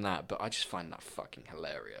takes on that, but I just find that fucking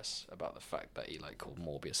hilarious about the fact that he like called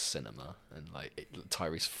Morbius cinema and like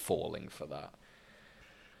Tyrese falling for that.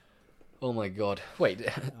 Oh my god! Wait,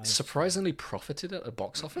 surprisingly profited at the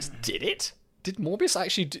box office. Did it? Did Morbius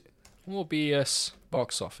actually do Morbius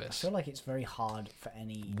box I office? feel like it's very hard for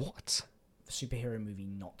any What superhero movie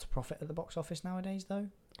not to profit at the box office nowadays, though.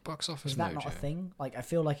 box office? Is that Mojo? not a thing? Like, I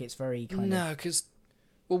feel like it's very kind of... No, because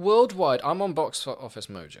worldwide, I'm on Box Office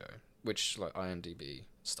Mojo, which like IMDb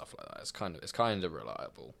stuff like that. It's kind of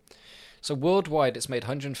reliable. So worldwide, it's made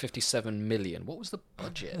 157 million. What was the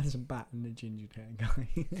budget? There's a bat and a ginger hair guy.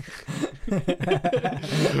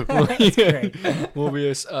 That's great.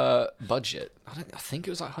 Morbius budget. I think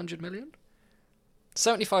it was like 100 million.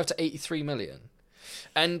 75 to 83 million.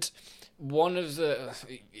 And one of the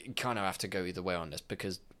you kind of have to go either way on this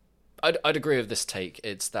because I'd agree with this take.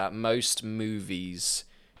 It's that most movies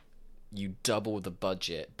you double the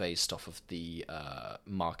budget based off of the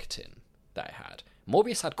marketing that it had.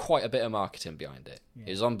 Morbius had quite a bit of marketing behind it. Yeah.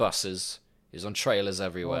 It was on buses. It was on trailers Oh,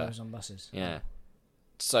 everywhere. it was on buses. Yeah.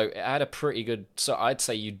 So it had a pretty good... So I'd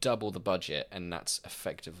say you double the budget, and that's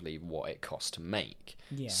effectively what it cost to make.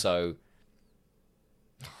 Yeah. So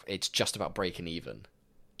it's just about breaking even.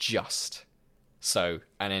 Just. So,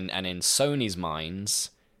 and in Sony's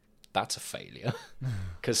minds, that's a failure.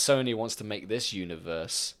 Because Sony wants to make this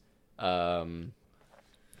universe of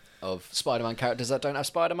Spider-Man characters that don't have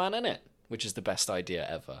Spider-Man in it, which is the best idea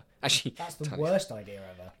ever. Actually, That's the worst idea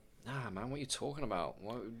ever. nah, man, what are you talking about?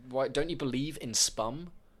 Why don't you believe in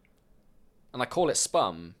Spum? And I call it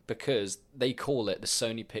Spum because they call it the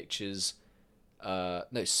Sony Pictures. No,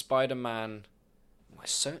 Spider-Man.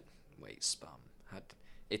 Spum.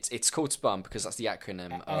 It's called Spum because that's the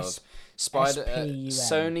acronym of SPUM.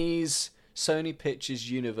 Sony Pictures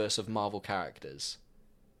Universe of Marvel characters.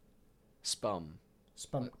 Spum.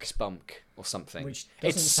 Spunk or something. Which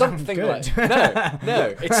It's doesn't sound something good. like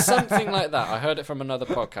no, it's something like that. I heard it from another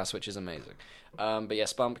podcast, which is amazing. But yeah,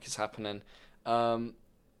 Spunk is happening.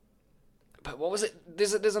 But what was it?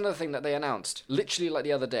 There's another thing that they announced literally like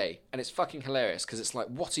the other day, and it's fucking hilarious because it's like,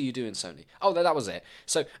 what are you doing, Sony? Oh, that was it.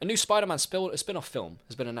 So a new Spider-Man spin-off film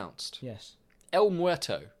has been announced. Yes. El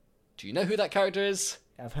Muerto. Do you know who that character is?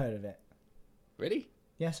 I've heard of it. Really?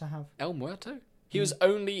 Yes, I have. El Muerto? He was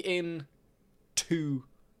only in 2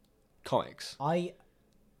 comics. Okay,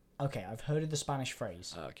 I've heard of the Spanish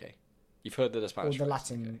phrase. Okay. You've heard of the Spanish Or the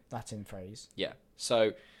phrase, okay. Latin phrase. Yeah.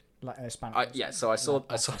 So Spanish. so I saw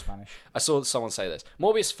Spanish. I saw someone say this.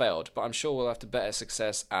 Morbius failed, but I'm sure we'll have to better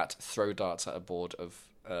success at throw darts at a board of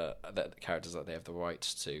the characters that they have the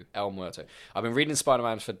rights to. El Muerto. I've been reading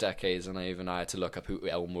Spider-Man for decades, and I had to look up who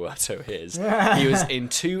El Muerto is. He was in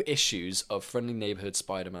 2 issues of Friendly Neighborhood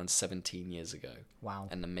Spider-Man 17 years ago. Wow.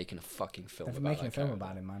 And they're making a fucking film They're about making a that film character.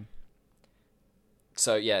 about him, man.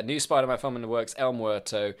 So yeah, new Spider-Man film in the works, El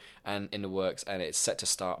Muerto, and in the works, and it's set to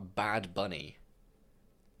star Bad Bunny.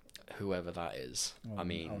 Whoever that is. Oh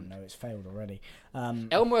no, it's failed already.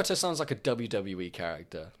 El Muerto sounds like a WWE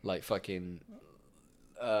character, like fucking,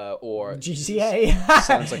 or GTA.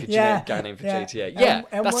 sounds like a generic guy name for GTA. Yeah,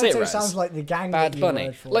 El that's Muerto it. Raz. sounds like the gang. Bad that you Bunny.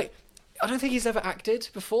 word for. Like, I don't think he's ever acted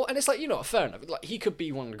before, and it's like, fair enough. Like, he could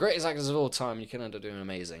be one of the greatest actors of all time. You can end up doing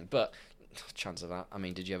amazing, but chance of that. I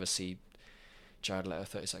mean, did you ever see Jared Leto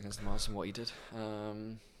 30 Seconds to Mars and what he did?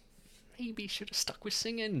 Maybe should have stuck with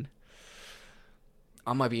singing.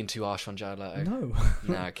 I might be being too harsh on Jared Leto. No.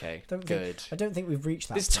 No, okay, good. I don't think we've reached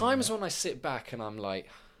that. There's times when I sit back and I'm like,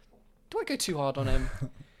 do I go too hard on him?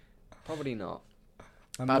 Probably not.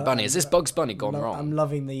 Bad Bunny. Is this Bugs Bunny gone wrong? I'm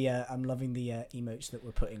loving the emotes that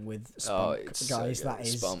we're putting with Spunk, guys. So that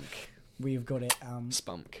is Spunk. We've got it.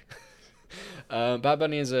 Spunk. Bad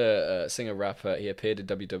Bunny is a singer rapper. He appeared in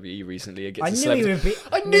WWE recently against I knew he would be.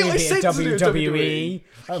 I knew I said WWE.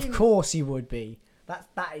 Of course he would be.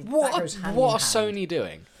 That is What that goes hand are in hand. Sony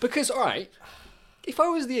doing? Because alright, if I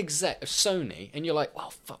was the exec of Sony and you're like,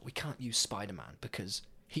 well, fuck, we can't use Spider-Man because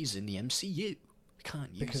he's in the MCU. We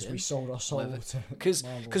can't use because him. we sold our soul to Because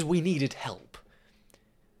Marvel. we needed help.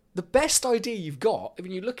 The best idea you've got,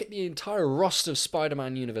 when you look at the entire roster of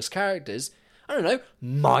Spider-Man universe characters, I don't know,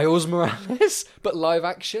 Miles Morales, but live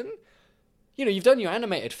action. You've done your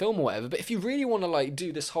animated film or whatever, but if you really want to like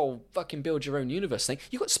do this whole fucking build your own universe thing,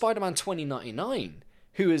 you've got Spider-Man 2099,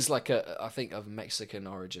 who is like I think of Mexican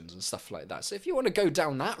origins and stuff like that. So if you want to go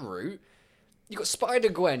down that route, you've got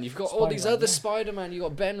Spider-Gwen, you've got all these other Spider-Man, you've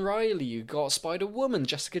got Ben Reilly, you've got Spider-Woman,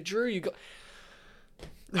 Jessica Drew, you've got...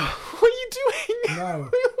 What are you doing?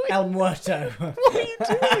 No, El Muerto. What are you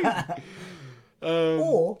doing?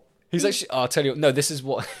 Or He's actually... I'll tell you... No, this is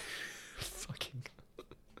what... Fucking...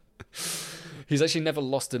 He's actually never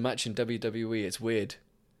lost a match in WWE. It's weird.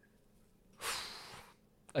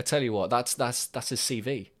 I tell you what, that's his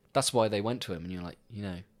CV. That's why they went to him, and you're like,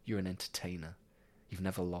 you're an entertainer. You've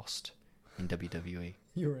never lost in WWE.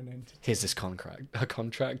 you're an entity. Here's this contract. I'm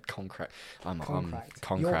Contract. contract. Your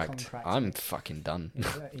contract. I'm fucking done.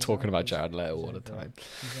 He's Talking about he's- Jared Leto he's all the over time. it.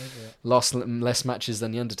 He's over it. Lost less matches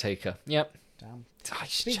than the Undertaker. Yep. Damn. I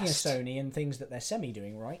Speaking just- of Sony and things that they're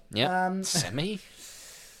semi-doing, right? Yeah. Semi.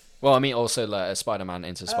 Well, I mean, also Spider-Man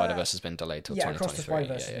Into Spider-Verse has been delayed till Yeah, Across the 2023.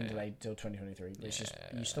 Spider-Verse has been delayed till 2023. It's just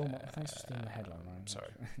you stole my. Thanks for stealing the headline. Man. Sorry.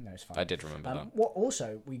 No, it's fine. I did remember that. What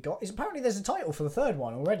also we got is apparently there's a title for the third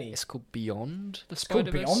one already. It's called Beyond the It's called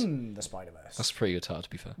Spider-Verse. Beyond the Spider-Verse, That's a pretty good title, to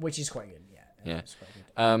be fair. which is quite good. Yeah. Yeah. It's quite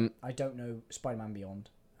good. I I don't know Spider-Man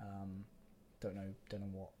Beyond. Don't know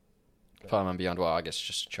what. Spider-Man Beyond. Well, I guess it's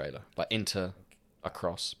just a trailer. Like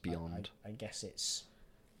Across, Beyond. I guess it's.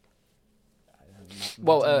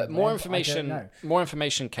 Well, more I information. don't know. More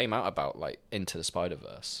information came out about like Into the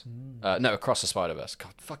Spider-Verse. No, Across the Spider-Verse.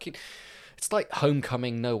 God, fucking. It's like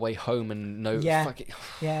Homecoming, No Way Home, and no Yeah. fucking.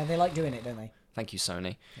 Yeah, they like doing it, don't they? Thank you,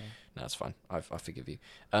 Sony. Yeah. No, that's fine. I forgive you.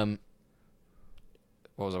 What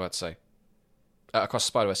was I about to say? Across the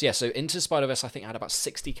Spider-Verse. Yeah, so Into the Spider-Verse, I think, had about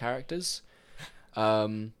 60 characters.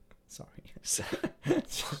 Sorry. So,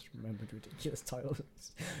 Just remembered ridiculous titles.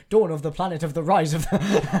 Dawn of the Planet of the Rise of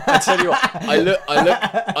the... I tell you what,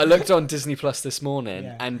 I looked on Disney Plus this morning,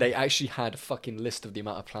 Yeah. and they actually had a fucking list of the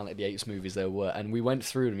amount of Planet of the Apes movies there were, and we went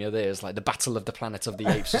through them the other day. It was like the Battle of the Planet of the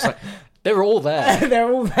Apes. It's like they're all there.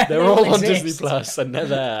 They're all there. They're They all on exist. Disney Plus, and they're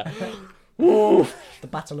there. Woo. The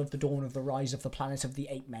Battle of the Dawn of the Rise of the Planet of the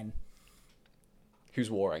Ape Men. Who's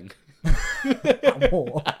warring? At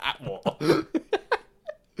war. At war.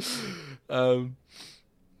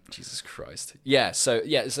 Jesus Christ. So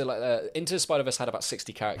like Into the Spider-Verse had about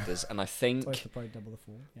 60 characters, and I think Twice the pride, double the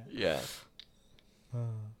fall. Yeah.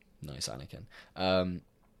 Nice, Anakin.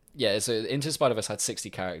 So Into the Spider-Verse had 60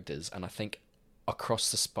 characters, and I think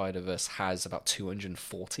Across the Spider-Verse has about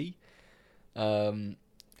 240.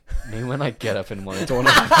 Me when I get up in the morning.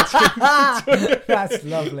 That's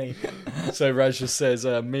lovely. So Raj just says,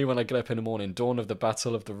 me when I get up in the morning, dawn of the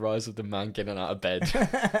battle of the rise of the man getting out of bed.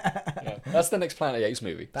 Yeah. That's the next Planet of the Apes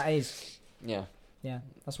movie. That is. Yeah. Yeah,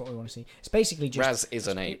 that's what we want to see. It's basically just... Raz is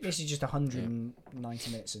an ape. This is just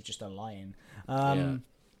 190 minutes of just a lion.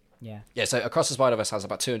 Yeah. Yeah, so Across the Spider-Verse has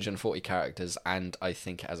about 240 characters, and I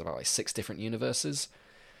think it has about like 6 different universes,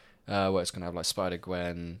 where it's going to have like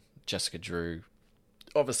Spider-Gwen, Jessica Drew,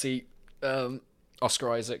 obviously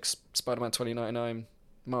Oscar Isaac's Spider-Man 2099,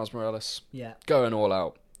 Miles Morales. Yeah. Going all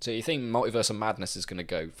out. So you think Multiverse of Madness is going to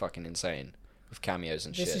go fucking insane with cameos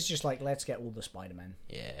and This shit? is just like, let's get all the Spider-Men.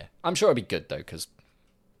 Yeah. I'm sure it'll be good, though, because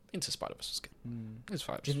Into Spider-Verse was good. Mm. It's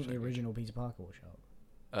fine. Do you think the It's original Peter Parker will show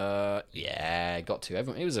up? yeah, got to.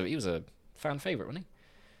 Everyone, he was a fan favourite, wasn't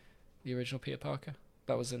he? The original Peter Parker.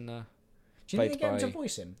 That was in... Do you think they get him to by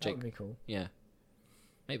voice him? That Jake- would be cool. yeah.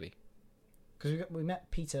 Maybe. Because we met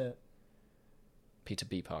Peter Peter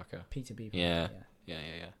B. Parker. B. Parker, Yeah. Yeah.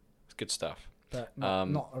 It's good stuff. But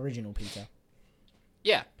not original Peter.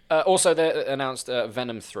 Yeah. Also, they announced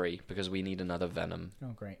Venom 3, because we need another Venom.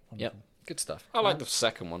 Oh, great. Yep. Good stuff. I like the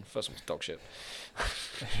second one. First one was dog shit.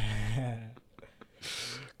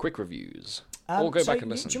 Quick reviews. Or go back and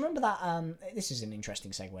listen. Do you remember that? This is an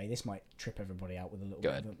interesting segue. This might trip everybody out with a little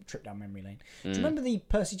bit of a trip down memory lane. Do you remember the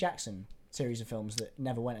Percy Jackson series of films that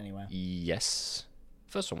never went anywhere? Yes.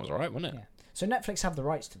 First one was alright, wasn't it? Yeah. So Netflix have the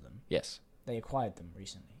rights to them. Yes. They acquired them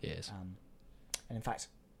recently. Yes. And in fact,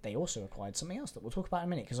 they also acquired something else that we'll talk about in a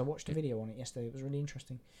minute because I watched a video on it yesterday. It was really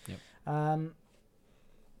interesting. Yep.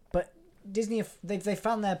 But Disney, they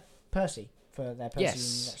found their Percy for their Percy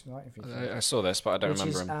Yes. in Jackson, I saw this, but I don't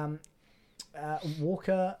remember him.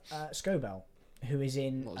 Walker Scobell, who is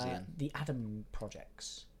in, What was he in? the Adam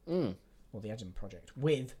Projects, Mm. or the Adam Project,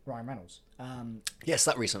 with Ryan Reynolds. Yes,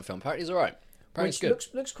 that recent film. Apparently, he's alright. Apparently, Which it's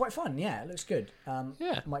good. looks quite fun. Yeah, it looks good.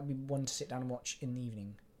 Yeah. Might be one to sit down and watch in the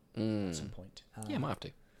evening at some point. Yeah, might have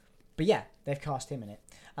to. But yeah, they've cast him in it.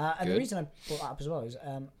 And the Good. reason I brought that up as well is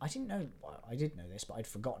I didn't know. Well, I did know this, but I'd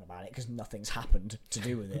forgotten about it because nothing's happened to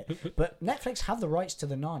do with it. But Netflix have the rights to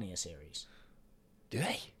the Narnia series. Do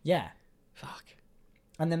they? Yeah. Fuck.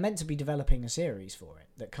 And they're meant to be developing a series for it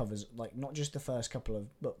that covers like not just the first couple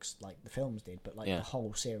of books like the films did, but like Yeah. the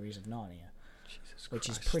whole series of Narnia, Jesus which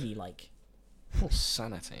Christ. is pretty like.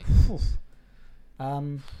 Sanity.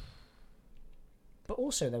 But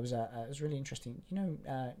also there was it was really interesting. You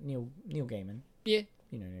know Neil Gaiman. Yeah.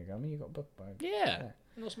 You know Neil Gaiman. You got a book by. Yeah.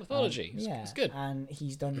 Norse mythology. It's good. And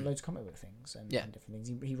he's done loads of comic book things and different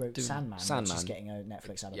things. He wrote Sandman, which is getting a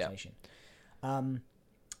Netflix adaptation.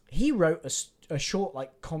 He wrote a short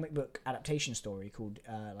like comic book adaptation story called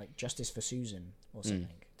like Justice for Susan or something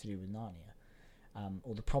to do with Narnia,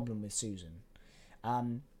 or the problem with Susan.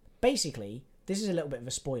 Basically, this is a little bit of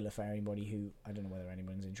a spoiler for anybody who I don't know whether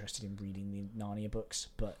anyone's interested in reading the Narnia books,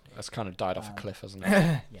 but That's kind of died off a cliff, hasn't it?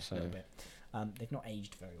 yeah, So- a little bit. They've not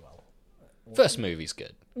aged very well. First movie's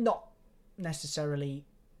good. Not necessarily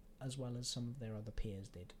as well as some of their other peers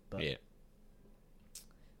did, but Yeah.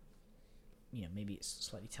 you know, maybe it's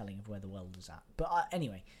slightly telling of where the world is at. But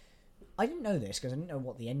anyway, I didn't know this because I didn't know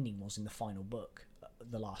what the ending was in the final book,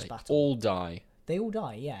 the last They battle. all die. They all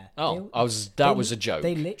die, yeah. Oh, They that was a joke.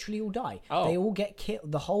 They literally all die. Oh. They all get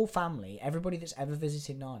killed. The whole family, everybody that's ever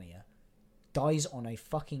visited Narnia, dies on a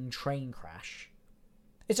fucking train crash.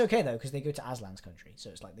 It's okay though because they go to Aslan's country, so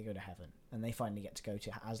it's like they go to heaven, and they finally get to go to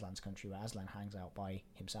Aslan's country where Aslan hangs out by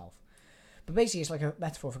himself. But basically, it's like a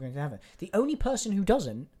metaphor for going to heaven. The only person who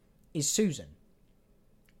doesn't is Susan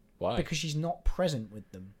Why? because she's not present with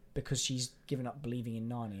them because she's given up believing in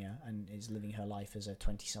Narnia and is living her life as a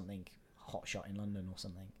 20-something hotshot in London or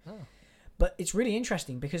something. Oh. But it's really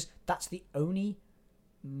interesting because that's the only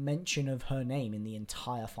mention of her name in the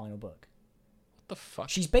entire final book. What the fuck?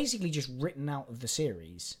 She's basically just written out of the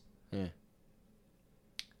series. Yeah.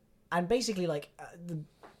 And basically,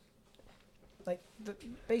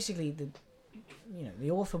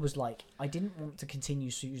 the author was like, I didn't want to continue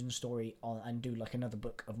Susan's story on and do like another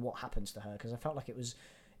book of what happens to her because I felt like it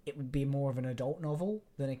would be more of an adult novel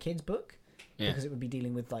than a kid's book because it would be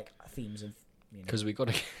dealing with like themes of Because we got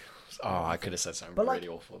to. Oh, I could have said something But, like, really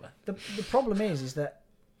awful there. the problem is that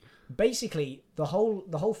basically the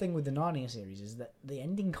whole thing with the Narnia series is that the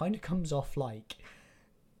ending kind of comes off like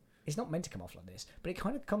it's not meant to come off like this, but it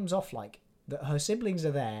kind of comes off like that her siblings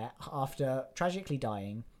are there after tragically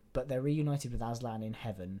dying, but they're reunited with Aslan in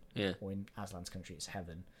heaven, or in Aslan's country it's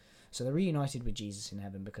heaven. So they're reunited with Jesus in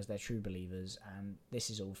heaven because they're true believers, and this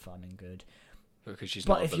is all fun and good. Because she's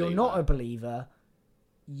But not a if you're believer. not a believer,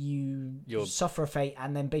 You're- suffer a fate,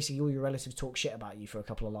 and then basically all your relatives talk shit about you for a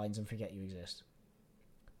couple of lines and forget you exist.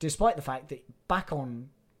 Despite the fact that back on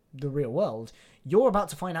the real world, you're about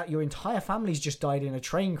to find out your entire family's just died in a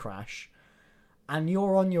train crash, and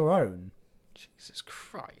you're on your own. Jesus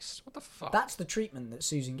Christ. What the fuck? That's the treatment that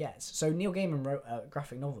Susan gets. So Neil Gaiman wrote a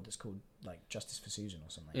graphic novel that's called like Justice for Susan or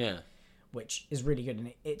something. Yeah. Which is really good,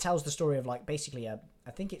 and it tells the story of like basically I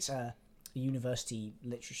think it's a university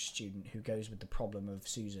literature student who goes with the problem of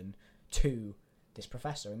Susan to this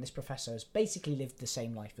professor, and this professor has basically lived the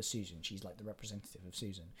same life as Susan. She's like the representative of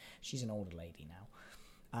Susan. She's an older lady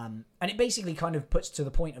now, And it basically kind of puts to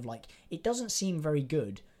the point of like, it doesn't seem very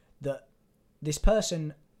good that this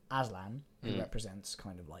person, Aslan, who represents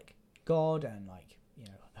kind of like God and like, you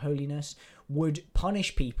know, holiness, would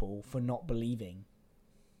punish people for not believing.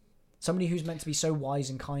 Somebody who's meant to be so wise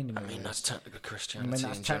and kind and that's technically I Christianity. mean,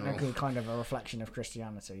 that's in technically general. kind of a reflection of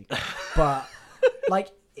Christianity. But, like,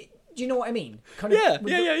 do you know what I mean? Kind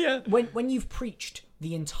Yeah. When you've preached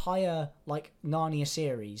the entire, like, Narnia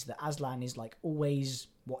series that Aslan is, like, always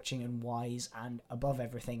watching and wise and above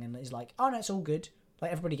everything and is like, oh, no, it's all good.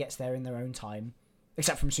 Like, everybody gets there in their own time.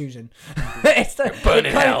 Except from Susan. Burn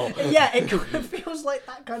in hell. It kind of feels like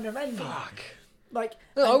that kind of ending. Fuck. Like,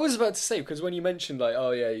 No, I was about to say, because when you mentioned, like,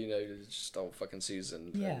 oh, yeah, you know, just fucking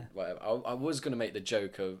Susan. Yeah. And whatever, I was going to make the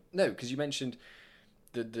joke of... No, because you mentioned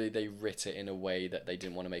that they writ it in a way that they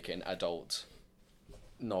didn't want to make it an adult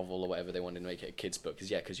novel or whatever. They wanted to make it a kid's book.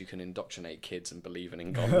 Because you can indoctrinate kids and believing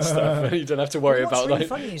in God and stuff. You don't have to worry What's about, really like,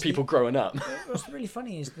 funny is people growing up. What's really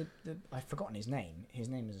funny is that I've forgotten his name. His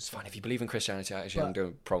name is... It's fine. If you believe in Christianity, I actually haven't got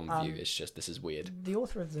a problem with you. It's just, this is weird. The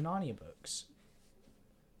author of the Narnia books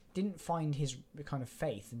didn't find his kind of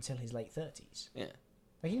faith until his late 30s. Yeah.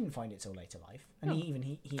 Like, he didn't find it till later life, and No.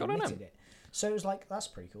 he Good on admitted him. it. So it was like, that's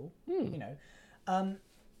pretty cool, you know.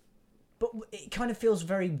 But it kind of feels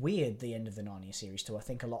very weird, the end of the Narnia series, to I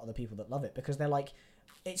think a lot of the people that love it, because they're like,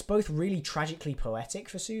 it's both really tragically poetic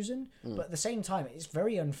for Susan, but at the same time, it's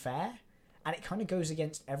very unfair, and it kind of goes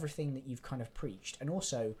against everything that you've kind of preached, and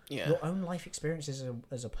also your own life experiences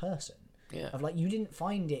as a person. Yeah. Of like, you didn't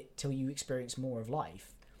find it till you experienced more of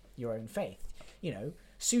life, your own faith. You know,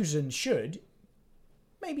 Susan should.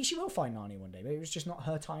 Maybe she will find Narnia one day. Maybe it was just not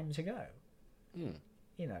her time to go.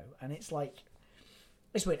 You know, and it's like,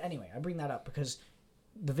 it's weird. Anyway, I bring that up because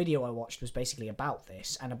the video I watched was basically about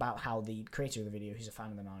this and about how the creator of the video, who's a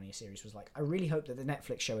fan of the Narnia series, was like, I really hope that the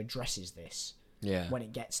Netflix show addresses this when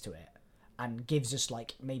it gets to it and gives us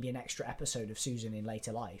like maybe an extra episode of Susan in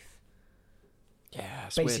later life. Yeah,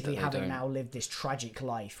 it's Basically weird that having they don't. now lived this tragic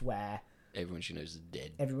life where Everyone she knows is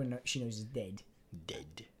dead. everyone she knows is dead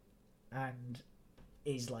Dead. and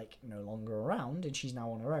is like no longer around, and she's now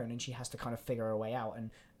on her own, and she has to kind of figure her way out and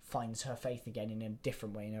finds her faith again in a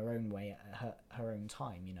different way, in her own way, at her own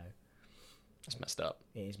time. You know, That's messed up.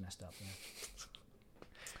 it is messed up.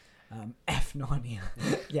 Yeah. F Narnia.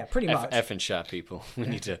 Yeah, pretty much. F and chat, people. We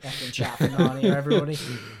need to. F and chat for Narnia, everybody.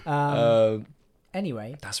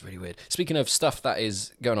 Anyway, That's really weird. Speaking of stuff that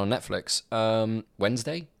is going on Netflix,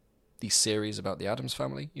 Wednesday, the series about the Addams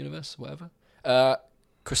Family universe, whatever.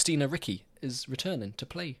 Christina Ricci is returning to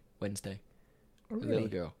play Wednesday. The little really,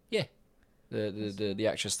 girl. Yeah. The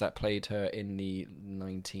actress that played her in the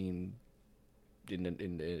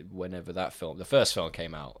whenever that film, the first film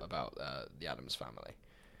came out about the Addams Family.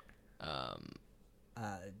 I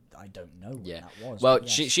don't know what that was. Well,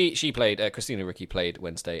 but yes. she played Christina Ricci played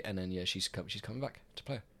Wednesday, and then she's coming back to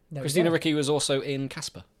play her. There we Christina go. Ricci was also in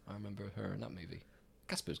Casper. I remember her in that movie.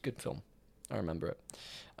 Casper's a good film. I remember it.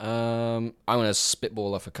 I'm going to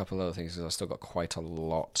spitball off a couple other things because I've still got quite a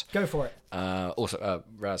lot. Go for it. Also,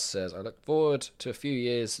 Raz says, I look forward to a few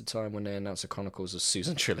years, the time when they announce the Chronicles of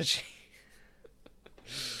Susan trilogy.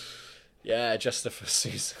 Yeah, just for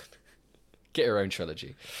Susan. Get her own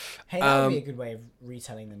trilogy. Hey, that would be a good way of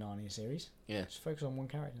retelling the Narnia series. Yeah, Just focus on one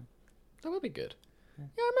character. that would be good. Yeah,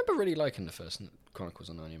 I remember really liking the first Chronicles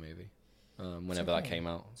of Narnia movie. Whenever that okay. came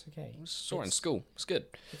out. It's okay. I saw it in school. It's good.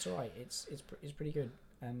 It's all right. It's pretty good.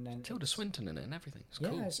 And then Tilda Swinton in it and everything. It's yeah,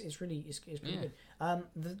 cool. it's pretty Yeah. good.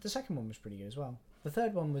 The second one was pretty good as well. The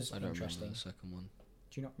third one was I don't interesting. remember the second one.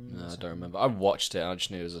 Do you not remember? No, the I second don't one? remember. I watched it. I just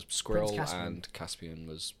knew it was a squirrel Caspian. and Caspian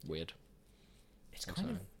was weird. It's I'm kind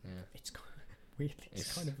of sorry. Yeah. it's kind of weirdly it's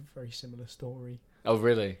It's- kind of a very similar story. Oh,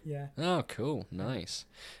 really? Yeah. Oh, cool. Nice.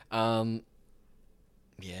 Yeah.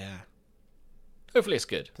 Hopefully it's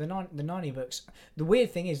good. The Narnia books. The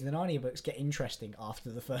weird thing is the Narnia books get interesting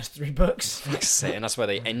after the first 3 books. And that's where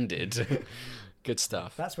they ended. Good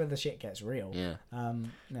stuff. That's where the shit gets real. Yeah.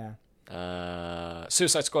 Yeah.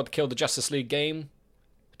 Suicide Squad killed the Justice League game.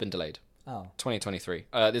 It's been delayed. Oh. 2023.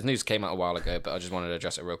 This news came out a while ago, but I just wanted to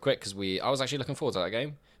address it real quick because I was actually looking forward to that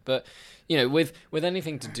game. But you know, with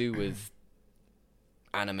anything to do with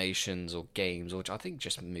animations or games, or I think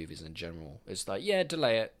just movies in general, it's like, yeah,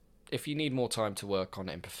 delay it. If you need more time to work on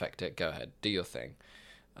it and perfect it, go ahead, do your thing.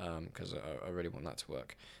 Because I really want that to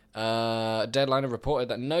work. Deadline have reported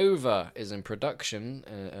that Nova is in production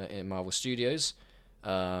in Marvel Studios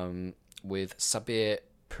with Sabir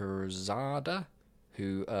Pirzada,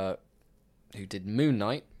 who did Moon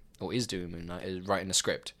Knight or is doing Moon Knight, is writing the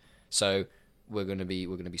script. So we're gonna be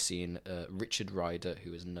seeing Richard Rider,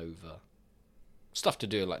 who is Nova, stuff to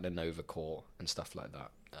do like the Nova Corps and stuff like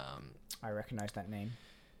that. I recognise that name.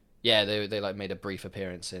 Yeah, they like made a brief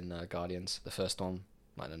appearance in Guardians, the first one,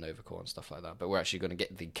 like the Nova Corps and stuff like that. But we're actually going to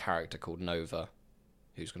get the character called Nova,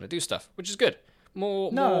 who's going to do stuff, which is good.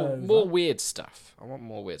 More weird stuff. I want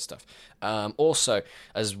more weird stuff. Also,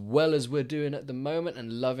 as well as we're doing at the moment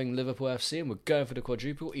and loving Liverpool FC, and we're going for the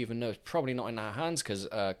quadruple, even though it's probably not in our hands because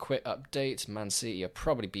quick update, Man City are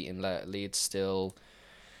probably beating Leeds still.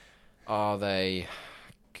 Are they?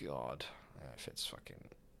 God, if it's fucking.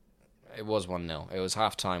 It was 1-0. It was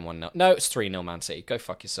half time 1-0. No, it's 3-0 Man City. Go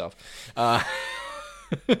fuck yourself. Fuck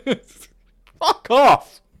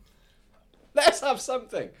off! Let's have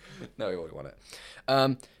something. No, we already won it.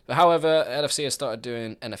 But however, LFC has started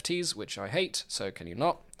doing NFTs, which I hate, so can you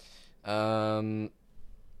not?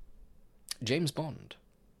 James Bond.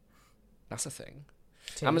 That's a thing.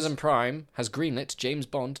 Amazon Prime has greenlit James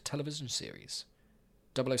Bond television series.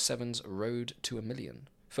 007's Road to a Million.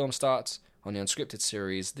 Film starts on the unscripted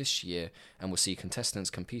series this year and will see contestants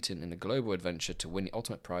competing in a global adventure to win the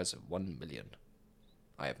ultimate prize of 1 million.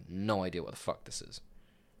 I have no idea what the fuck this is.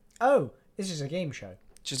 Oh, this is a game show.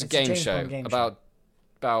 It's just a game show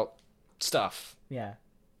about stuff. Yeah.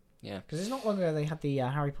 Yeah. Because it's not long ago they had the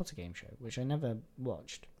Harry Potter game show, which I never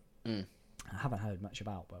watched. Mm. I haven't heard much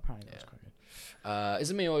about, but apparently that's quite good.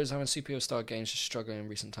 Is it me or is having superstar games just struggling in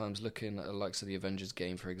recent times? Looking at the likes of the Avengers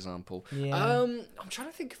game, for example. Yeah. I'm trying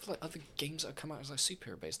to think of like other games that have come out as like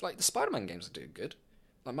superhero based. Like the Spider-Man games are doing good.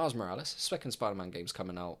 Like Miles Morales, second Spider-Man game's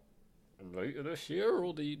coming out later this year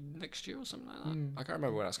or the next year or something like that. I can't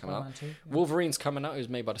remember when that's coming out. 2, yeah. Wolverine's coming out. It was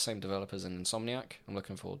made by the same developers in Insomniac. I'm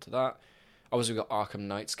looking forward to that. Obviously, we've got Arkham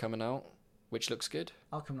Knights coming out, which looks good.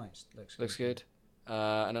 Arkham Knights looks good.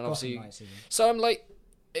 And then obviously, Knights even. so I'm like,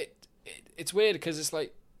 it's weird because it's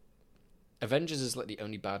like Avengers is like the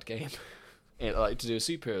only bad game like to do with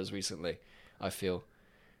superheroes recently. I feel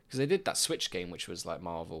because they did that Switch game, which was like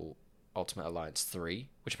Marvel Ultimate Alliance 3,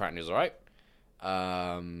 which apparently was alright.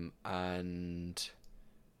 And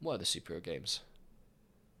what are the superhero games?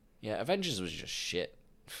 Yeah, Avengers was just shit.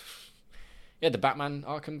 Yeah, the Batman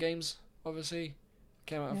Arkham games, obviously,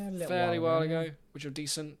 came out a fairly while ago, which are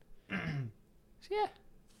decent. So, yeah,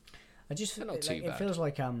 I just feel not too bad. It feels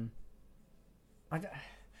like I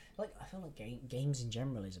feel like games in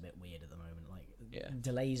general is a bit weird at the moment. Like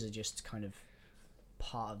delays are just kind of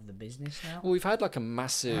part of the business now. Well, we've had like a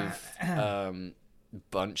massive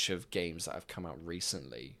bunch of games that have come out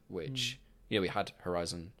recently, which we had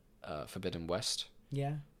Horizon Forbidden West,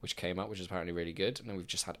 which came out, which is apparently really good, and then we've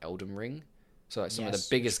just had Elden Ring, so like some of the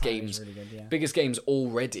biggest games, really good, biggest games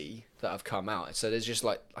already that have come out. So there's just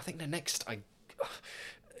like I think the next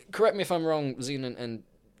correct me if I'm wrong, Zine and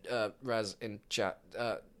Raz in chat.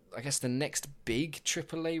 I guess the next big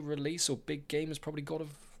AAA release or big game is probably God of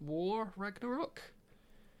War Ragnarok.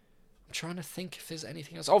 I'm trying to think if there's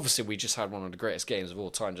anything else. Obviously, we just had one of the greatest games of all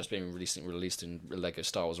time just being released in Lego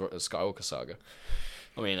Star Wars Skywalker Saga.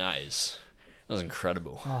 I mean, that was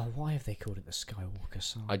incredible. Oh, why have they called it the Skywalker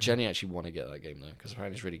Saga? I genuinely actually want to get that game, though, because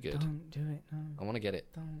apparently it's really good. Don't do it, no. I want to get it.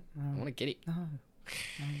 Don't, no. I want to get it. No.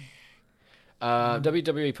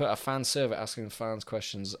 WWE put a fan survey asking fans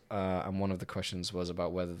questions, and one of the questions was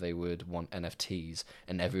about whether they would want NFTs,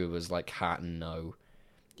 and everyone was like, "Hat and no."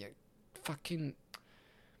 Yeah, fucking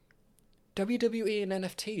WWE and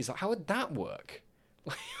NFTs. Like, how would that work?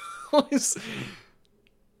 What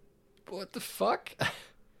the fuck?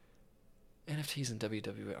 NFTs and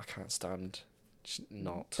WWE, I can't stand. Just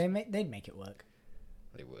not. They'd make it work.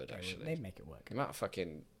 They would actually. They'd make it work. The amount of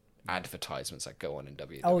fucking advertisements that go on in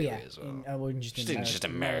WWE as well. Just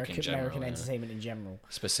American entertainment in general.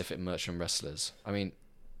 Specific merch and wrestlers. I mean,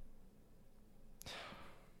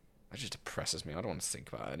 it just depresses me. I don't want to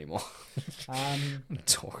think about it anymore.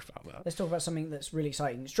 Talk about that. Let's talk about something that's really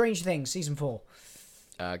exciting. Stranger Things season 4.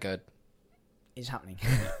 Good. Is happening.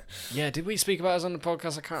 Yeah, did we speak about it on the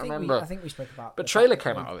podcast? I can't remember. I think we spoke about. But trailer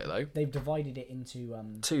came out of it though. They've divided it into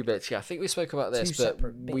 2 bits. Yeah, I think we spoke about this, but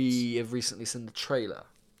we have recently seen the trailer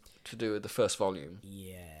to do with the first volume.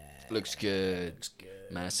 Yeah. Looks good.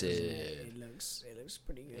 Massive. It looks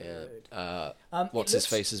pretty good. Yeah. What's his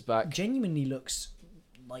face is back. Genuinely looks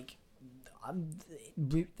like I'm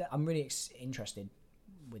really interested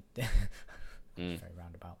with the very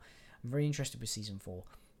roundabout. I'm very interested with season 4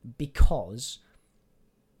 because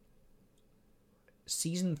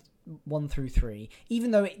season 1 through 3,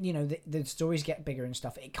 even though the stories get bigger and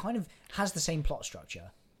stuff, it kind of has the same plot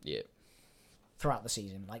structure. Yeah. throughout the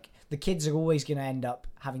season. Like, the kids are always going to end up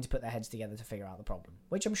having to put their heads together to figure out the problem,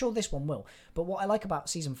 which I'm sure this one will. But what I like about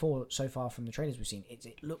season 4 so far from the trailers we've seen,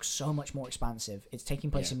 it looks so much more expansive. It's taking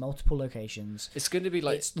place in multiple locations. It's going to be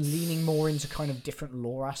like... It's leaning more into kind of different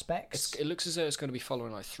lore aspects. It looks as though it's going to be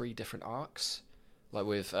following like 3 different arcs. Like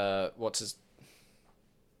with, what's his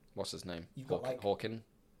name? You've got, like... Hawken?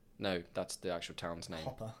 No, that's the actual town's name.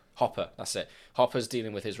 Hopper, that's it. Hopper's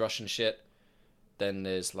dealing with his Russian shit. Then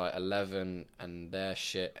there's like 11 and their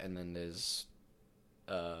shit, and then there's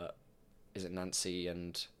is it Nancy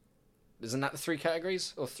and isn't that the 3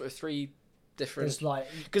 categories or 3 different? There's like,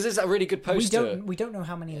 because there's a really good poster. We don't know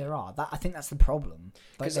how many there are. I think that's the problem.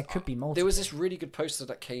 Like, there could be multiple. There was this really good poster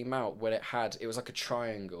that came out where it was like a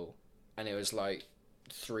triangle, and it was like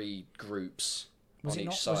 3 groups on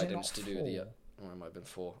each side, and it's to do with the. Oh, it might have been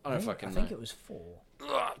 4. I don't fucking know. I think it was 4.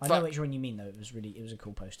 I know which one you mean though. It was a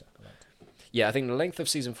cool poster. I liked it. Yeah, I think the length of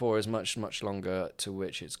season 4 is much, much longer, to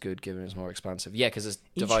which it's good, given it's more expansive. Yeah, because it's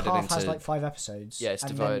divided into... Each half has like 5 episodes. Yeah, it's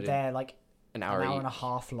and divided... then they're like an hour and a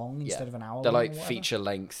half long instead of an hour They're long. like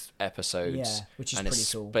feature-length episodes. Yeah, which is and pretty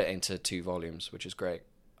it's cool. split into 2 volumes, which is great.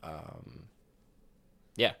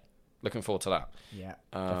 Yeah, looking forward to that. Yeah,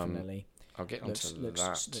 definitely. I'll get onto that.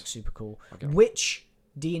 Looks super cool. Which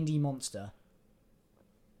D&D monster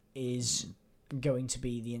is going to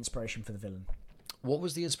be the inspiration for the villain? What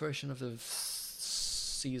was the inspiration of the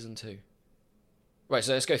season 2? Right,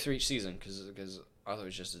 so let's go through each season, because I thought it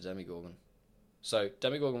was just a Demigorgon. So,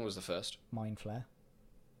 Demigorgon was the first. Mind Flare.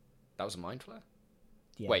 That was a Mind Flare?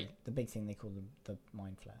 Yeah, wait. The big thing they call the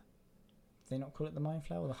Mind Flare. Do they not call it the Mind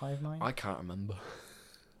Flare or the Hive Mind? I can't remember.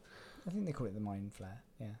 I think they call it the Mind Flare,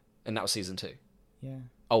 yeah. And that was season 2? Yeah.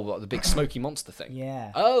 Oh, what, the big smoky monster thing?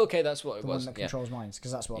 Yeah. Oh, okay, that's what it was. The one that controls minds,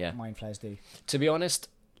 because that's what Mind Flares do. To be honest,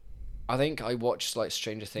 I think I watched like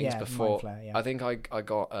Stranger Things before. Mind Flare, I think I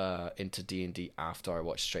got into D&D after I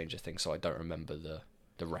watched Stranger Things, so I don't remember the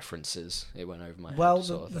references. It went over my head. Well,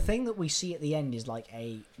 the thing that we see at the end is like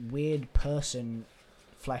a weird person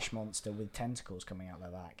flesh monster with tentacles coming out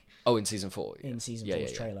their back. Oh, in season 4. In season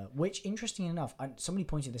 4's trailer. Which, interesting enough, somebody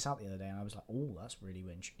pointed this out the other day, and I was like, "Oh, that's really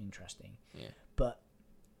interesting." Yeah. But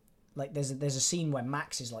like, there's a scene where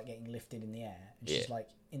Max is like getting lifted in the air, and she's like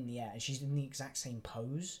in the air, and she's in the exact same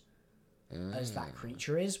pose as that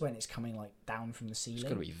creature is when it's coming like down from the ceiling. It's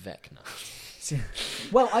gonna be Vecna.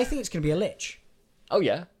 Well, I think it's gonna be a lich. Oh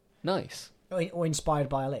yeah, nice. Or inspired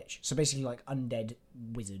by a lich. So basically, like undead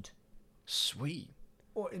wizard. Sweet.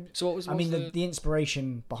 So what was? I mean, the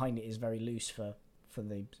inspiration behind it is very loose for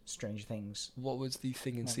the Stranger Things. What was the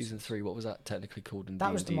thing in season 3? What was that technically called in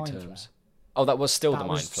that was the D&D Mind terms? Flare. Oh, that was still the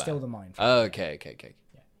Mind Flare. Still the Mind Flare. Oh, okay. Yeah.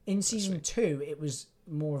 In season 2, it was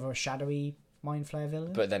more of a shadowy Mind Flare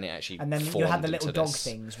villain. But then it actually and then you had the little dog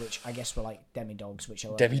things, which I guess were like demi-dogs, which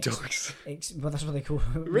are demi-dogs. Well, that's what they call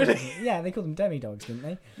them. Really? Yeah, they called them demi-dogs, didn't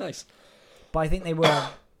they? Nice. But I think they were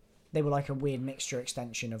like a weird mixture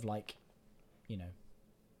extension of like, you know,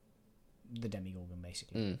 the Demigorgon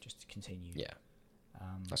basically, just to continue. Yeah.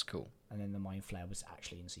 That's cool. And then the Mind Flare was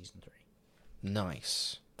actually in season 3.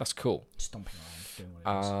 Nice. That's cool. Stomping around, doing what it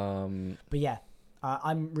is. But yeah,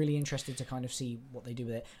 I'm really interested to kind of see what they do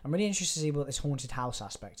with it. I'm really interested to see what this haunted house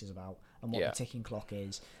aspect is about, and what the ticking clock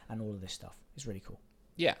is, and all of this stuff. It's really cool.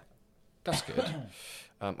 Yeah, that's good.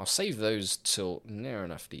 I'll save those till near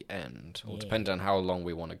enough the end, or depending on how long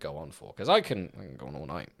we want to go on for. Because I can go on all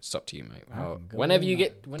night. It's up to you, mate. Whenever you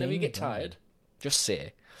get tired, just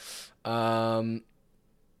say.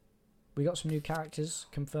 We got some new characters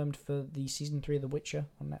confirmed for the season 3 of The Witcher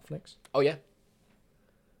on Netflix. Oh yeah.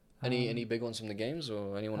 Any big ones from the games,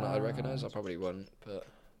 or anyone that I recognise? I probably wouldn't, but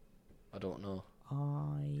I don't know.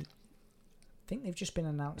 I think they've just been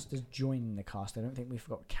announced as joining the cast. I don't think we've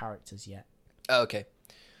got characters yet. Oh, okay.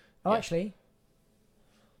 Oh, actually.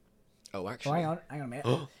 Oh, actually. Oh, hang on a minute.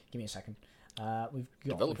 Give me a second. We've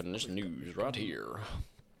got developing this news right here.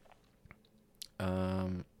 Yeah,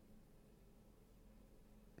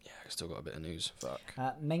 I still got a bit of news. Fuck.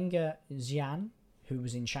 Menga Xian, who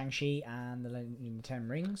was in Shang-Chi and the Legend of the Ten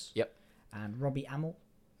Rings. Yep. And Robbie Amell.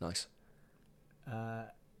 Nice.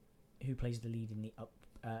 Who plays the lead in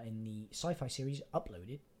the sci-fi series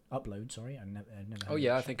Upload. Sorry, I never. Oh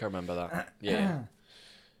yeah, I think I remember that. Yeah.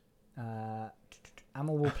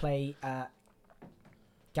 Amell will play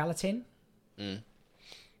Gallatin,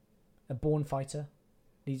 a born fighter,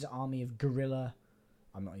 leads an army of guerrilla.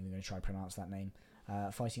 I'm not even going to try to pronounce that name.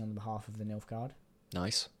 Fighting on behalf of the Nilfgaard.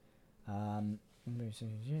 Nice. Zhang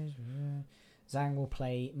will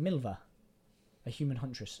play Milva, a human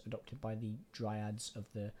huntress adopted by the dryads of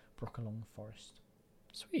the Brockalong Forest.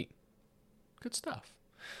 Sweet. Good stuff.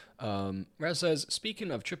 Raz says,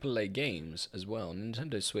 speaking of AAA games as well,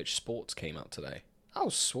 Nintendo Switch Sports came out today. Oh,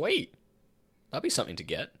 sweet. That'd be something to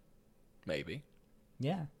get. Maybe.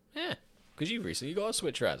 Yeah. Yeah. Because you recently got a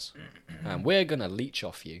Switch, Raz. And we're going to leech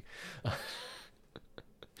off you.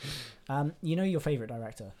 You know your favourite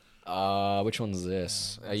director? Which one's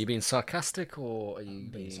this? Are you being sarcastic or are you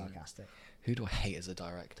Being sarcastic. Who do I hate as a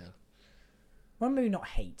director? Well, maybe not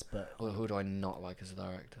hate, but... Or who do I not like as a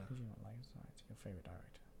director? Who do you not like as a director? Your favourite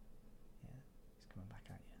director? Yeah, he's coming back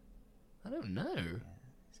at you. I don't know. Yeah,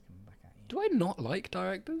 he's coming back at you. Do I not like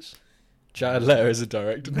directors? Jared Leto is a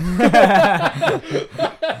director.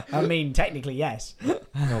 I mean, technically, yes.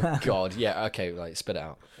 Oh, God. Yeah, okay, like, spit it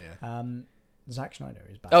out. Yeah. Zack Snyder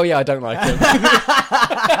is back. Oh, yeah, I don't like him.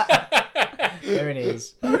 There it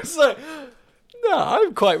is. So, no,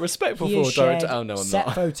 I'm quite respectful He for a has director. shared Oh, no, I'm set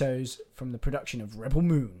not. photos from the production of Rebel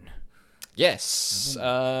Moon. Yes. It's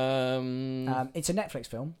a Netflix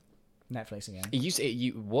film. Netflix again.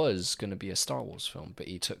 It was going to be a Star Wars film, but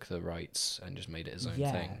he took the rights and just made it his own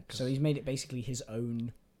thing. So he's made it basically his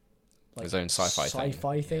own, like, His own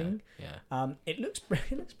sci-fi thing. Yeah. It looks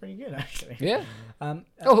pretty good actually. Yeah.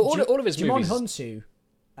 All of his Jimon movies. Hunsu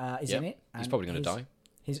is Yep. in it. He's and probably going to die.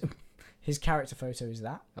 His character photo is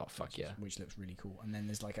that. Oh, fuck yeah. Which looks really cool. And then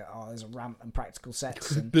there's there's a ramp and practical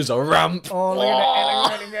sets. And, There's a ramp. oh, look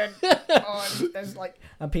at it! It looks really good. Oh, there's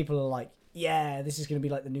and people are like, yeah, this is going to be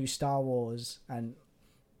like the new Star Wars, and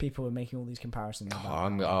people are making all these comparisons.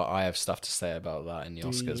 I have stuff to say about that in the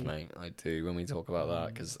Oscars, you? mate. I do when we talk about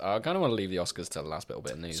that, because I kind of want to leave the Oscars to the last little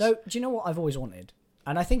bit of news. So, do you know what I've always wanted?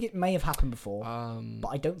 And I think it may have happened before, but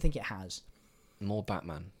I don't think it has. more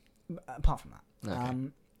Batman. Apart from that,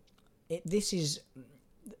 Okay. this is.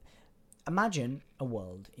 Imagine a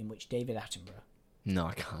world in which David Attenborough. No,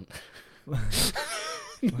 I can't.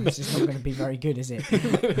 This is not going to be very good, is it?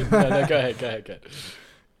 No, go ahead.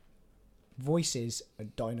 Voices a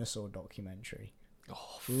dinosaur documentary.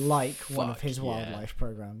 Oh, Like one of fuck his yeah. wildlife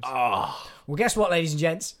programs. Oh, Well, guess what, ladies and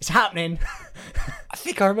gents? It's happening. I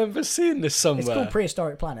think I remember seeing this somewhere. It's called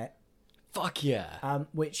Prehistoric Planet, Fuck yeah.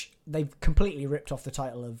 which they've completely ripped off the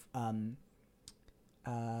title of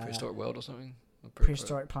Prehistoric World or something?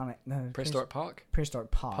 Prehistoric Planet. No, Prehistoric Park? Prehistoric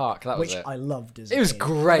Park. Park, that was which it. I loved as a It was kid.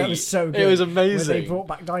 great. That was so good. It was When amazing. they brought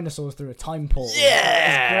back dinosaurs through a time portal.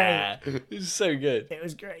 Yeah! It was so good. It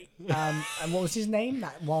was great. And what was his name?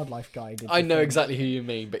 That wildlife guy. Did I the know thing. exactly who you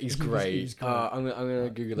mean, but he's He was great. great. I'm gonna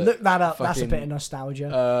Google it. Look that up. That's a Fucking, bit of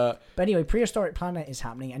nostalgia. But anyway, Prehistoric Planet is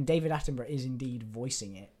happening, and David Attenborough is indeed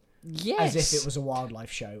voicing it yes. as if it was a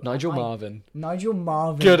wildlife show. Nigel I- Marvin. Nigel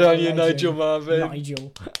Marvin. Good on you, legend. Nigel Marvin.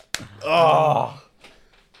 Nigel. Oh,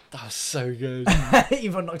 that was so good.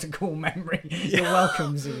 You've unlocked a cool memory. You're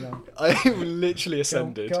welcome, Xenon. I literally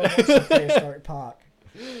ascended. Go watch the Prehistoric Park.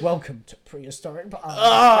 Welcome to Prehistoric Park.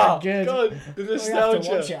 Ah, Good. God, the We have to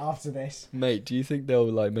nostalgia. watch it after this. Mate, do you think they'll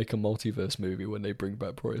like make a multiverse movie when they bring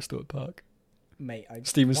back Prehistoric Park? Mate,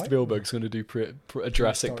 Steven What? Spielberg's going to do a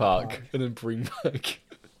Jurassic Prehistoric Park, Park. and then bring back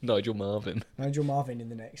Nigel Marvin. Nigel Marvin in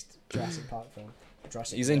the next Jurassic Park film.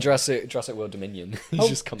 He's in Jurassic World Dominion. He's Oh,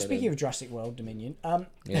 just coming speaking in. of Jurassic World Dominion,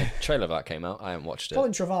 Yeah, trailer of that came out. I haven't watched it.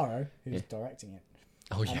 Colin Trevorrow, who's directing it,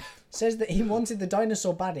 Oh yeah. says that he wanted the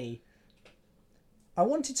dinosaur baddie. I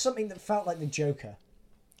wanted something that felt like the Joker.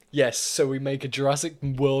 Yes, so we make a Jurassic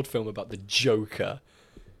World film about the Joker.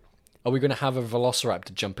 Are we going to have a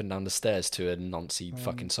Velociraptor jumping down the stairs to a Nancy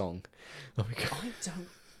fucking song? Oh my god. I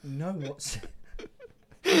don't know what's.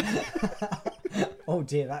 Oh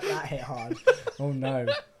dear, that hit hard. Oh no,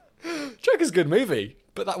 Joker's a good movie,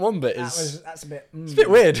 but that one bit that's a bit. it's a bit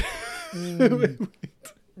weird.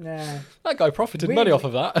 Yeah, That guy profited money off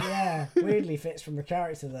of that. yeah, weirdly fits from the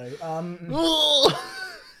character though.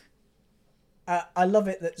 I love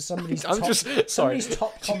it that somebody's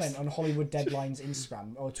top comment on Hollywood Deadline's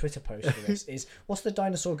Instagram or Twitter post for this is, "What's the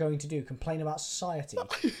dinosaur going to do? Complain about society?"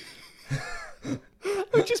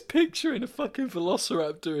 I'm just picturing a fucking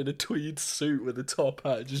Velociraptor in a tweed suit with a top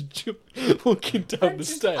hat just walking down the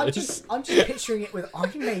stairs. I'm just picturing it with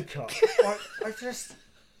eye makeup. I just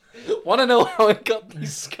Want to know how I got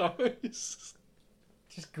these scars?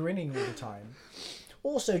 grinning all the time.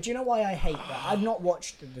 Also, do you know why I hate that? I've not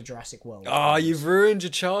watched the Jurassic World. Oh, you've ruined your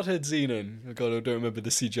childhood, Xenon. Oh god, I don't remember the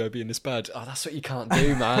CGI being this bad. Oh, that's what you can't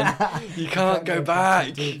do, man. You can't go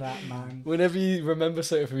back. Do that, man. Whenever you remember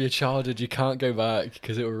something from your childhood, you can't go back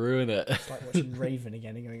because it will ruin it. It's like watching Raven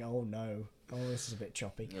again and going, "Oh no, oh this is a bit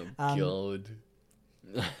choppy." Oh god.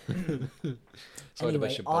 Sorry Anyway, to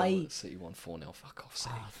wish you City won 4-0. Fuck off,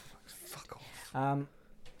 City. Fuck off.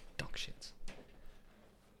 Dog shit.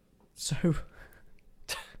 So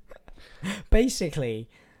basically,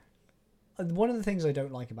 one of the things I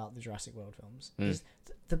don't like about the Jurassic World films is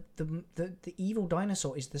the evil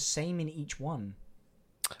dinosaur is the same in each one.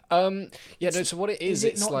 So what it Is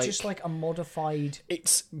it's it not like just like a modified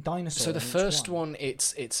it's dinosaur? so the in each first one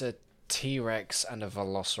it's a T-Rex and a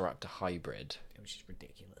Velociraptor hybrid. which is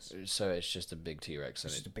ridiculous. So it's just a big T-Rex.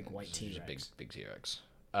 It's just a big white it's just a T-Rex. big T-Rex.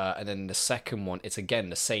 And then the second one, it's again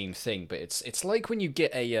the same thing, but it's like when you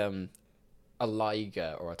get a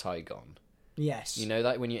liger or a tigon. Yes. You know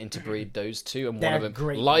that when you interbreed those two, and They're one of them,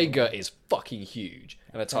 great, liger is fucking huge,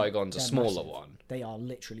 and a tigon's a they're smaller massive. one. They are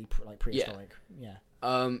literally like prehistoric. Yeah.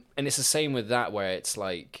 And it's the same with that, where it's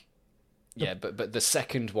like, but the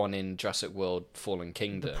second one in Jurassic World: Fallen The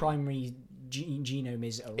Kingdom primary genome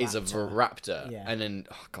is a raptor. is a raptor, Yeah. and then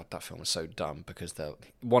that film was so dumb because they're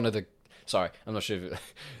one of the. Sorry, I'm not sure.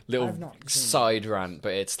 Little I've not seen side rant,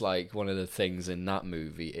 but it's like one of the things in that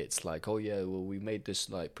movie. It's like, oh yeah, well we made this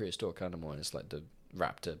like prehistoric animal, and it's like the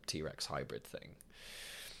raptor T-Rex hybrid thing.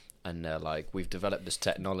 And they're like, we've developed this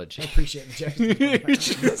technology. I appreciate the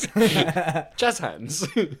joke. Jazz hands.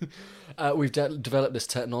 We've developed this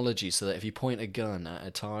technology so that if you point a gun at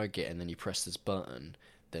a target and then you press this button,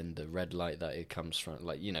 then the red light that it comes from,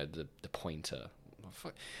 like the pointer. Oh,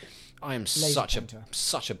 fuck. I am such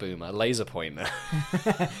a boomer. Laser pointer.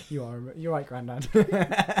 You're right, Grandad.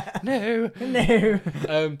 No. No.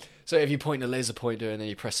 So if you point a laser pointer and then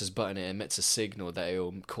you press this button, it emits a signal that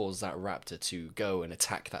will cause that raptor to go and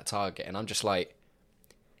attack that target. And I'm just like,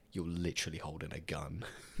 you're literally holding a gun.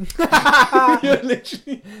 You're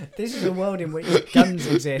literally. This is a world in which guns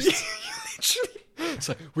exist. Literally.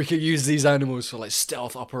 So we could use these animals for like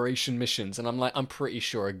stealth operation missions, and I'm like, I'm pretty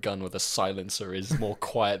sure a gun with a silencer is more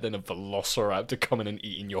quiet than a velociraptor coming and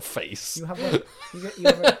eating your face. You have a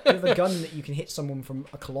gun that you can hit someone from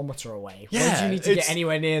a kilometre away. Why do you need to get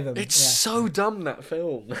anywher near them? It's so dumb, that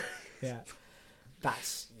film. Yeah.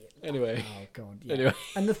 That's... Anyway. Oh, God. Yeah. Anyway.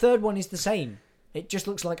 And the third one is the same. It just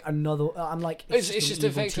looks like another... I'm like, it's just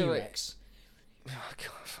an evil effectively T-Rex. Oh,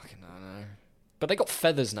 God, fucking I don't know. But they got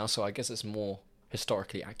feathers now, so I guess it's more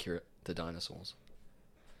historically accurate to dinosaurs.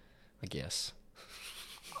 I guess.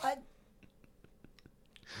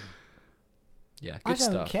 Yeah, good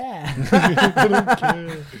stuff. I don't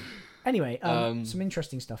care. Anyway, some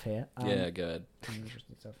interesting stuff here. Yeah, good. Some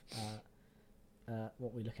interesting stuff.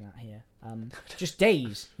 What are we looking at here? Just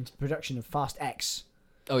days into production of Fast X.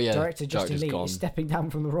 Oh yeah, Director Justin Lee gone. is stepping down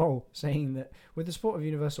from the role, saying that with the support of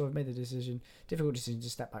Universal, have made the difficult decision to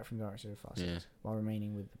step back from the director of Fast X while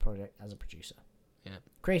remaining with the project as a producer. Yeah.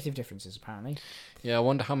 Creative differences, apparently. Yeah, I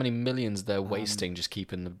wonder how many millions they're wasting just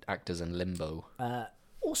keeping the actors in limbo.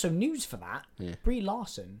 Also, news for that. Yeah. Brie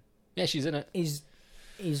Larson. Yeah, she's in it. Is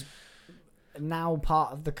now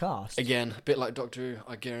part of the cast. Again, a bit like Doctor Who,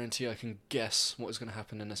 I guarantee I can guess what is going to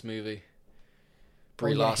happen in this movie.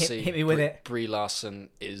 Brie Larson. Hit me with it. Brie Larson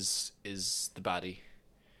is the baddie.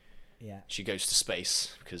 Yeah. She goes to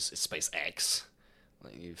space because it's Space X,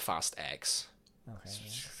 like Fast X. Okay.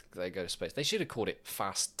 Yeah. They go to space. They should have called it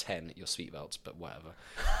Fast 10 at your seatbelts, but whatever.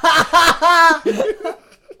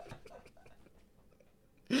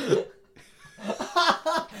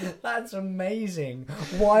 That's amazing.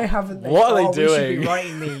 Why haven't they? What are they We should doing? be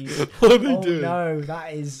writing these. What are they doing? No,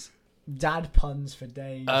 that is dad puns for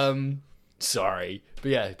days. Sorry, but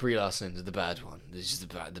yeah, Brie Larson's the bad one. She's the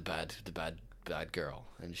bad girl,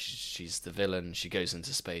 and she's the villain. She goes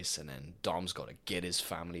into space, and then Dom's got to get his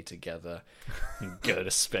family together and go to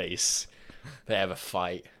space. They have a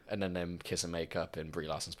fight, and then them kiss and make up, and Brie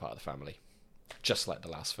Larson's part of the family, just like the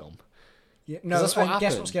last film. Yeah, no, that's what guess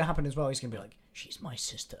happened. what's going to happen as well? He's going to be like, she's my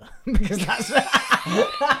sister. Because that's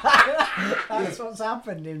what's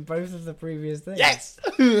happened in both of the previous things. Yes!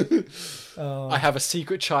 Oh. I have a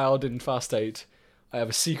secret child in Fast 8. I have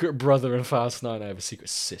a secret brother in Fast 9. I have a secret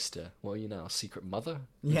sister. What are you now? A secret mother?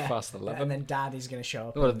 In Yeah. Fast 11? And then dad is going to show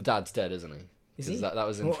up. Well, the dad's dead, isn't he? Is he? That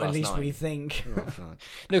was in Or Fast at least 9. we think. Oh, fuck.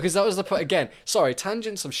 No, because that was the point. Again, sorry,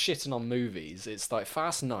 tangents of shitting on movies. It's like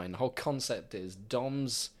Fast 9. The whole concept is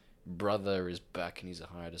Dom's brother is back and he's a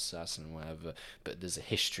hired assassin and whatever, but there's a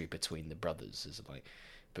history between the brothers. Is like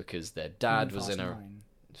because their dad was in a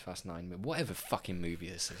Fast 9, whatever fucking movie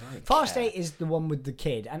this is. I don't Fast care. 8 is the one with the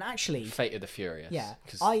kid, and actually, Fate of the Furious. Yeah,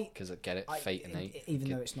 because I get it. Fate and 8.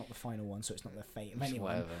 even though it's not the final one, so it's not the fate of anyone.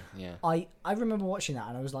 Whatever. Yeah. I remember watching that,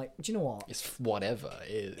 and I was like, do you know what? It's whatever.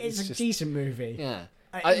 It's a just, decent movie. Yeah.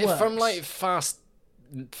 It From works. like Fast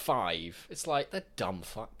 5, it's like they're dumb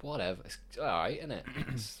fuck. Whatever. It's alright, isn't it?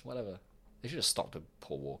 It's whatever. They should have stopped at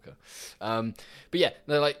Paul Walker. But yeah,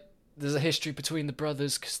 they're like, there's a history between the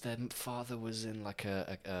brothers because their father was in like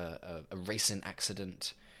a racing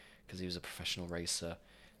accident because he was a professional racer.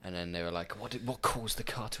 And then they were like, what caused the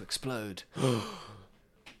car to explode?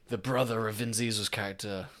 The brother of Vin Diesel's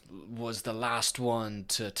character was the last one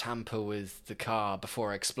to tamper with the car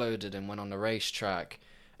before it exploded and went on the racetrack.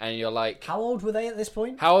 And you're like, How old were they at this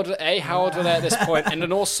point? how old were they at this point? And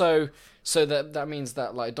then also, so that means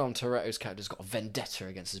that like Dom Toretto's character's got a vendetta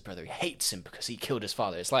against his brother. He hates him because he killed his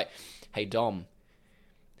father. It's like, hey Dom,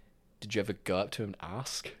 did you ever go up to him and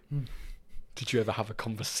ask? Did you ever have a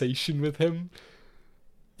conversation with him?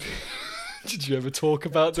 Did you ever talk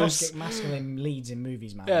about this? Toxic masculine leads in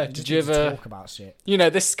movies, man. Yeah, just did you need to ever- talk about shit? You know,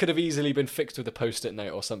 this could have easily been fixed with a post-it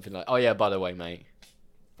note or something like, oh yeah, by the way, mate,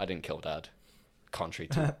 I didn't kill Dad. Contrary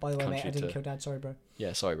to... By the way, mate, I contrary didn't to- kill Dad. Sorry, bro.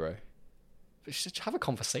 Yeah, sorry, bro. But just have a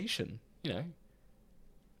conversation, you know?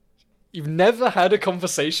 You've never had a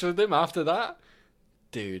conversation with him after that?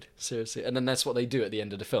 Dude, seriously. And then that's what they do at the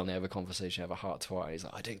end of the film. They have a conversation, have a heart-to-heart. He's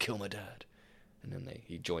like, I didn't kill my dad. And then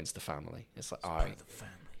he joins the family. It's like, alright, The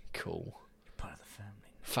family. cool. Part of the family.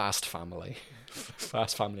 Fast Family.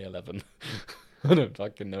 Fast Family 11. I don't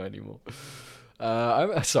fucking know anymore.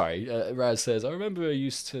 Sorry, Raz says, I remember I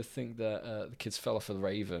used to think that the kids fell off a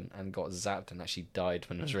raven and got zapped and actually died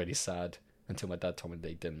when I was really sad until my dad told me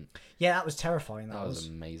they didn't. Yeah, that was terrifying. That was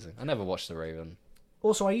amazing. I never watched The Raven.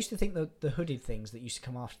 Also, I used to think that the hooded things that used to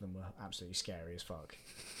come after them were absolutely scary as fuck.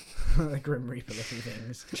 The Grim Reaper looking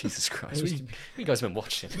things. Jesus Christ. It What used to you guys been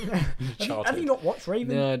watching? Have you not watched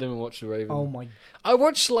Raven? No, I didn't watch The Raven. Oh my... I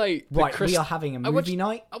watched like... the Right, we Crystal- are having a I watched- movie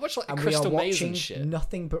night, I watched like the and we are Crystal Maze watching and shit.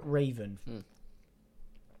 nothing but Raven.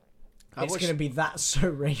 I It's watched- going to be that so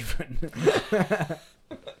Raven.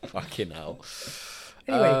 Fucking hell.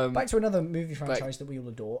 Anyway, back to another movie franchise that we all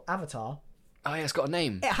adore, Avatar. Oh yeah, it's got a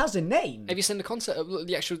name. It has a name. Have you seen the concept of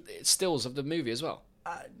the actual stills of the movie as well?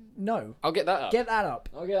 No. I'll get that up. Get that up.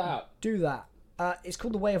 I'll get that up. Do that. It's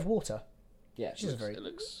called The Way of Water. Yeah, This is very... it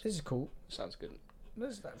looks... This is cool. Sounds good.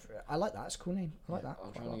 I like that. It's a cool name. I like that.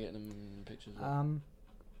 I'm quite a trying to lot. get them pictures.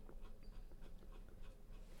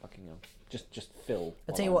 Fucking hell. Just Phil.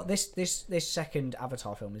 I'll tell you what, this second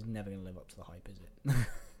Avatar film is never going to live up to the hype, is it?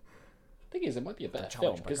 Thing is, it might be a better challenge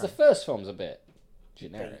film my because the crown. first film's a bit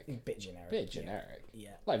generic. Bit generic. Bit generic.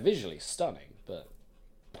 Yeah. Like visually stunning, but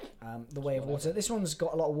The Way of Water. This one's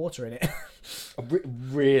got a lot of water in it.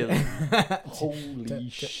 really, holy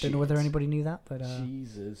shit! Don't know whether anybody knew that, but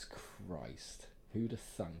Jesus Christ, who'd have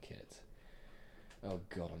thunk it? Oh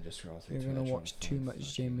God, I'm just scrolling through. you're Twitter going to trying watch to too find much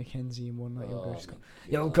fucking- Jane Mackenzie in one night. You'll go, Oh, Scot-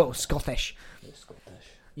 my you'll God. go Scottish. You're Scottish.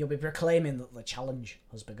 You'll be proclaiming that the challenge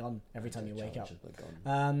has begun every time you wake up. Challenge has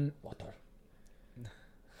begun. Water.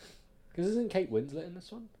 Because isn't Kate Winslet in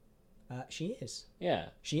this one? She is. Yeah,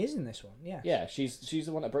 She is in this one. Yeah. yeah. She's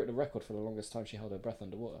the one that broke the record for the longest time she held her breath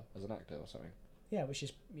underwater as an actor or something. Yeah, which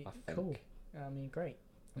is I cool. think. I mean, great.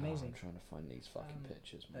 Oh, Amazing. I'm trying to find these fucking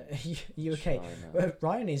pictures. Man. You okay? Trying out.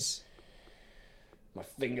 Ryan is. My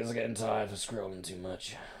fingers are getting tired for scrolling too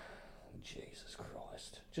much. Jesus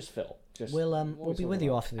Christ! Just Phil. Just We'll what we'll we be talking with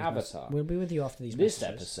you about? after these. Avatar. We'll be with you after these. This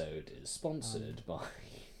messages. episode is sponsored by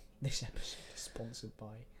This episode is sponsored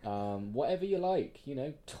by. whatever you like. You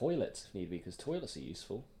know, toilets if need be, because toilets are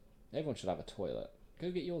useful. Everyone should have a toilet.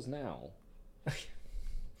 Go get yours now. Oh,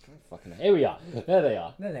 fucking here we are. There they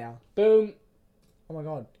are. There they are. Boom. Oh my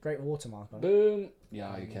god, great watermark on it. Boom.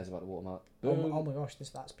 Yeah, who cares about the watermark? Oh, Boom. oh my gosh,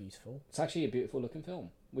 that's beautiful. It's actually a beautiful looking film,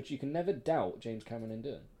 which you can never doubt James Cameron in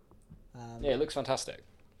doing. Um, Yeah, it looks fantastic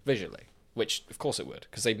visually, which of course it would,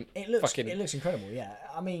 because they It looks fucking it looks incredible. Yeah,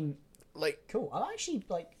 I mean, like cool. I'm actually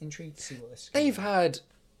like intrigued to see what this. they've had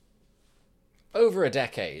over a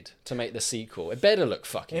decade to make the sequel. It better look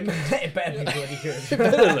fucking. It better be bloody It good.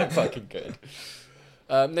 better look fucking good.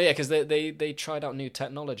 No, yeah, because they tried out new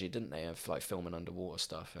technology, didn't they, of like filming underwater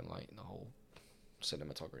stuff and like the whole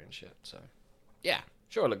cinematography and shit. So, yeah,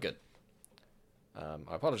 sure, it looked good.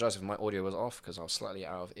 I apologize if my audio was off because I was slightly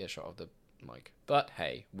out of earshot of the mic. But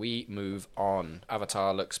hey, we move on.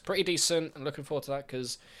 Avatar looks pretty decent. I'm looking forward to that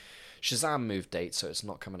because Shazam moved date, so it's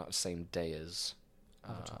not coming out the same day as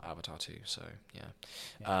Avatar 2. So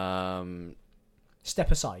yeah.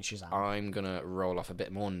 Step aside, Shazam. I'm gonna roll off a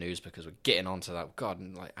bit more news because we're getting onto that. God,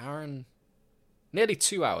 like Aaron, nearly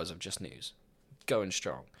 2 hours of just news, going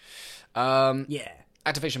strong. Yeah.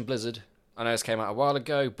 Activision Blizzard. I know this came out a while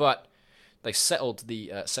ago, but they settled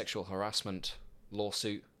the sexual harassment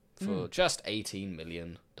lawsuit for just $18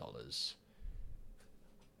 million.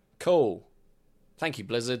 Cool. Thank you,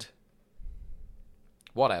 Blizzard.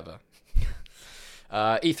 Whatever.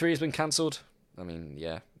 E3 has been cancelled. I mean,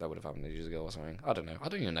 yeah, that would have happened ages ago or something. I don't know. I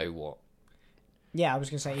don't even know what. Yeah, I was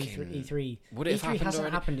gonna say E3. Would it have E3 happened hasn't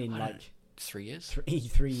already? happened in I don't like 3 years. 3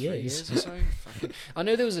 years. Or something. I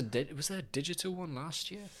know there was was there a digital one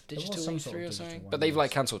last year? Digital some E3 sort of or digital something? one, But they've yes.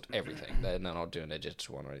 like cancelled everything. They're not doing a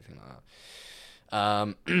digital one or anything like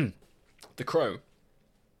that. The Crow,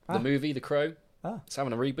 the movie The Crow, it's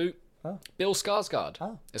having a reboot. Bill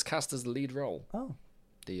Skarsgård is cast as the lead role.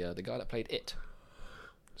 The guy that played It.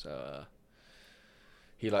 So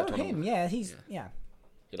he liked one. Him, yeah, he's yeah.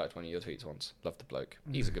 He liked one of your tweets once. Loved the bloke.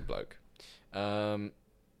 He's a good bloke.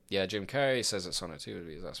 Yeah, Jim Carrey says that Sonic 2 would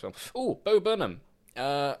be his last film. Oh, Bo Burnham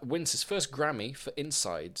wins his first Grammy for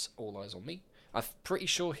Inside's All Eyes on Me. I'm pretty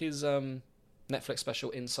sure his Netflix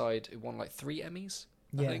special Inside won like 3 Emmys,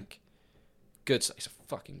 I think. Good. It's a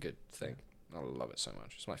fucking good thing. I love it so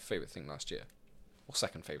much. It's my favourite thing last year. Or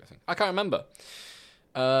second favourite thing. I can't remember.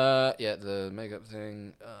 Yeah, the makeup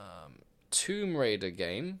thing. Tomb Raider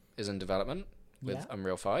game is in development with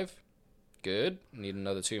Unreal 5. Good. Need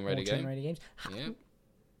another Tomb Raider game. Tomb Raider games. Yeah.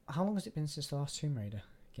 How long has it been since the last Tomb Raider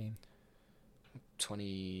game?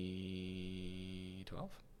 2012.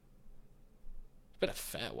 It's been a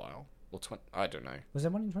fair while. Or I don't know. Was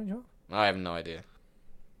there one in 2012? I have no idea.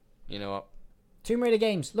 You know what? Tomb Raider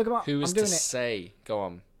games. Look them up. Who is I'm doing to it. say? Go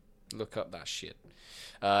on. Look up that shit.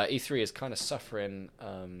 E3 is kind of suffering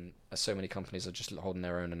as so many companies are just holding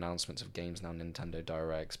their own announcements of games now. Nintendo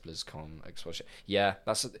Directs, BlizzCon, Xbox. Yeah,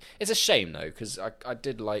 it's a shame though, because I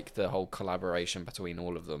did like the whole collaboration between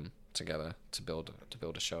all of them together to build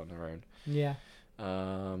a show on their own. Yeah.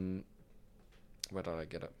 Where did I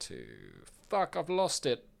get up to? Fuck, I've lost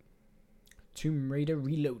it. Tomb Raider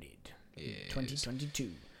Reloaded. Yes.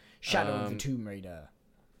 2022. Shadow of the Tomb Raider.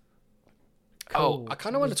 Oh, I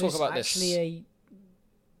kind of want to talk about this.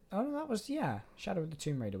 Oh, no, that was Shadow of the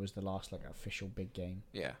Tomb Raider was the last like official big game.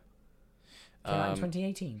 Yeah. Came out in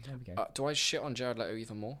 2018. There we go. Do I shit on Jared Leto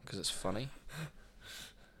even more because it's funny?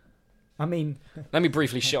 I mean, let me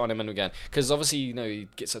briefly shit on him again, because obviously he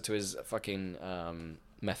gets up to his fucking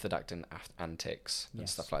method acting antics and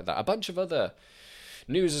stuff like that. A bunch of other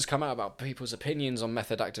news has come out about people's opinions on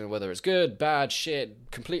method acting, whether it's good, bad,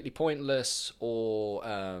 shit, completely pointless, or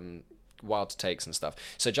wild takes and stuff.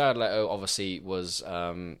 So Jared Leto obviously was.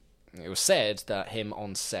 It was said that him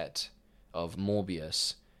on set of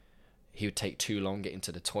Morbius, he would take too long getting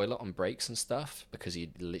to the toilet on breaks and stuff because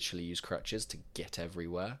he'd literally use crutches to get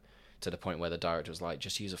everywhere. To the point where the director was like,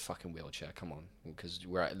 "Just use a fucking wheelchair, come on," because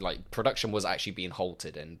production was actually being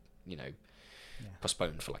halted and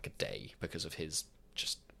postponed for like a day because of his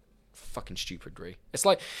just fucking stupidry. It's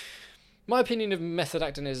like, my opinion of method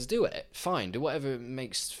acting is do it, fine, do whatever it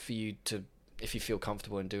makes for you to, if you feel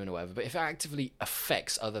comfortable in doing or whatever. But if it actively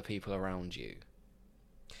affects other people around you,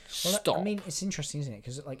 stop. I mean, it's interesting, isn't it?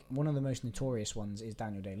 Because like one of the most notorious ones is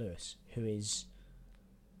Daniel Day-Lewis, who is.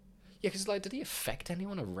 Yeah, because did he affect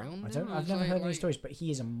anyone around him? I've never heard any stories, but he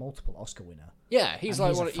is a multiple Oscar winner. Yeah, he's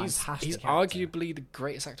And like he's a he's fantastic actor. arguably the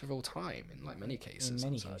greatest actor of all time in like many cases. In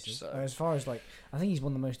many and such, cases, so. as far as like, I think he's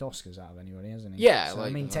won the most Oscars out of anybody, hasn't he? Yeah, so, I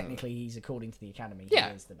mean, technically, he's according to the Academy, he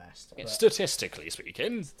is the best. Yeah, but statistically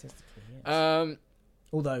speaking. Statistically, yes.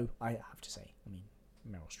 Although I have to say, I mean,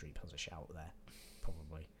 Meryl Streep has a shout there,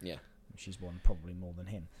 probably. Yeah, she's won probably more than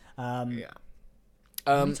him. Yeah.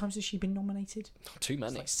 How many times has she been nominated? Not too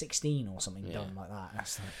many. It's like 16 or something done like that.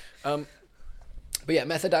 That's But yeah,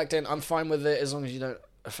 method acting, I'm fine with it as long as you don't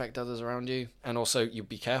affect others around you. And also, you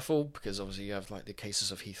be careful, because obviously you have like the cases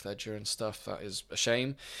of Heath Ledger and stuff. That is a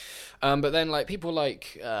shame. But then like people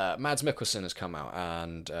like Mads Mikkelsen has come out,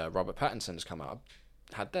 and Robert Pattinson has come out,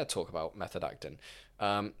 had their talk about method acting.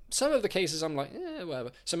 Some of the cases I'm like, whatever.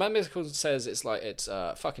 So Mads Mikkelsen says it's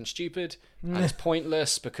fucking stupid and it's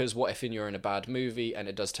pointless, because what if you're in a bad movie and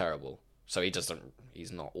it does terrible? So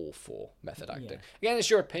he's not all for method acting. Again, it's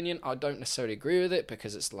your opinion. I don't necessarily agree with it,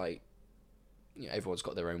 because it's like, everyone's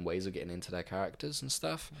got their own ways of getting into their characters and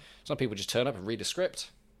stuff. Some people just turn up and read a script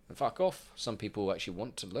and fuck off. Some people actually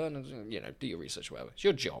want to learn and, do your research or whatever. It's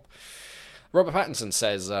your job. Robert Pattinson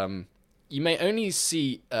says, you may only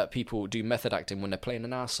see people do method acting when they're playing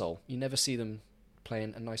an arsehole. You never see them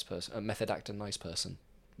playing a nice person, a method acting nice person,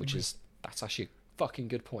 which that's actually a fucking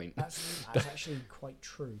good point. That's actually quite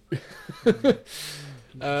true.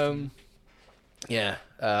 Yeah,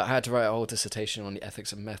 I had to write a whole dissertation on the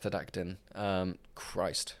ethics of method acting.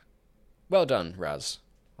 Christ. Well done, Raz,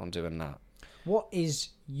 on doing that. What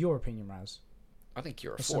is your opinion, Raz? I think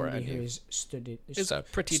you're a As for it, somebody aren't who you? is studied. Is a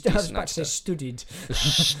pretty I was decent about to say actor. studied.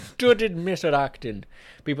 Studied method acting.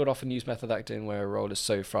 People often use method acting where a role is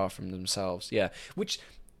so far from themselves. Yeah, which,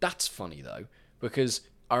 that's funny though, because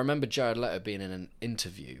I remember Jared Leto being in an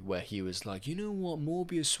interview where he was like, you know what,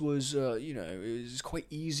 Morbius was, it was quite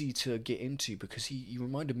easy to get into because he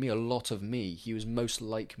reminded me a lot of me. He was most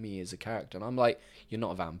like me as a character. And I'm like, you're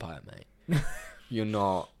not a vampire, mate. You're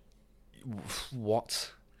not...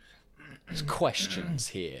 What? There's questions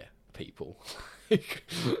here, people.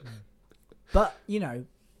 But,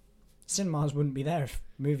 cinemas wouldn't be there if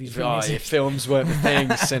movies wouldn't If exist. films weren't the thing,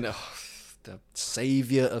 the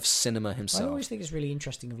saviour of cinema I himself. always think it's really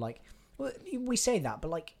interesting we say that,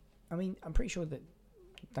 but I'm pretty sure that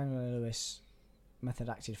Daniel Lewis method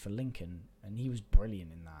acted for Lincoln, and he was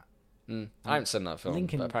brilliant in that. I haven't seen that film,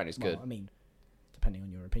 Lincoln, but apparently it's good. I mean, depending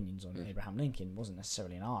on your opinions on Abraham Lincoln, wasn't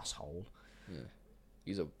necessarily an arsehole. Yeah.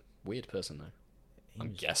 He's a weird person, though.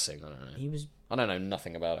 I'm guessing. I don't know. He was. I don't know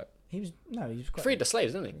nothing about it. He was quite. Freed the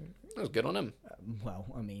slaves, didn't he? That was good on him. Well,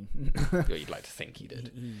 I mean, Yeah, you'd like to think he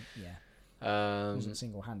did. Wasn't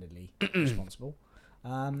single-handedly responsible.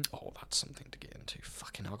 Oh, that's something to get into.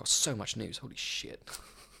 Fucking hell, I got so much news. Holy shit.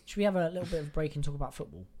 Should we have a little bit of a break and talk about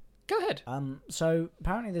football? Go ahead. So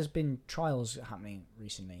apparently there's been trials happening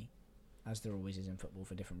recently, as there always is in football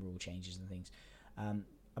for different rule changes and things,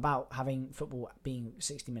 about having football being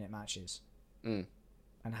 60-minute matches and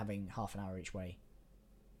having half an hour each way,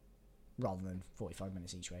 rather than 45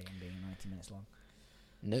 minutes each way and being 90 minutes long.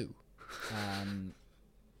 No.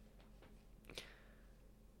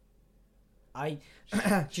 Do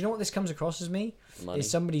you know what this comes across as me? Money.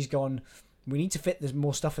 Is somebody's gone, we need to fit there's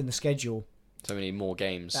more stuff in the schedule. So we need more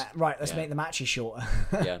games. Right, let's Yeah. make the matches shorter.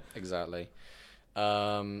 Yeah, exactly.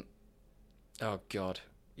 Oh, God.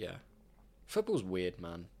 Yeah. Football's weird,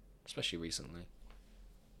 man. Especially recently.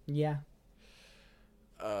 Yeah.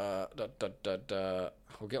 We'll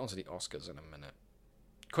get onto the Oscars in a minute.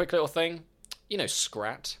 Quick little thing. You know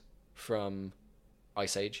Scrat from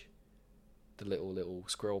Ice Age? The little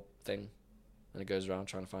squirrel thing. And it goes around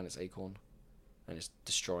trying to find its acorn. And it's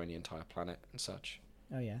destroying the entire planet and such.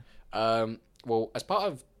 Oh, yeah. Well, as part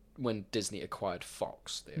of when Disney acquired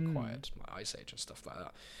Fox, they acquired like Ice Age and stuff like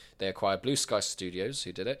that. They acquired Blue Sky Studios,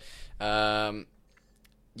 who did it.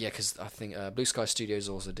 Because I think Blue Sky Studios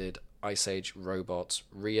also did Ice Age, Robots,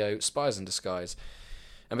 Rio, Spies in Disguise.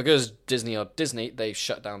 And because Disney are Disney, they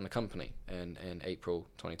shut down the company in April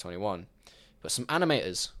 2021. But some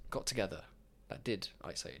animators got together that did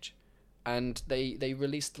Ice Age. And they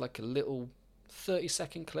released like a little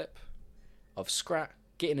 30-second clip of Scrat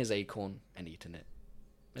getting his acorn and eating it.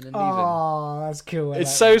 And then leaving. Oh, that's cool.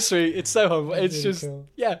 It's so sweet. It's so humble. That's It's really just, cool.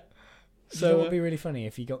 yeah. So it So, would be really funny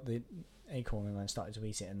if you got the acorn and then started to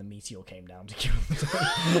eat it and the meteor came down to kill him.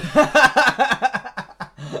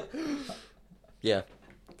 yeah.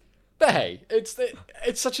 But hey, it's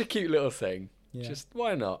such a cute little thing. Yeah. Just,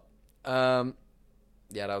 why not?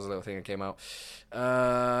 Yeah, that was a little thing that came out.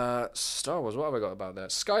 Star Wars, what have I got about that?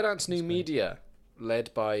 Skydance New Media,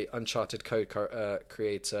 led by Uncharted code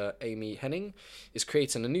creator Amy Hennig, is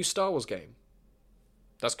creating a new Star Wars game.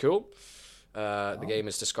 That's cool. The game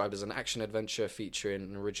is described as an action-adventure featuring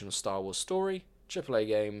an original Star Wars story. AAA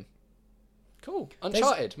game. Cool.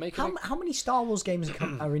 Uncharted. How many Star Wars games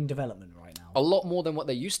are in development right now? A lot more than what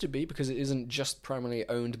they used to be, because it isn't just primarily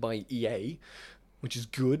owned by EA, which is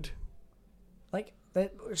good.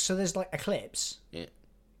 So there's like Eclipse. Yeah.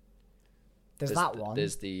 There's that one.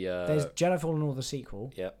 There's the... there's Jedi Fallen Order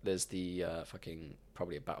sequel. Yeah, there's the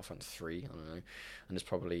probably a Battlefront 3, I don't know. And there's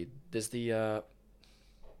the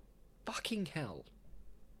fucking hell.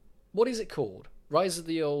 What is it called? Rise of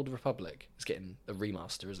the Old Republic is getting a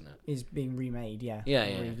remaster, isn't it? Is being remade, yeah. Yeah.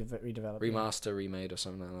 Redeveloped. Remaster, remade, or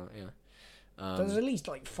something like that, yeah. There's at least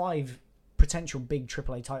like 5 potential big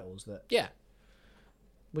AAA titles Yeah.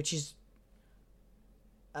 which is...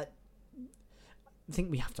 I think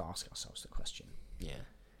we have to ask ourselves the question. Yeah.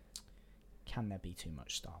 Can there be too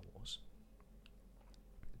much Star Wars?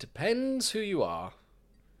 Depends who you are.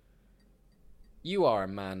 You are a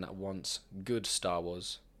man that wants good Star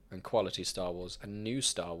Wars and quality Star Wars and new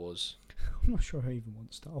Star Wars. I'm not sure I even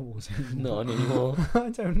want Star Wars anymore. Not anymore. I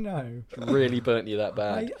don't know. Really burnt you that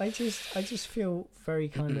bad. I just feel very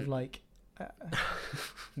kind of like...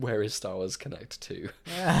 Where is Star Wars connect to?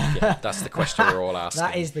 Yeah, that's the question we're all asking.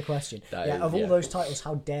 That is the question. Of all those titles,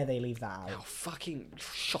 how dare they leave that out? How fucking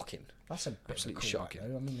shocking. That's a bit Absolutely cool, shocking.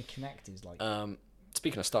 though. I mean, the Kinect is like...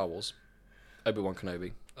 Speaking of Star Wars, Obi-Wan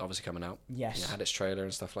Kenobi, obviously coming out. Yes. Had its trailer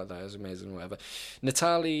and stuff like that. It was amazing, whatever.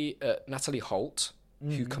 Natalie Holt,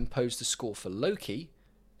 who composed the score for Loki,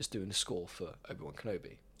 is doing the score for Obi-Wan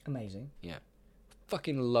Kenobi. Amazing. Yeah.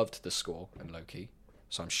 Fucking loved the score in Loki.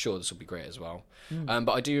 so I'm sure this will be great as well. Mm.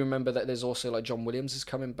 But I do remember that there's also like John Williams is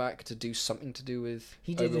coming back to do something to do with.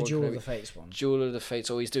 He did the Obi-Wan Duel of Kenobi. the Fates one. Duel of the Fates,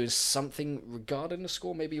 or he's doing something regarding the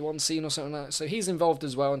score, maybe one scene or something like that. So he's involved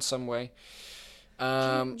as well in some way.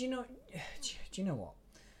 Do you know? Do you know what?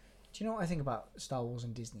 Do you know what I think about Star Wars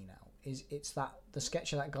and Disney now? It's that the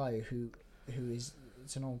sketch of that guy who is,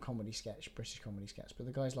 it's an old comedy sketch, British comedy sketch, but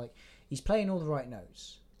the guy's like, he's playing all the right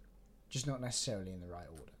notes, just not necessarily in the right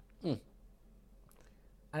order.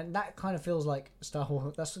 And that kind of feels like Star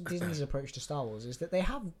Wars. That's Disney's approach to Star Wars, is that they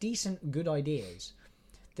have decent, good ideas.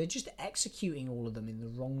 They're just executing all of them in the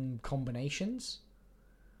wrong combinations.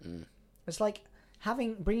 It's like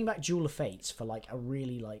bringing back Duel of Fates for like a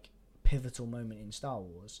really like pivotal moment in Star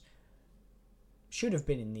Wars should have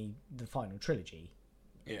been in the final trilogy.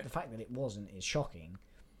 Yeah. The fact that it wasn't is shocking.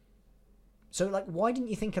 So, like, why didn't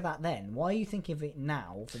you think of that then? Why are you thinking of it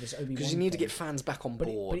now for this Obi-Wan? Because you need to thing? get fans back on But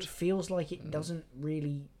board. it feels like it doesn't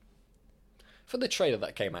really. For the trailer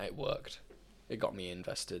that came out, it worked. It got me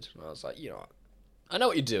invested. I was like, you know what? I know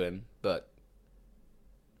what you're doing, but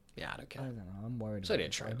yeah, I don't I care. don't know. I'm worried. It's only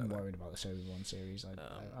about a trailer, I'm though. worried about the Obi-Wan series.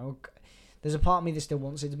 There's a part of me that still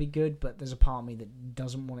wants it to be good, but there's a part of me that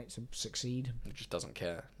doesn't want it to succeed. It just doesn't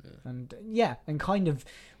care. Yeah. And kind of,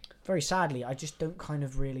 very sadly, I just don't kind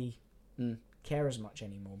of really care as much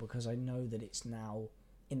anymore, because I know that it's now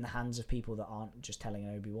in the hands of people that aren't just telling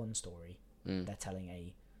an Obi-Wan story. They're telling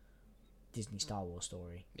a Disney Star Wars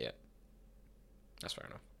story. Yeah. That's fair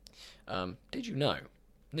enough. Did you know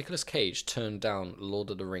Nicolas Cage turned down Lord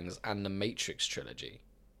of the Rings and the Matrix trilogy,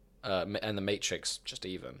 and the Matrix just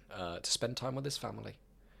even, to spend time with his family?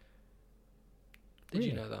 Did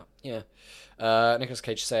you know that? Yeah. Nicolas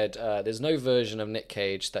Cage said, there's no version of Nick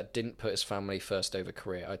Cage that didn't put his family first over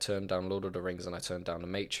career. I turned down Lord of the Rings and I turned down The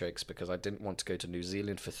Matrix because I didn't want to go to New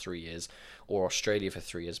Zealand for 3 years or Australia for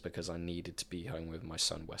 3 years because I needed to be home with my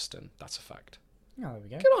son Weston. That's a fact. Oh, there we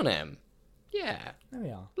go. Good on him. Yeah. There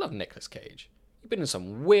we are. Love Nicolas Cage. You've been in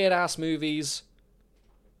some weird-ass movies,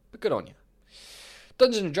 but good on you.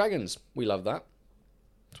 Dungeons and Dragons. We love that.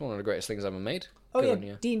 It's one of the greatest things ever made. Oh, Good on yeah.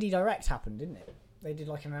 you. D&D Direct happened, didn't it? They did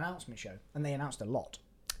like an announcement show, and they announced a lot.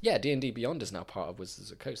 Yeah, D&D Beyond is now part of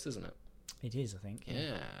Wizards of the Coast, isn't it? It is, I think.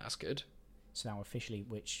 Yeah, that's good. It's now officially,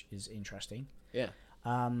 which is interesting. Yeah.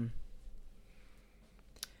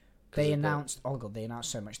 They announced... Oh, God, they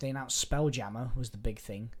announced so much. They announced Spelljammer was the big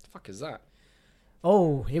thing. The fuck is that?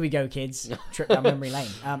 Oh, here we go, kids. Trip down memory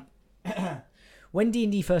lane. When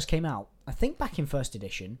D&D first came out, I think back in first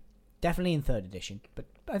edition, definitely in third edition, but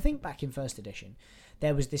I think back in first edition,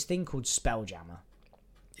 there was this thing called Spelljammer,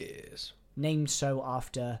 Yes. named so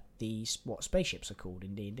after what spaceships are called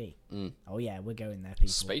in D&D. Oh yeah, we're going there, people.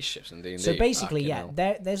 Spaceships in D&D. So basically, yeah, Fucking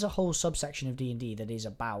hell. there's a whole subsection of D&D that is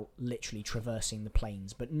about literally traversing the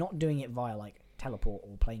planes, but not doing it via like teleport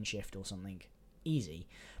or plane shift or something easy,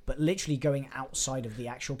 but literally going outside of the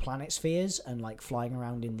actual planet spheres and like flying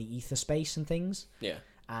around in the ether space and things, Yeah.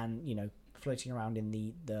 and floating around in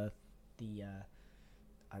the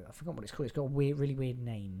I forgot what it's called. It's got a really weird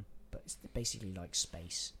name, but it's basically like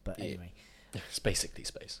space. But Yeah. anyway. It's basically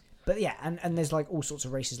space. But yeah, and there's like all sorts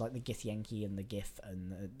of races like the Githyanki and the Gif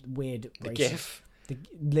and the weird The races. GIF.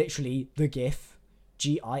 Literally the Gif,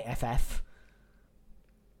 GIFF.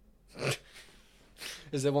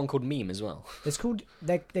 Is there one called Meme as well? They're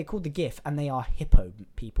called the Gif, and they are hippo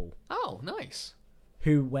people Oh, nice.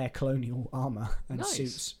 who wear colonial armor and Nice.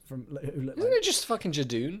 suits who look Isn't like, it just fucking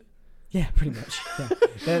Jadoon? yeah, pretty much. Yeah.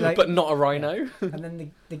 They're like, But not a rhino? and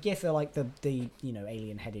then the Gif are like the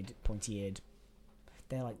alien headed, pointy eared.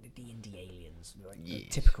 They're like the D&D aliens, like the Yes.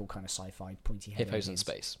 typical kind of sci-fi pointy headed Hippos in aliens.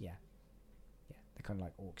 space. Yeah, they're kind of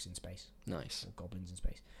like orcs in space Nice. or goblins in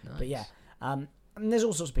space. Nice. But yeah, and there's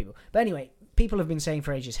all sorts of people. But anyway, people have been saying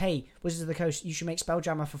for ages, "Hey, Wizards of the Coast, you should make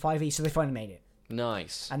Spelljammer for 5e." So they finally made it.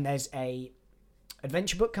 Nice. And there's a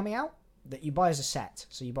adventure book coming out that you buy as a set,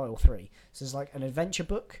 so you buy all three. So there's like an adventure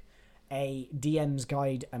book, a DM's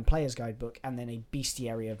guide and player's guide book, and then a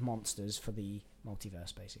bestiary of monsters for the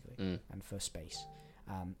multiverse, basically, and for space,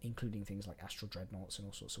 including things like astral dreadnoughts and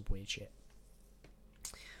all sorts of weird shit.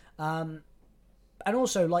 And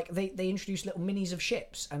also, like, they introduced little minis of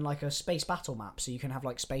ships and like a space battle map, so you can have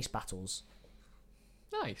like space battles,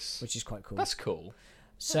 Nice. which is quite cool. That's cool.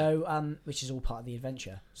 So, which is all part of the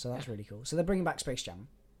adventure. So that's really cool. So they're bringing back Space Jam,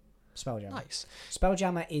 Spelljammer. Nice.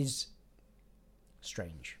 Spelljammer is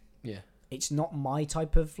strange. Yeah. It's not my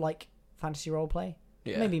type of like fantasy roleplay.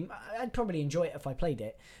 Yeah. Maybe I'd probably enjoy it if I played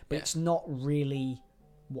it, but Yeah. it's not really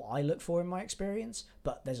what I look for in my experience.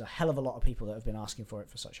 But there's a hell of a lot of people that have been asking for it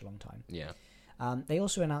for such a long time. Yeah. They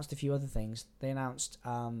also announced a few other things. They announced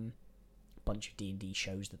bunch of D&D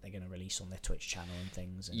shows that they're going to release on their Twitch channel and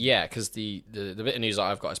things. And Yeah, because the bit of news that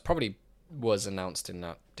I've got is probably was announced in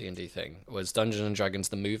that D&D thing was Dungeons and Dragons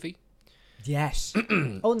the movie. Yes.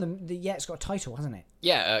 Oh, and yeah, it's got a title, hasn't it?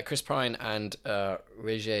 Yeah, Chris Pine and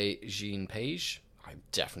Regé-Jean Page. I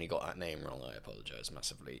definitely got that name wrong. I apologise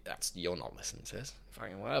massively. You're not listening to this.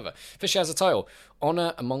 Fucking whatever. Officially has a title: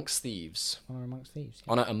 Honor Amongst Thieves. Honor Amongst Thieves.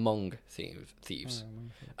 Honor Among Thieves.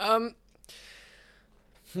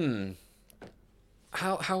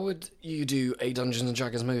 How would you do a Dungeons and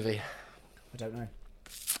Dragons movie? I don't know.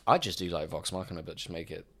 I'd just do like Vox Machina, but just make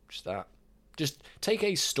it just that. Just take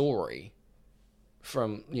a story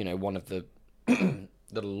from, one of the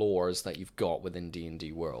the lores that you've got within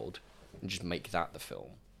D&D world and just make that the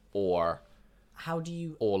film. Or how do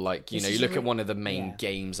you... Or like, you look at one of the main yeah.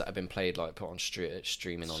 games that have been played, like put on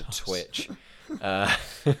streaming on Twitch.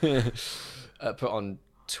 Put on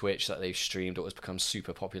Twitch that they've streamed or has become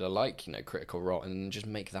super popular, like, Critical Role, and just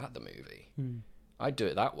make that the movie. I'd do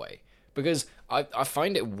it that way. Because I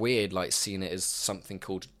find it weird, like, seeing it as something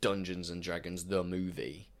called Dungeons and Dragons, the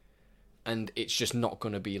movie. And it's just not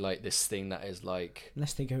going to be, like, this thing that is, like...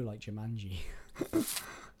 Unless they go, like, Jumanji.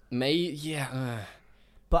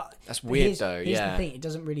 But that's weird, though, here's the thing, it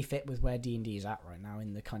doesn't really fit with where D&D is at right now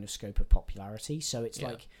in the kind of scope of popularity. So it's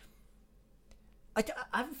like... I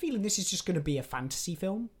have a feeling this is just going to be a fantasy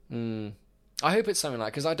film. I hope it's something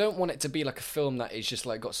like... Because I don't want it to be, like, a film that is just,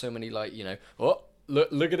 like, got so many, like, oh,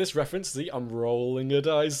 look at this reference. See, I'm rolling a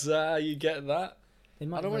dice. You get that? I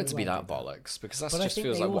don't want it to be that bollocks, because that just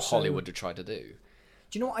feels like what Hollywood would try to do.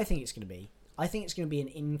 Do you know what I think it's going to be? I think it's going to be an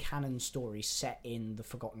in-canon story set in the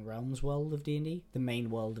Forgotten Realms world of D&D, the main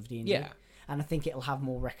world of D&D. Yeah. And I think it'll have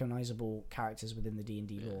more recognisable characters within the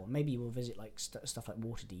D&D lore. Maybe we'll visit like stuff like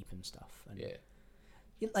Waterdeep and stuff. And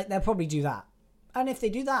like they'll probably do that. And if they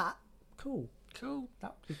do that, cool. That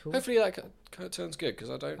would be cool. Hopefully that kind of turns good, because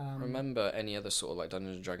I don't remember any other sort of like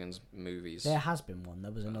Dungeons and Dragons movies. There has been one.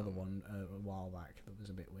 There was another one a while back that was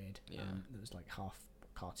a bit weird. Yeah. That was like half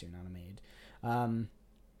cartoon animated.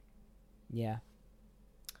 Yeah.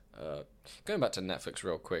 Going back to Netflix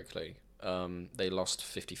real quickly, they lost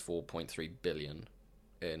 54.3 billion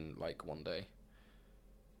in like one day.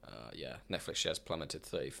 Netflix shares plummeted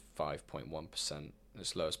 35.1%,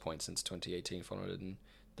 its lowest point since 2018, following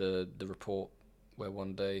the report where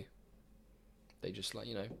one day they just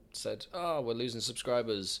said, we're losing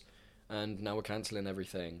subscribers and now we're cancelling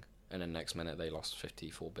everything, and then next minute they lost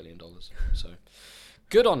 $54 billion. So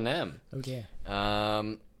good on them. Oh dear.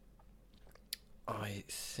 I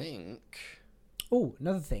think... Oh,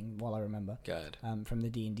 another thing, while I remember, Go ahead. From the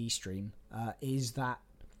D&D stream, is that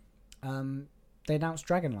they announced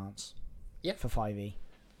Dragonlance for 5e,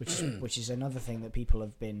 which is another thing that people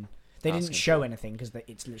have been... They didn't show anything because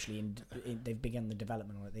it's literally they've begun the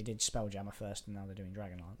development on it. They did Spelljammer first, and now they're doing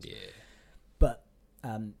Dragonlance. Yeah. But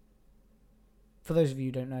for those of you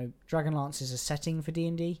who don't know, Dragonlance is a setting for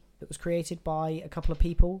D&D that was created by a couple of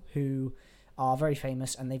people who are very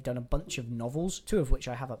famous, and they've done a bunch of novels, 2 of which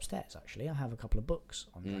I have upstairs, actually. I have a couple of books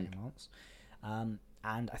on Dragonlance.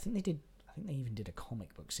 And I think they even did a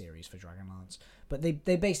comic book series for Dragonlance. But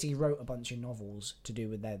they basically wrote a bunch of novels to do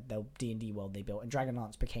with their D&D world they built. And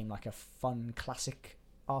Dragonlance became like a fun, classic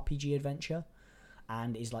RPG adventure.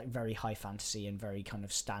 And is like very high fantasy and very kind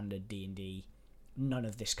of standard D&D. None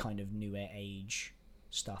of this kind of new age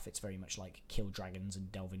stuff. It's very much like kill dragons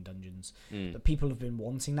and delve in dungeons. But people have been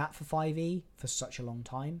wanting that for 5e for such a long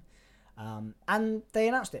time. And they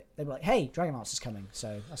announced it. They were like, hey, Dragonlance is coming.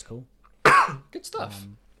 So that's cool. Good stuff.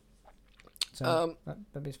 So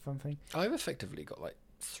that'd be a fun thing. I've effectively got like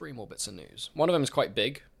 3 more bits of news. One of them is quite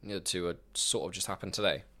big. The other 2 are sort of just happened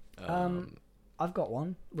today. I've got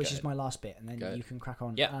one, which is my last bit, and then you can crack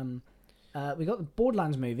on. Yeah. We got the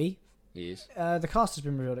Borderlands movie. Yes. The cast has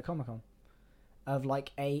been revealed at Comic-Con of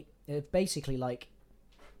like basically like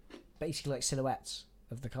silhouettes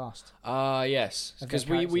of the cast. Yes. Because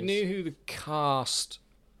we knew who the cast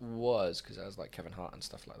was, because it was like Kevin Hart and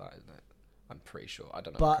stuff like that, isn't it? I'm pretty sure. I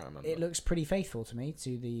don't know. I But can't remember. it looks pretty faithful to me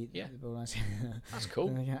to the Borderlands. That's cool.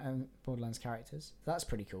 Borderlands characters. That's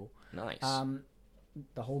pretty cool. Nice.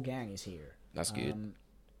 The whole gang is here. That's good.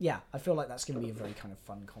 Yeah, I feel like that's going to be a very kind of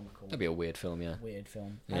fun, comical. That'd be a weird film, yeah. Weird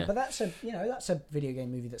film. Yeah. But that's a video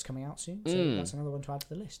game movie that's coming out soon. So that's another one to add to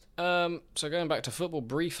the list. So going back to football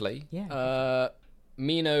briefly. Yeah.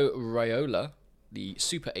 Mino Raiola, the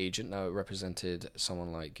super agent, now represented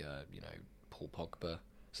someone like Paul Pogba,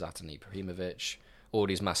 Zlatan Ibrahimovic, all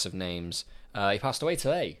these massive names. He passed away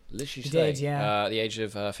today, literally today. He did, yeah. At the age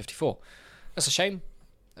of 54. That's a shame,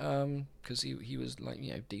 because he was like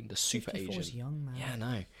deemed a super 54 agent. is young, man. Yeah, I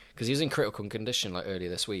know, because he was in critical condition like earlier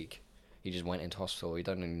this week. he just went into hospital. We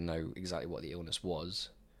don't even know exactly what the illness was.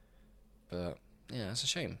 But, yeah, it's a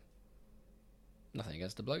shame. Nothing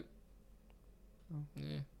against the bloke.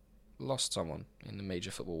 Yeah. Lost someone in the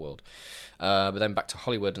major football world. But then back to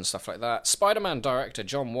Hollywood and stuff like that. Spider-Man director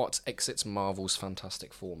John Watts exits Marvel's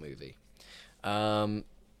Fantastic Four movie.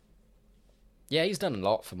 Yeah, he's done a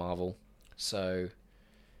lot for Marvel. So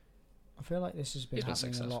I feel like this has been He's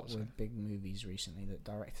been happening a lot successful, with big movies recently, that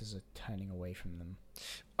directors are turning away from them.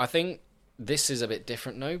 I think this is a bit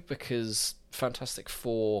different now, because Fantastic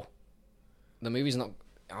Four, the movie's not,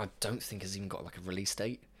 I don't think has even got like a release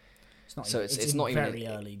date. It's not. So even, it's in not even very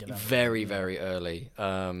early development. very, very early.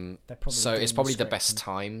 They're probably So it's doing probably the script best and-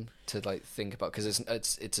 time to like think about, because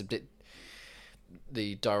it's a bit.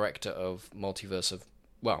 The director of Multiverse of,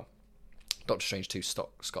 well, Doctor Strange 2,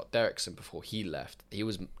 Scott Derrickson, before he left, he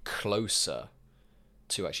was closer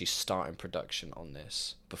to actually starting production on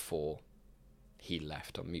this before he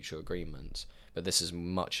left on mutual agreements. But this is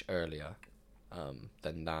much earlier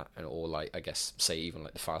than that, or like, I guess, say even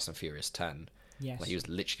like the Fast and Furious 10. Yes. Like he was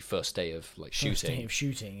literally first day of like First shooting, day of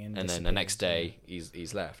shooting, and then the disappears, next day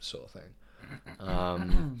he's left, sort of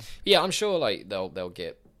thing. Yeah, I'm sure like they'll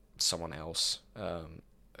get someone else, a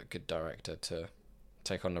good director, to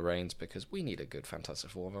take on the reins, because we need a good Fantastic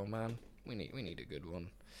Four film, man. We need a good one.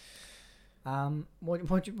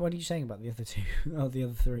 What are you saying about the other two? Oh, the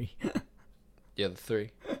other three. The other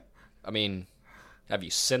three. I mean, have you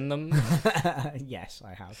seen them? Yes,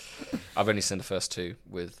 I have. I've only seen the first two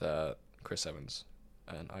with Chris Evans,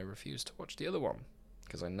 and I refuse to watch the other one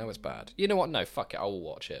because I know it's bad. You know what? No, fuck it. I will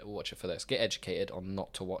watch it. We'll watch it for this. Get educated on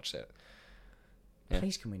not to watch it. Yeah.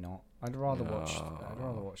 Please, can we not? I'd rather watch. No. I'd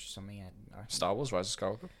rather watch something. Star Wars: Rise of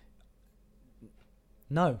Skywalker.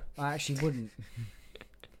 No, I actually wouldn't.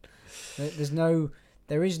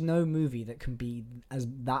 There is no movie that can be as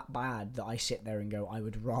that bad that I sit there and go, I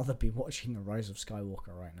would rather be watching The Rise of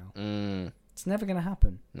Skywalker right now. It's never going to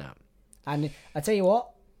happen. No. And I tell you what,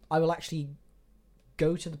 I will actually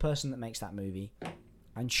go to the person that makes that movie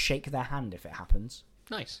and shake their hand if it happens,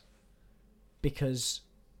 Nice. because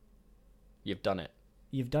You've done it.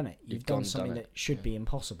 you've done it. You've gone done and something done it. that should be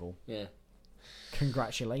impossible. Yeah.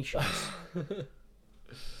 Congratulations.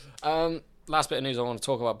 Last bit of news I want to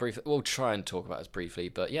talk about briefly. We'll try and talk about it briefly,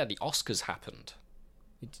 but yeah, the Oscars happened.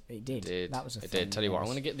 It did. That was a It thing. did. Tell you what, I'm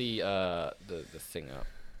yes. going to get the thing up.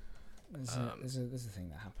 There's a thing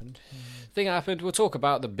that happened. Thing happened. We'll talk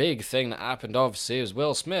about the big thing that happened. Obviously, it was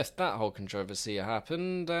Will Smith. That whole controversy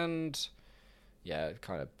happened, and yeah, it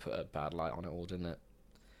kind of put a bad light on it all, didn't it?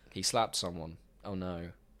 He slapped someone. Oh no.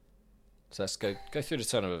 So let's go through the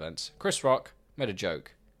turn of events. Chris Rock made a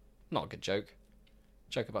joke. Not a good joke.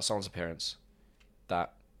 Joke about someone's appearance.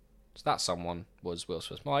 That someone was Will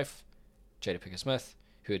Smith's wife, Jada Pinkett Smith,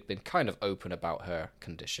 who had been kind of open about her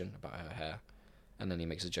condition, about her hair. And then he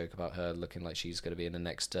makes a joke about her looking like she's going to be in the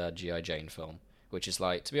next G.I. Jane film. Which is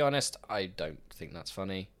like, to be honest, I don't think that's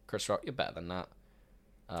funny. Chris Rock, you're better than that.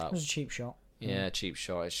 It was a cheap shot. Yeah, cheap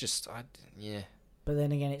shot. It's just, yeah, But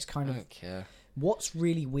then again, it's I kind of don't care. what's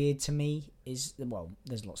really weird to me is, well,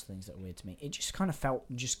 there's lots of things that are weird to me. It just kind of felt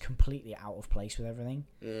just completely out of place with everything,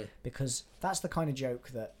 because that's the kind of joke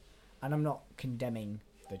that, and I'm not condemning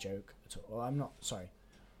the joke at all. Well, I'm not. Sorry,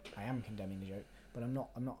 I am condemning the joke, but I'm not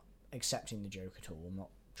accepting the joke at all. I'm not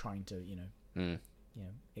trying to,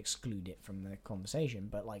 exclude it from the conversation.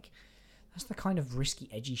 But like, that's the kind of risky,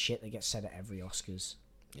 edgy shit that gets said at every Oscars.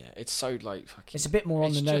 Yeah, it's so like fucking. It's a bit more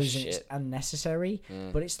on it's the nose just and it's shit. unnecessary,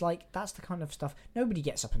 but it's like, that's the kind of stuff. Nobody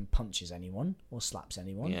gets up and punches anyone or slaps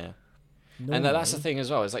anyone. Yeah. Normally. And that's the thing as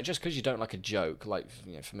well. It's like, just because you don't like a joke, like,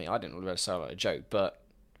 for me, I didn't really say I like a joke, but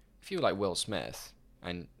if you like Will Smith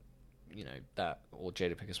and that, or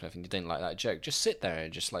Jada Pinkett Smith, and you didn't like that joke, just sit there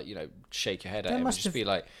and just like shake your head at There him and must just have- be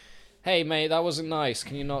like, "Hey mate, that wasn't nice.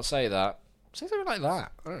 Can you not say that?" Say something like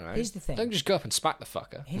that. I don't know. Here's the thing. Don't just go up and smack the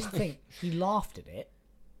fucker. Here's the thing. He laughed at it.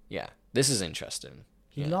 Yeah, this is interesting.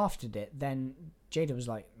 He laughed at it. Then Jada was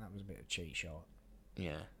like, that was a bit of a cheat shot.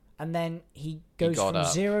 Yeah. And then he goes got from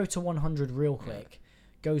up. 0 to 100 real quick,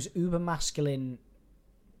 goes uber masculine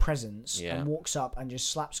presence, and walks up and just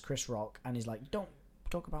slaps Chris Rock and is like, don't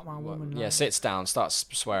talk about my woman. Yeah, sits down, starts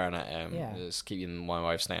swearing at him. Yeah. Just keep my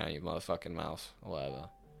wife's name out of your motherfucking mouth, or whatever.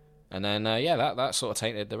 And then, that sort of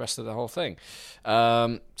tainted the rest of the whole thing.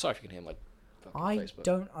 Sorry if you can hear my fucking I Facebook.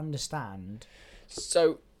 don't understand.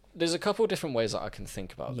 So, there's a couple of different ways that I can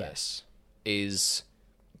think about Yes. this.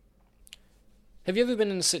 Have you ever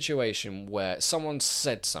been in a situation where someone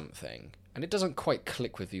said something and it doesn't quite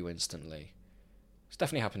click with you instantly? It's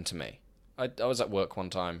definitely happened to me. I was at work one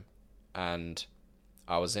time and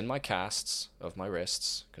I was in my casts of my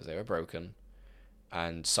wrists because they were broken,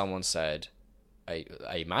 and someone said,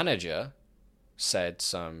 a manager said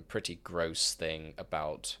some pretty gross thing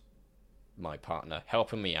about my partner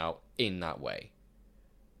helping me out in that way.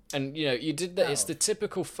 And, you know, you did that. It's the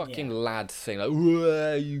typical fucking lad thing. Like,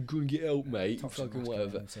 you couldn't get help, mate. Toxic Fucking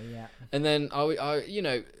whatever. masculinity, yeah. And then, I, you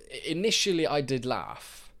know, initially I did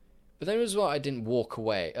laugh. But then as well, I didn't walk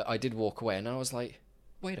away. I did walk away. And I was like,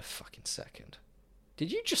 wait a fucking second.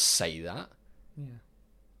 Did you just say that? Yeah.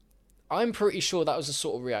 I'm pretty sure that was the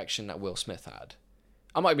sort of reaction that Will Smith had.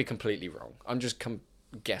 I might be completely wrong. I'm just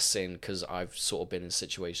guessing because I've sort of been in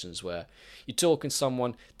situations where you're talking to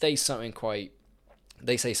someone, they say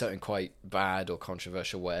something quite bad or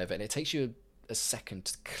controversial, whatever, and it takes you a second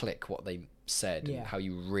to click what they said and how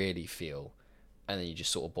you really feel, and then you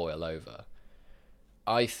just sort of boil over.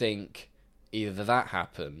 I think either that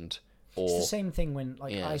happened or... It's the same thing when,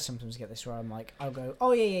 like, I sometimes get this where I'm like, I'll go,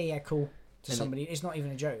 oh, yeah, cool, to somebody. It's not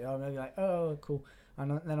even a joke. I'll be like, oh, cool.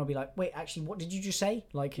 And then I'll be like, wait, actually, what did you just say?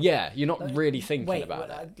 Like, yeah, you're not really thinking about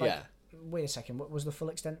it. Like, wait a second, what was the full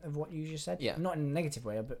extent of what you just said? Yeah. Not in a negative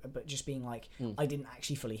way, but just being like, I didn't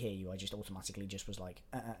actually fully hear you. I just automatically just was like,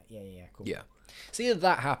 yeah, cool. Yeah. So either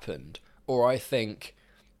that happened, or I think,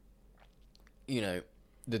 you know,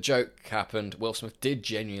 the joke happened. Will Smith did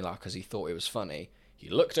genuinely laugh because he thought it was funny. He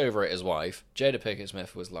looked over at his wife. Jada Pinkett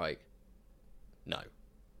Smith was like, no.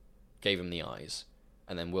 Gave him the eyes.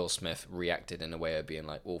 And then Will Smith reacted in a way of being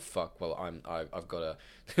like, well, fuck, well, I've got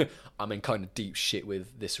a... I'm in kind of deep shit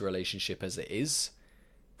with this relationship as it is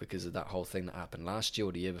because of that whole thing that happened last year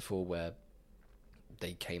or the year before where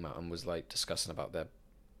they came out and was, like, discussing about their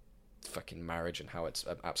fucking marriage and how it's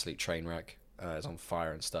an absolute train wreck. It's on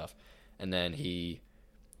fire and stuff. And then he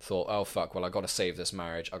thought, oh, fuck, well, I got to save this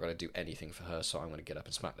marriage. I got to do anything for her, so I'm going to get up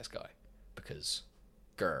and smack this guy because,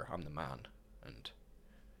 I'm the man, and...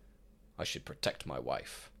 I should protect my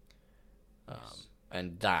wife,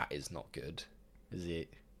 and that is not good, is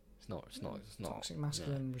it? It's not. Toxic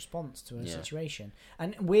masculine response to a situation,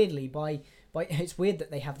 and weirdly, by it's weird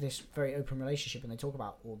that they have this very open relationship and they talk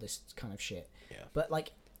about all this kind of shit. Yeah. But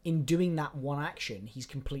like in doing that one action, he's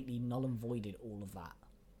completely null and voided all of that.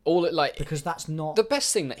 Because that's not the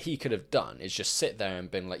best thing that he could have done is just sit there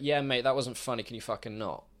and been like, yeah, mate, that wasn't funny. Can you fucking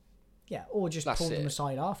not? Yeah, or just pulled them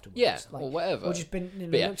aside afterwards. Yeah, like, or whatever. Or just been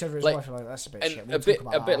looked over his wife and like, that's a bit shit.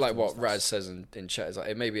 A bit like what Raz says in chat is like,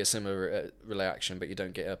 it may be a similar reaction, but you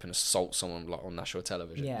don't get up and assault someone like on national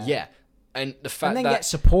television. Yeah. And the fact and then that get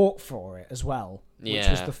support for it as well.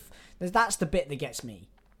 Yeah. Which was that's the bit that gets me.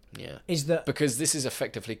 Yeah. Is that because this is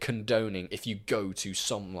effectively condoning if you go to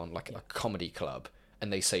someone like a comedy club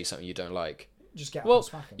and they say something you don't like. Just get up and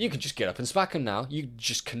smack them. You can just get up and smack them now. You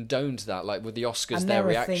just condoned that, like with the Oscars, and their there are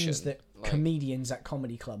reaction. Things that comedians at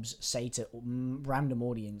comedy clubs say to random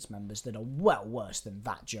audience members that are well worse than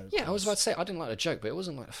that joke. Yeah, I was about to say I didn't like the joke, but it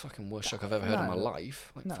wasn't like the fucking worst joke I've ever heard in my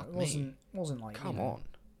life. Like, no, fuck it wasn't like. Come on,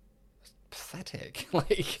 it's pathetic.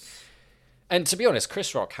 And to be honest,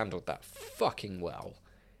 Chris Rock handled that fucking well.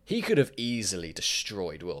 He could have easily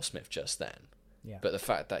destroyed Will Smith just then. Yeah. But the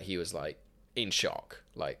fact that he was like in shock,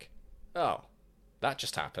 like, oh. That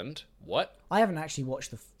just happened. What? I haven't actually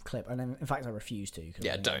watched the clip, and in fact, I refuse to.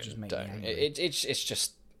 Yeah, don't. It's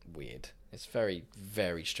just weird. It's very,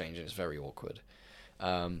 very strange, and it's very awkward.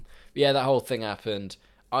 Yeah, that whole thing happened.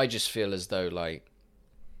 I just feel as though, like,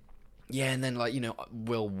 yeah, and then, like, you know,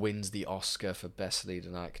 Will wins the Oscar for Best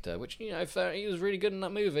Leading Actor, which, you know, he was really good in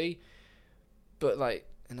that movie. But, like,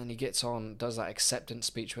 and then he gets on, does that acceptance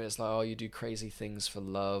speech where it's like, oh, you do crazy things for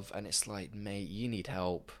love, and it's like, mate, you need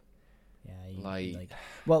help. Yeah,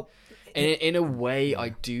 well, in a way, I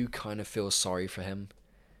do kind of feel sorry for him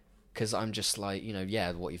because I'm just like, you know,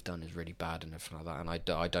 yeah, what you've done is really bad and everything like that, and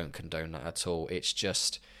I don't condone that at all. It's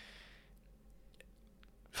just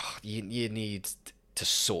you need to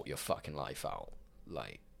sort your fucking life out.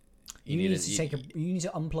 Like you need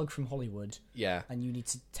to unplug from Hollywood. Yeah, and you need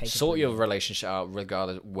to sort your relationship out,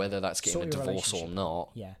 regardless whether that's getting a divorce or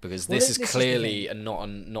not. Yeah, because this is clearly not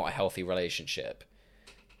a healthy relationship.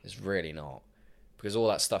 It's really not, because all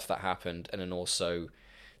that stuff that happened, and then also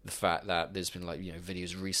the fact that there's been, like, you know,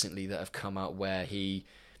 videos recently that have come out where he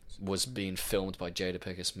was being filmed by Jada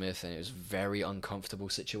Pinkett Smith, and it was a very uncomfortable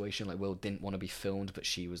situation. Like, Will didn't want to be filmed, but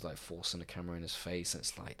she was like forcing the camera in his face, and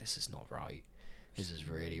it's like, this is not right. This is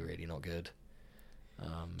really, really not good. Do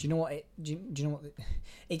you know what? Do you know what?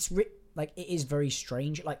 It's like, it is very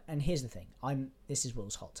strange. Like, and here's the thing. This is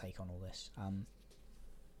Will's hot take on all this.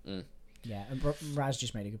 Yeah, and Raz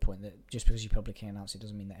just made a good point that just because you publicly announce it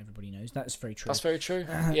doesn't mean that everybody knows. That's very true. That's very true.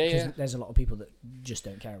 Yeah. There's a lot of people that just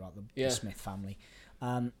don't care about the Smith family.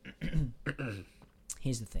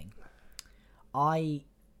 Here's the thing.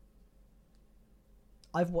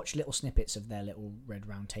 I've watched little snippets of their little Red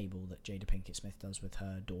Round Table that Jada Pinkett Smith does with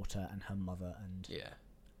her daughter and her mother and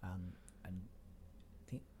and I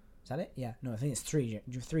think, is that it? Yeah, no, I think it's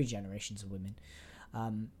three generations of women,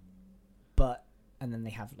 but and then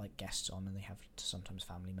they have like guests on, and they have sometimes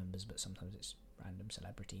family members, but sometimes it's random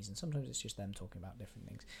celebrities, and sometimes it's just them talking about different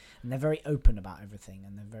things, and they're very open about everything,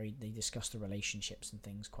 and they discuss the relationships and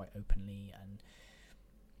things quite openly, and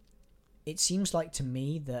it seems like to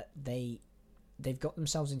me that they've got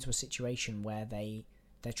themselves into a situation where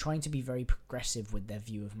they're trying to be very progressive with their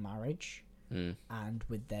view of marriage and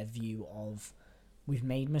with their view of, we've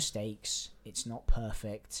made mistakes, it's not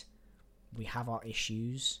perfect, we have our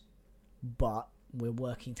issues, but we're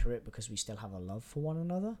working through it because we still have a love for one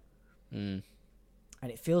another. And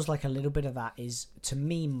it feels like a little bit of that is, to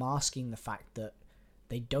me, masking the fact that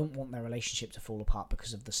they don't want their relationship to fall apart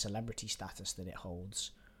because of the celebrity status that it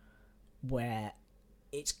holds, where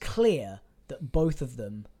it's clear that both of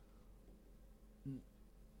them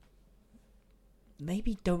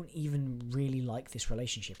maybe don't even really like this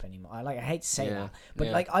relationship anymore. I hate to say that, but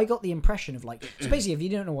like I got the impression of like, so basically, if you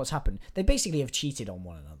don't know what's happened, they basically have cheated on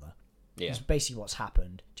one another. Yeah, that's basically what's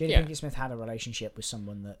happened. Jada Pinkett Smith had a relationship with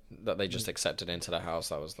someone that they just accepted into their house.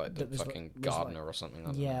 That was like the fucking gardener or something.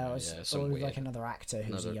 Or like another actor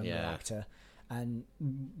who's a younger actor, and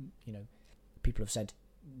you know, people have said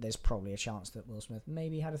there's probably a chance that Will Smith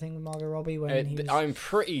maybe had a thing with Margot Robbie when he was... I'm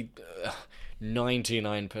pretty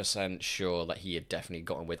 99% sure that he had definitely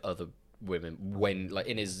gotten with other women when, like,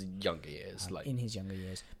 in his younger years.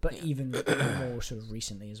 But even more sort of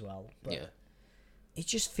recently as well. But it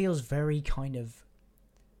just feels very kind of...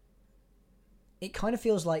 It kind of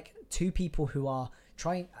feels like two people who are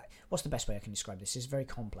trying... What's the best way I can describe this? It's very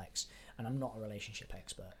complex, and I'm not a relationship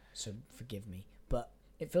expert, so forgive me. But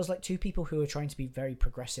it feels like two people who are trying to be very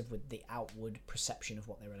progressive with the outward perception of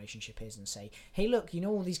what their relationship is, and say, hey, look, you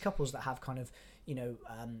know, all these couples that have kind of, you know,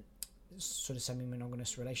 sort of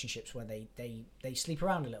semi-monogamous relationships where they sleep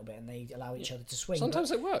around a little bit and they allow each other to swing.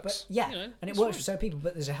 Sometimes it works. But, and it works for certain people,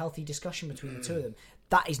 but there's a healthy discussion between the two of them.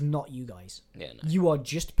 That is not you guys. You are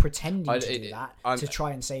just pretending to do that to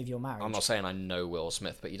try and save your marriage. I'm not saying I know Will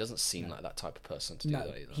Smith, but he doesn't seem like that type of person to do that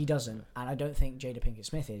either. He doesn't, and I don't think Jada Pinkett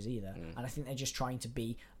Smith is either. And I think they're just trying to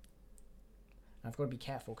be... I've got to be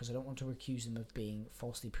careful because I don't want to accuse them of being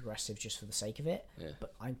falsely progressive just for the sake of it.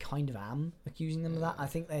 But I kind of am accusing them of that. I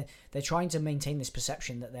think they're trying to maintain this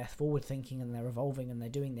perception that they're forward thinking and they're evolving and they're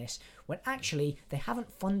doing this, when actually they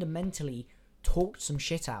haven't fundamentally talked some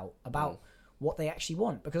shit out about what they actually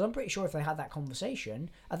want. Because I'm pretty sure if they had that conversation,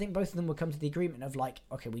 I think both of them would come to the agreement of like,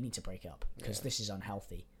 okay, we need to break up because this is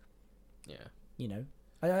unhealthy. You know,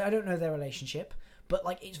 I don't know their relationship, but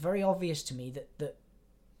like it's very obvious to me that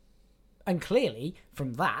and clearly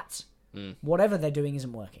from that, whatever they're doing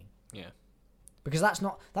isn't working. Because that's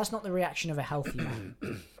not the reaction of a healthy man.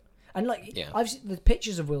 And like I've seen the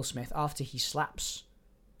pictures of Will Smith after he slaps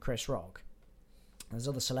Chris Rock. There's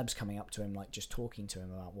other celebs coming up to him, like just talking to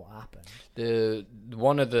him about what happened.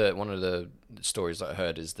 One of the stories that I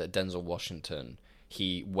heard is that Denzel Washington,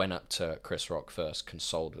 he went up to Chris Rock first,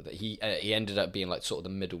 consoled with it. He ended up being like sort of the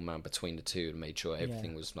middleman between the two and made sure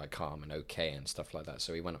everything was like calm and okay and stuff like that.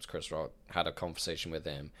 So he went up to Chris Rock, had a conversation with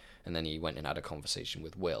him, and then he went and had a conversation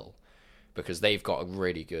with Will, because they've got a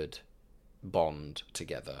really good bond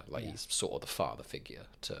together. Like he's sort of the father figure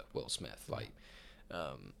to Will Smith. Like,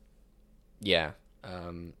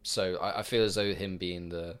 so I feel as though him being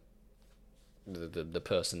the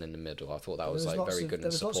person in the middle, I thought that was like very good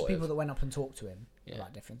and supportive. There was lots of people that went up and talked to him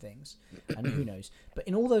about different things, and who knows. But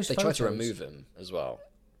in all those they tried to remove him as well,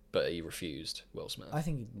 but he refused, Will Smith. I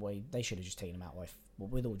think they should have just taken him out.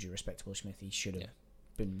 With all due respect to Will Smith, he should have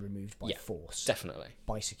been removed by force. Definitely.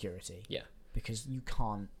 By security. Yeah. Because you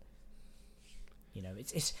can't... You know,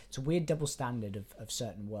 it's a weird double standard of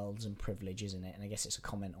certain worlds and privilege, isn't it? And I guess it's a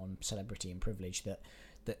comment on celebrity and privilege that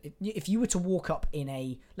if you were to walk up in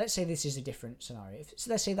a... Let's say this is a different scenario.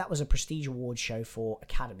 Let's say that was a prestige award show for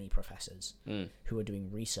academy professors who are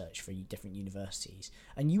doing research for different universities,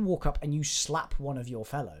 and you walk up and you slap one of your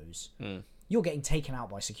fellows, you're getting taken out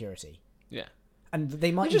by security. Yeah. And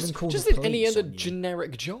they might even call just the police any other on you.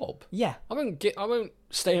 generic job. Yeah. I won't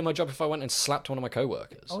stay in my job if I went and slapped one of my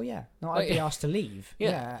co-workers. Oh, yeah. No, I'd be asked to leave.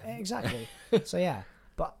 Yeah, exactly. So, yeah.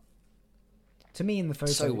 But to me, in the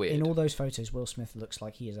photo, so weird. In all those photos, Will Smith looks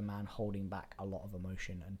like he is a man holding back a lot of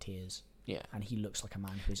emotion and tears. Yeah. And he looks like a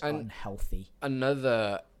man who's unhealthy.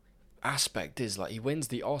 Another aspect is, like, he wins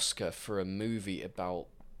the Oscar for a movie about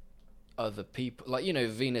other people, like, you know,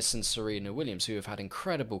 Venus and Serena Williams, who have had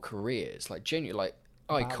incredible careers, like genuine, like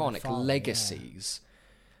iconic legacies,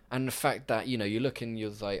 And the fact that, you know, you look and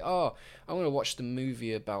you're like, oh, I want to watch the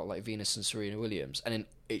movie about, like, Venus and Serena Williams, and then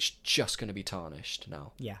it's just going to be tarnished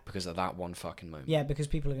now. Yeah. Because of that one fucking moment. Yeah, because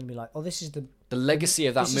people are going to be like, oh, this is the legacy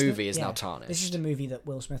of that this movie is now tarnished. This is the movie that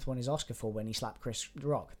Will Smith won his Oscar for when he slapped Chris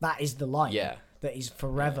Rock. That is the line that is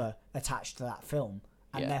forever attached to that film,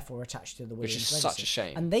 and therefore attached to the Williams Which is legacy. such a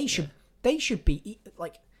shame. And they should be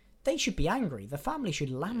like, they should be angry. The family should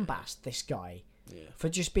lambast this guy for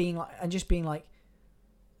just being like.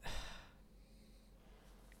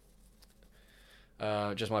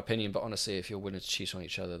 Just my opinion, but honestly, if you're willing to cheat on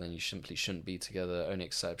each other, then you simply shouldn't be together. Only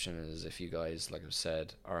exception is if you guys, like I've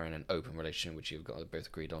said, are in an open relationship, which you've got both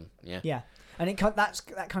agreed on. Yeah, and that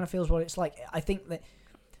kind of feels what it's like.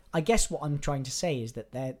 I guess what I'm trying to say is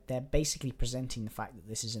that they're basically presenting the fact that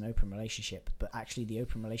this is an open relationship, but actually the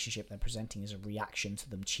open relationship they're presenting is a reaction to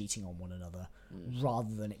them cheating on one another,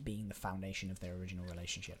 rather than it being the foundation of their original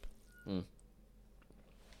relationship.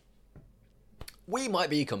 We might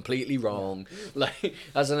be completely wrong. Like,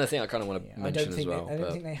 that's another thing I kind of want to mention as well. I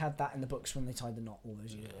don't think they had that in the books when they tied the knot all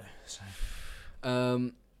those years ago.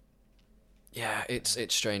 So. Yeah,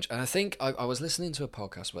 it's strange. And I think I was listening to a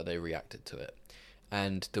podcast where they reacted to it.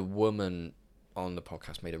 And the woman on the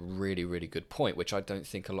podcast made a really, really good point, which I don't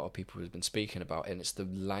think a lot of people have been speaking about. And it's the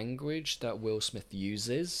language that Will Smith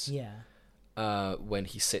uses. Yeah. When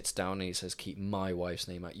he sits down and he says, keep my wife's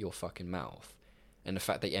name out your fucking mouth. And the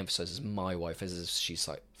fact that he emphasizes my wife as if she's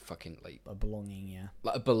like fucking like a belonging, yeah.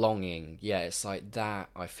 Like a belonging, yeah. It's like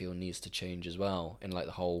that I feel needs to change as well. In like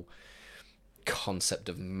the whole concept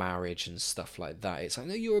of marriage and stuff like that. It's like,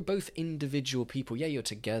 no, you're both individual people. Yeah, you're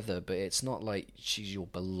together, but it's not like she's your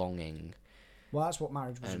belonging. Well, that's what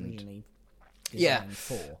marriage was originally designed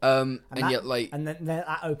for. And that, yet, like, and then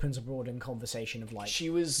that opens a broader conversation of like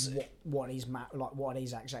she was what is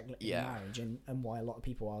exactly marriage, and why a lot of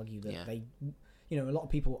people argue that they. You know, a lot of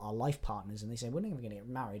people are life partners, and they say we're never going to get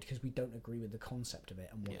married because we don't agree with the concept of it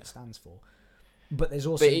and what it stands for. But there's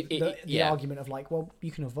also the argument of like, well,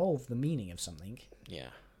 you can evolve the meaning of something. Yeah.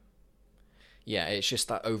 Yeah, it's just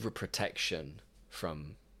that overprotection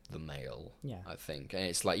from the male. Yeah, I think, and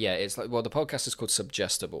it's like, well, the podcast is called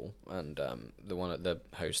Suggestible, and the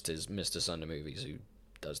host is Mr. Sunday Movies, who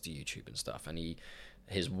does the YouTube and stuff, and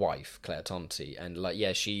his wife Claire Tonti, and like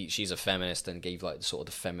she's a feminist and gave like sort of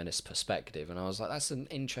the feminist perspective, and I was like, that's an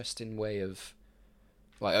interesting way of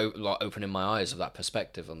like opening my eyes of that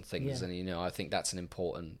perspective on things. And I think that's an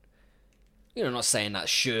important, I'm not saying that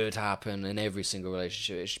should happen in every single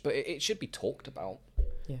relationship, but it should be talked about,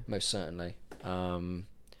 most certainly. But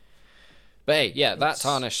hey, that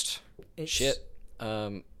tarnished shit.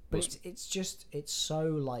 But it's so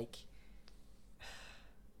like.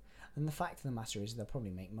 And the fact of the matter is, they'll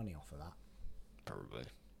probably make money off of that. Probably,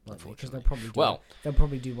 because they'll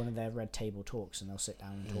probably do one of their red table talks, and they'll sit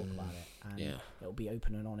down and talk about it, and it'll be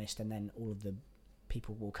open and honest, and then all of the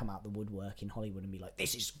people will come out the woodwork in Hollywood and be like,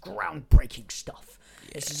 "This is groundbreaking stuff.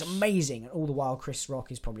 Yes. This is amazing." And all the while, Chris Rock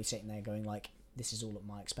is probably sitting there going like, "This is all at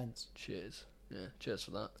my expense." Cheers, cheers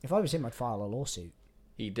for that. If I was him, I'd file a lawsuit.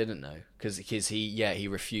 He didn't know because he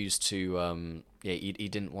refused to he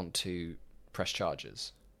didn't want to press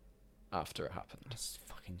charges after it happened. That's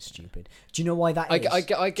fucking stupid. Do you know why that is? I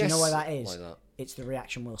guess. Do you know why that is? Why that? It's the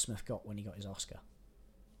reaction Will Smith got when he got his Oscar.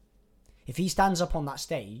 If he stands up on that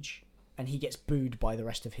stage and he gets booed by the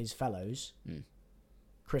rest of his fellows,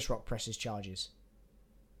 Chris Rock presses charges.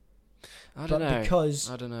 I don't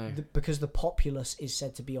know. Because the populace is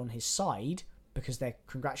said to be on his side, because they're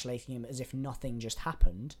congratulating him as if nothing just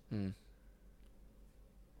happened.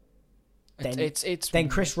 Then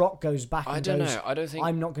Chris Rock goes back and goes, I don't think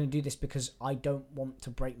I'm not going to do this because I don't want to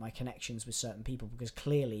break my connections with certain people, because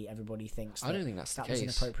clearly everybody thinks I don't think that's the case.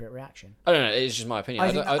 Was an appropriate reaction. I don't know, it's just my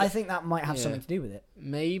opinion. I think that might have something to do with it.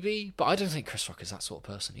 Maybe, but I don't think Chris Rock is that sort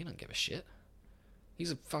of person. He don't give a shit. He's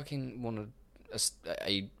a fucking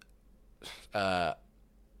a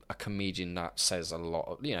comedian that says a lot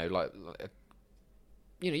of,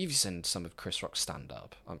 you've seen some of Chris Rock's stand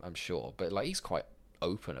up, I'm sure, but like he's quite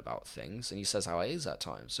open about things, and he says how it is at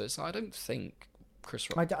times. So it's I don't think Chris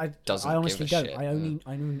Rock doesn't. I honestly give a don't. Shit.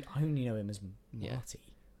 I only know him as Marty.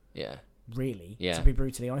 Yeah. Really. Yeah. To be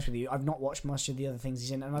brutally honest with you, I've not watched much of the other things he's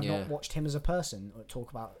in, and I've not watched him as a person or talk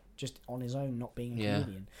about just on his own, not being a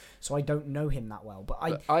comedian. So I don't know him that well. But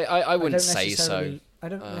I wouldn't say so. I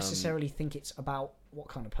don't necessarily think it's about what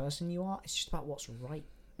kind of person you are. It's just about what's right.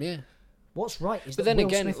 Yeah. What's right is that Will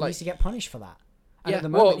Smith needs to get punished for that. And at the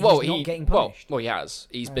moment, he's not getting punished. Well, he has.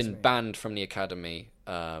 He's been banned from the Academy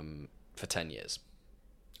for 10 years.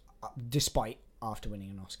 Despite after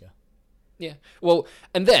winning an Oscar. Yeah. Well,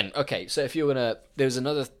 and then, okay, so if you're gonna, there's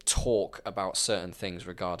another talk about certain things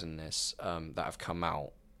regarding this that have come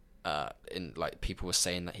out. In like people were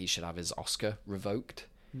saying that he should have his Oscar revoked,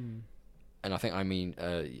 and I think I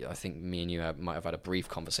think me and you might have had a brief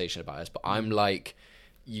conversation about this, but I'm like,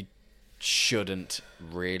 you shouldn't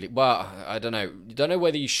really. Well, I don't know. You don't know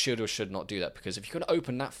whether you should or should not do that, because if you're gonna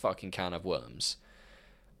open that fucking can of worms,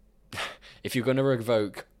 if you're gonna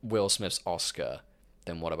revoke Will Smith's Oscar,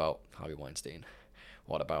 then what about Harvey Weinstein?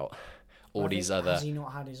 What about all these other? Has he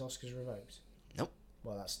not had his Oscars revoked? Nope.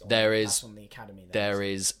 Well, that's There on the Academy. There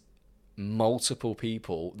is multiple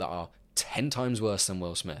people that are 10 times worse than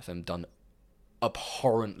Will Smith and done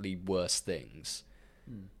abhorrently worse things,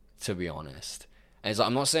 to be honest. And it's like,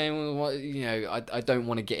 I'm not saying, I don't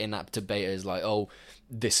want to get in that debate as like, oh,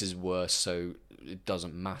 this is worse, so it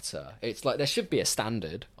doesn't matter. It's like, there should be a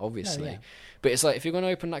standard, obviously. No, yeah. But it's like, if you're going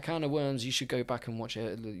to open that can of worms, you should go back and watch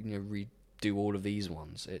it, redo all of these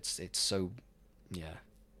ones. It's so, yeah.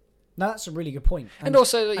 No, that's a really good point. And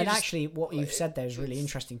also, actually, what you've said there is really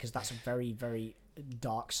interesting, because that's a very, very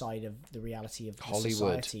dark side of the reality of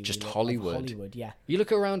Hollywood. society. Just of Hollywood. Hollywood, yeah. You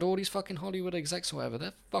look around all these fucking Hollywood execs or whatever,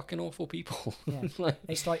 they're fucking awful people. Yeah.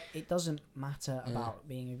 It's like, it doesn't matter about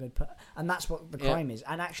being a good person. And that's what the crime is.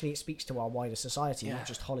 And actually, it speaks to our wider society, not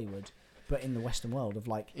just Hollywood, but in the Western world of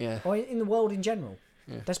like, or in the world in general.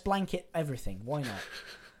 Yeah. Let's blanket everything. Why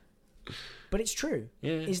not? But it's true.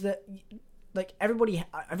 Yeah. Is that... Like, everybody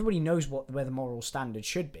knows where the moral standard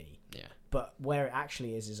should be. Yeah. But where it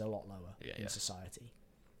actually is a lot lower in society.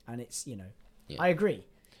 And it's, I agree.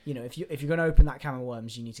 If you're going to open that can of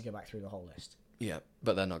worms, you need to go back through the whole list. Yeah,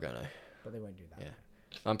 but they're not going to. But they won't do that. Yeah.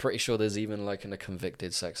 I'm pretty sure there's even, like, a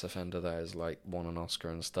convicted sex offender that has, like, won an Oscar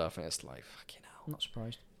and stuff, and it's like, fucking hell. I'm not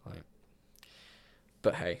surprised. Like,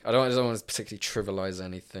 but hey, I don't want to particularly trivialize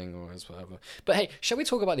anything or whatever. But hey, shall we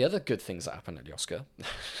talk about the other good things that happened at the Oscar?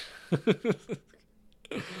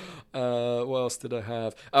 What else did I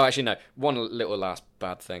have? Oh, actually, no. One little last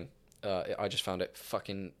bad thing. I just found it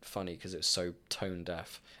fucking funny because it was so tone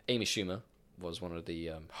deaf. Amy Schumer was one of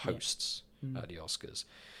the hosts at the Oscars.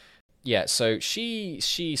 Yeah, so she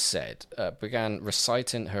said, began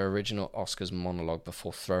reciting her original Oscars monologue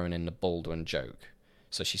before throwing in the Baldwin joke.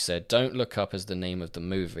 So she said, "Don't Look Up" is the name of the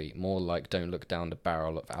movie, more like "Don't Look Down the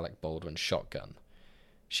Barrel of Alec Baldwin's Shotgun,"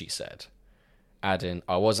 she said. Adding,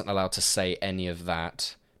 "I wasn't allowed to say any of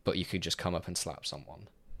that, but you could just come up and slap someone."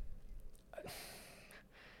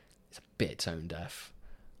 It's a bit tone deaf,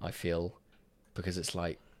 I feel, because it's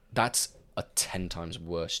like, that's a 10 times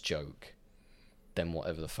worse joke than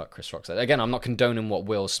whatever the fuck Chris Rock said. Again, I'm not condoning what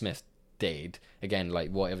Will Smith did. Again, like,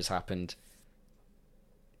 whatever's happened,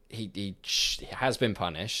 he has been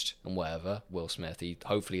punished and whatever. Will Smith, he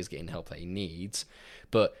hopefully is getting help that he needs,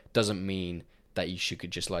 but doesn't mean that you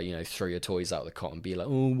could just, like, throw your toys out of the cot and be like,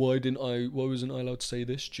 oh, why wasn't I allowed to say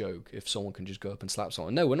this joke if someone can just go up and slap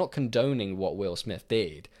someone? No, we're not condoning what Will Smith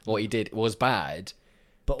did. What he did was bad.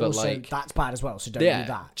 But also, like, that's bad as well, so don't do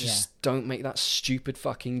that. Just don't make that stupid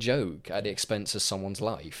fucking joke at the expense of someone's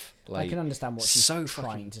life. Like, I can understand what she's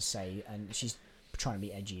trying to say, and she's trying to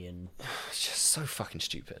be edgy and... It's just so fucking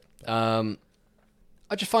stupid. I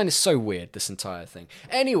just find it so weird, this entire thing.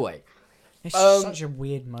 Anyway... It's such a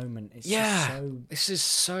weird moment. It's just so... This is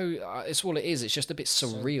so... it's all it is. It's just a bit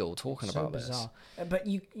surreal talking about bizarre. But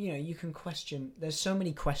you can question... There's so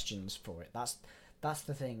many questions for it. That's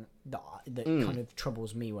the thing that kind of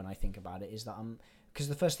troubles me when I think about it, is that because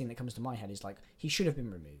the first thing that comes to my head is like, he should have been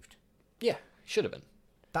removed. Yeah, should have been.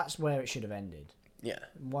 That's where it should have ended. Yeah.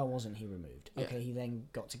 Why wasn't he removed? Yeah. Okay, he then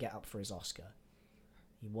got to get up for his Oscar.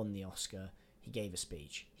 He won the Oscar. He gave a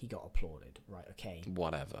speech. He got applauded. Right, okay.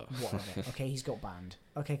 Whatever. Okay, he's got banned.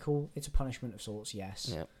 Okay, cool. It's a punishment of sorts,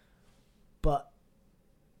 yes. Yeah. But...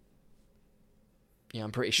 Yeah,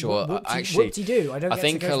 I'm pretty sure. Whoop-de-doo. I don't get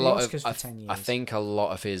to go to the Oscars for 10 years. I think a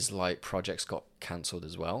lot of his, like, projects got cancelled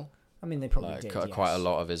as well. I mean, they probably did, yes. Quite a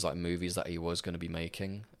lot of his, like, movies that he was going to be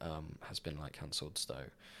making has been, like, cancelled, so...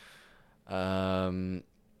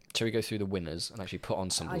 shall we go through the winners and actually put on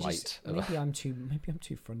some light? Maybe I'm too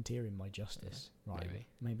frontier in my justice. Yeah, right.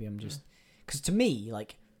 Maybe I'm just... Because to me,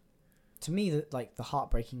 the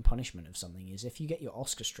heartbreaking punishment of something is if you get your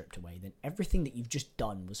Oscar stripped away, then everything that you've just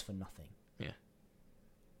done was for nothing. Yeah.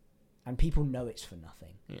 And people know it's for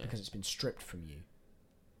nothing because it's been stripped from you.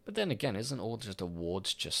 But then again, isn't all just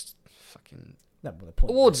awards just fucking... No, well,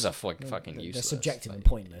 awards are fucking useless. They're subjective and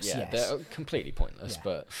pointless, yeah, yes. They're completely pointless,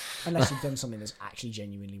 but... Unless you've done something that's actually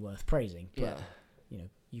genuinely worth praising. But,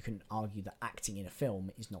 you can argue that acting in a film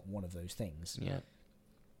is not one of those things. Yeah.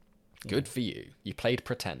 Good for you. You played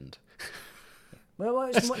pretend. Well,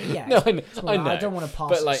 it's more, yeah. No, I know. I don't want to pass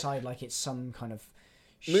but, it like, aside like it's some kind of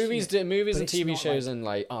movies shit, movies but and it's TV not shows like- and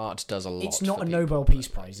like art does a lot. It's not for a people, Nobel but- Peace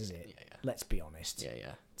Prize, is it? Yeah, Let's be honest.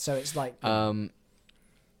 yeah. So it's like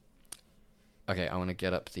Okay, I want to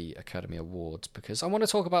get up the Academy Awards because I want to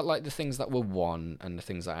talk about like the things that were won and the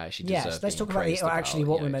things that actually deserve. yes. Let's being talk about praised actually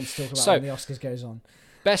what you we're know. meant to talk about So- when the Oscars goes on.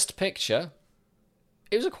 Best Picture.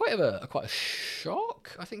 It was quite a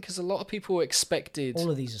shock, I think, because a lot of people expected.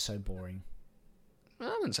 All of these are so boring. I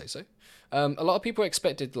wouldn't say so. A lot of people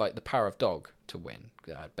expected like The Power of Dog to win.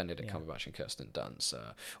 Benedict Yeah. Cumberbatch and Kirsten Dunst,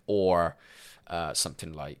 or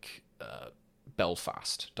something like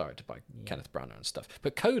Belfast, directed by Kenneth Branagh and stuff.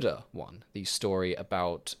 But Coda won the story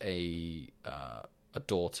about a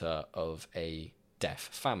daughter of a deaf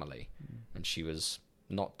family, and she was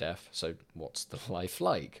not deaf. So what's the life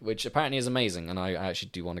like? Which apparently is amazing, and I actually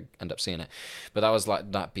do want to end up seeing it. But that was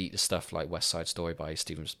like that beat the stuff like West Side Story by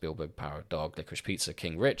Steven Spielberg, Power of Dog, Licorice Pizza,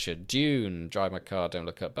 King Richard, Dune, Drive My Car, Don't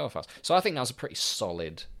Look Up, Belfast. So I think that was a pretty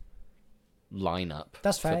solid lineup.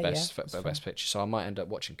 That's fair, for best, yeah, for, that's for fair. best picture. So I might end up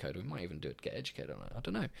watching Coda. We might even do it. Get educated on it. I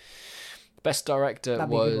don't know. Best director That'd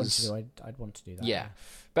be a good one was to do. I'd want to do that. yeah.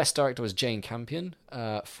 Best director was Jane Campion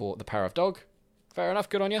for The Power of Dog. Fair enough.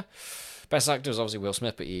 Good on you. Best actor was obviously Will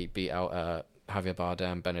Smith, but he beat out Javier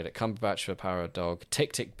Bardem, Benedict Cumberbatch for Power of Dog.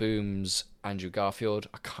 Tick Tick Boom's Andrew Garfield.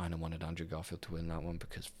 I kind of wanted Andrew Garfield to win that one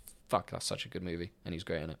because fuck, that's such a good movie and he's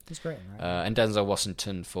great in it. It's great, right? And Denzel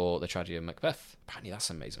Washington for The Tragedy of Macbeth. Apparently that's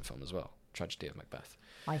an amazing film as well. Tragedy of Macbeth.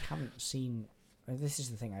 I haven't seen. This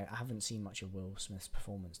is the thing. I haven't seen much of Will Smith's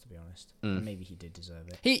performance, to be honest. Mm. And maybe he did deserve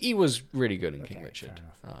it. He was really good in King Okay, Richard.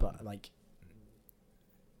 fair enough. But like,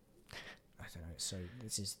 I don't know. So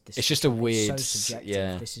this. It's just a weird, so subjective.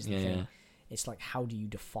 yeah. This is the yeah, thing. yeah. It's like, how do you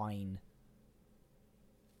define?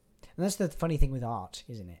 And that's the funny thing with art,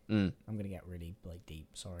 isn't it? Mm. I'm gonna get really like deep.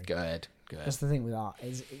 Sorry. Go ahead. That's the thing with art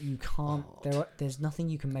is you can't. There's nothing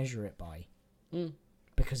you can measure it by Mm.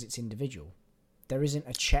 because it's individual. There isn't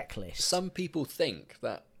a checklist. Some people think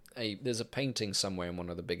that there's a painting somewhere in one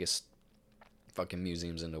of the biggest fucking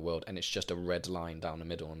museums in the world, and it's just a red line down the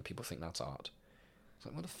middle, and people think that's art. It's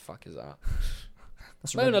like, what the fuck is that?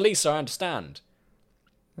 That's a Mona red- Lisa, I understand,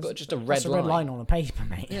 but just a red that's a red line on a paper,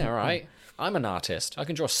 mate. Yeah, right. I'm an artist. I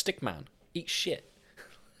can draw a stick man. Eat shit.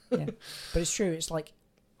 Yeah. But it's true. It's like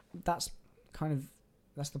that's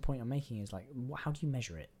the point I'm making. Is like, how do you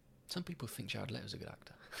measure it? Some people think Jared Leto's a good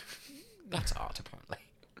actor. That's art, apparently.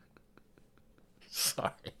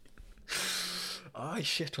 Sorry. I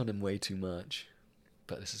shit on him way too much.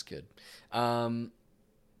 But this is good.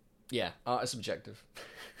 Yeah, art is subjective.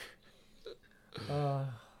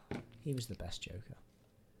 He was the best Joker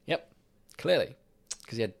Yep, clearly.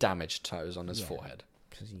 Because he had damaged toes on his Yeah. forehead.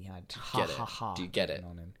 because he had get it? Do you get written it?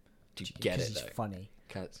 on him. Do you get it, Because though? he's funny.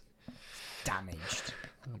 Cats. Damaged.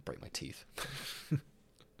 I'll break my teeth.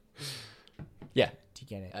 Yeah. Do you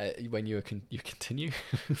get it? When you continue,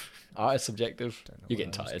 art is subjective. Don't know You're where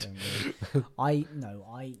getting I was tired. going with it.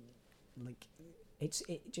 I like it's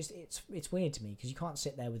weird to me because you can't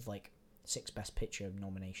sit there with like 6 Best Picture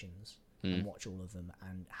nominations and watch all of them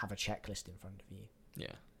and have a checklist in front of you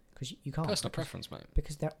Yeah. because you can't. Personal because- preference, mate.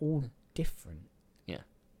 because they're all different. Yeah.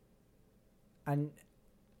 And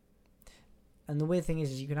the weird thing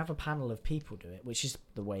is you can have a panel of people do it, which is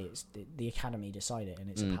the way it's the Academy decide it, and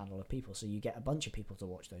it's a panel of people. So you get a bunch of people to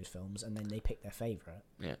watch those films, and then they pick their favorite,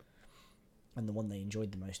 Yeah. and the one they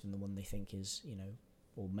enjoyed the most, and the one they think is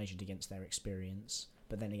or measured against their experience.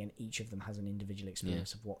 But then again, each of them has an individual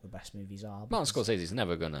experience of what the best movies are. Martin because Scorsese's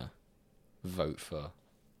never gonna vote for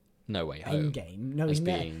No Way Home Endgame, no, as he's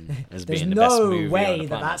being there's the best no movie on way the that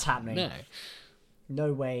planet. that's happening. No.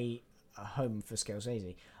 No way, home for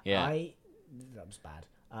Scorsese. Yeah. That was bad.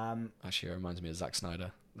 Actually, it reminds me of Zack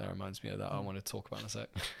Snyder. That reminds me of that I want to talk about in a sec.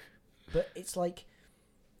 But it's like,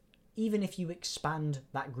 even if you expand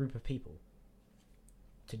that group of people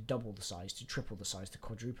to double the size, to triple the size, to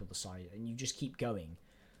quadruple the size, and you just keep going,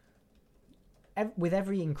 with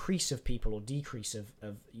every increase of people or decrease of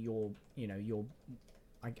your,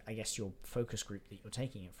 I guess your focus group that you're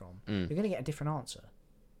taking it from, you're going to get a different answer.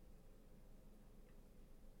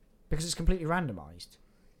 Because it's completely randomized.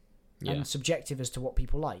 Yeah. And subjective as to what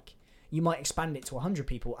people like. You might expand it to 100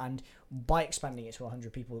 people, and by expanding it to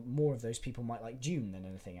 100 people, more of those people might like Dune than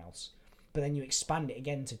anything else. But then you expand it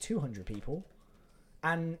again to 200 people,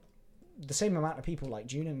 and the same amount of people like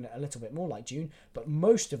Dune and a little bit more like Dune, but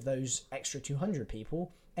most of those extra 200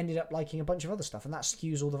 people ended up liking a bunch of other stuff, and that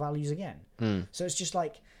skews all the values again. So it's just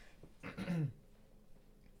like,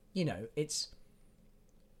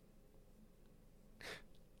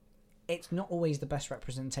 it's not always the best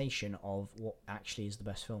representation of what actually is the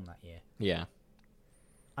best film that year. Yeah.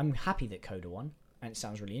 I'm happy that Coda won, and it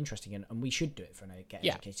sounds really interesting, and we should do it for No Get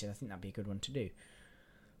Educated. I think that'd be a good one to do.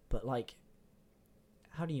 But like,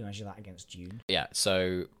 how do you measure that against Dune? Yeah,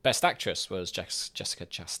 so Best Actress was Jessica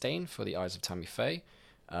Chastain for The Eyes of Tammy Faye.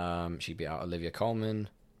 She beat out Olivia Colman,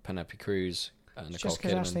 Penelope Cruz, Nicole Jessica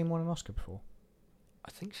Kidman. Chastain won an Oscar before.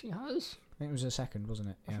 I think she has. I think it was a second, wasn't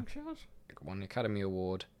it? I Yeah. think she has. Won the Academy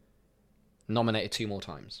Award. Nominated 2 more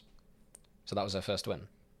times. So that was her first win.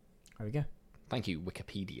 There we go. Thank you,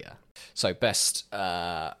 Wikipedia. So, best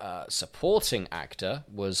supporting actor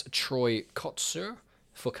was Troy Kotsur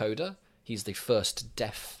for Coda. He's the first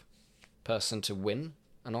deaf person to win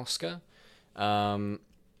an Oscar.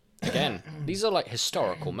 Again, these are like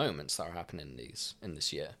historical moments that are happening in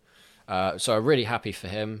this year. So I'm really happy for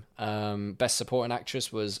him. Best supporting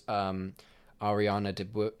actress was Ariana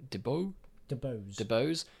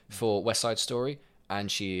DeBose for West Side Story, and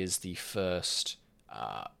she is the first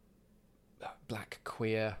black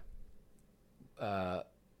queer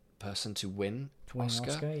person to win To win an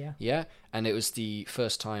Oscar, yeah. Yeah, and it was the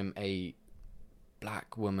first time a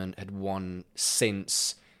black woman had won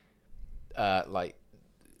since like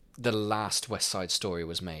the last West Side Story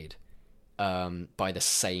was made by the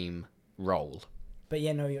same role. But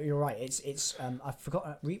yeah, no, you're right. It's I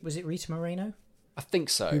forgot. Was it Rita Moreno I think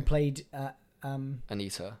so. who played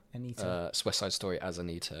Anita. Anita? West Side Story as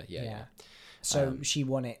Anita. Yeah. So she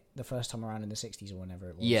won it the first time around in the 60s or whenever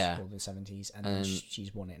it was, Yeah. or the 70s, and then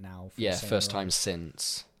she's won it now. For Yeah, the same first role, time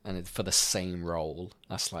since, and for the same role.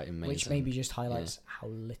 That's like amazing. which maybe just highlights how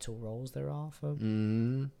little roles there are for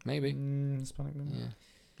maybe. Hispanic women. Yeah,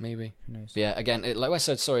 maybe. Who knows? But yeah, again, like West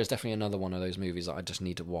Side Story is definitely another one of those movies that I just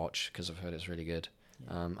need to watch because I've heard it's really good.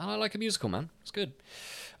 And I like a musical, man. It's good.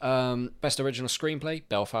 Best original screenplay,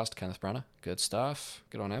 Belfast, Kenneth Branagh. Good stuff.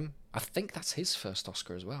 Good on him. I think that's his first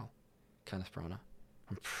Oscar as well, Kenneth Branagh.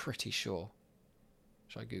 I'm pretty sure.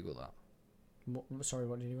 Should I Google that? Sorry,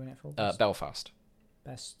 what did you win it for? Belfast.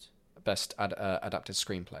 Best Best adapted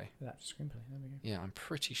screenplay. adapted screenplay. There we go. Yeah, I'm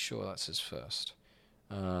pretty sure that's his first.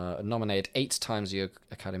 Nominated 8 times the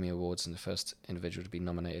Academy Awards, and the first individual to be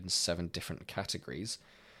nominated in 7 different categories.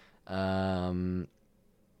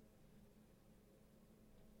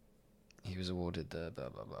 He was awarded the blah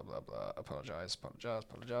blah blah blah blah. Apologise.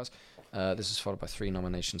 This is followed by 3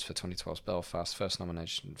 nominations for 2012's Belfast. First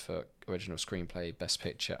nomination for original screenplay, best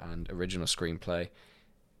picture, and original screenplay.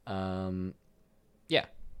 Yeah,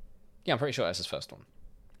 I'm pretty sure that's his first one.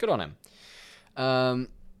 Good on him.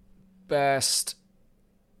 Best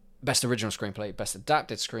original screenplay, best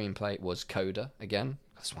adapted screenplay was Coda again.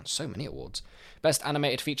 This won so many awards. Best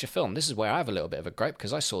animated feature film. This is where I have a little bit of a gripe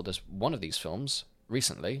because I saw one of these films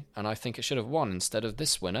recently, and I think it should have won instead of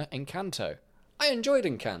this winner, Encanto. I enjoyed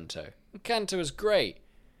Encanto. Encanto was great.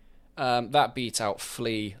 That beat out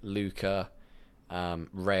Flea, Luca,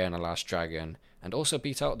 Raya and the Last Dragon, and also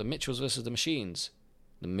beat out The Mitchells vs. the Machines,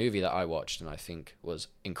 the movie that I watched and I think was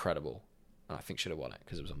incredible, and I think should have won it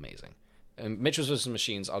because it was amazing. Mitchells vs. the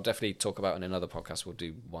Machines, I'll definitely talk about in another podcast. We'll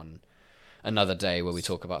do one another day where we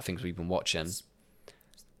talk about things we've been watching.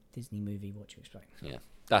 Disney movie. What do you expect? Yeah.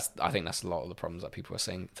 I think that's a lot of the problems that people are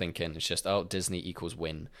thinking. It's just, Disney equals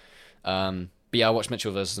win. But yeah, I watched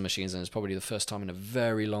Mitchell vs. the Machines, and it's probably the first time in a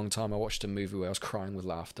very long time I watched a movie where I was crying with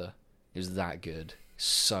laughter. It was that good.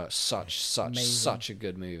 Such a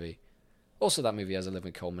good movie. Also, that movie has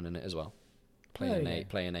Olivia Colman in it as well, playing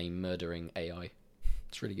a murdering AI.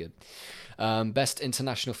 It's really good. Best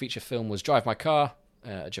international feature film was Drive My Car,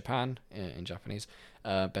 Japan, in Japanese.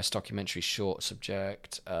 Best documentary short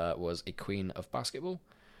subject was A Queen of Basketball.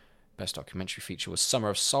 Best documentary feature was Summer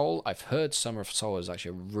of Soul. I've heard Summer of Soul is actually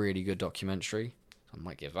a really good documentary. I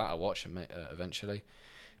might give that a watch eventually.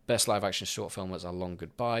 Best live action short film was A Long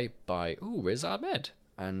Goodbye by Riz Ahmed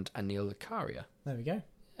and Anil Karia. There we go.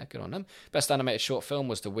 Yeah, good on them. Best animated short film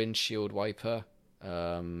was The Windshield Wiper.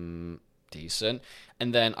 Decent.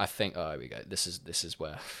 And then I think, here we go. This is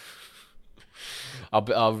where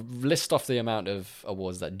I'll list off the amount of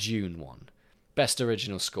awards that Dune won. Best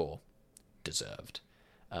original score, deserved.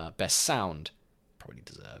 Best sound, probably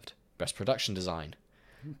deserved. Best production design,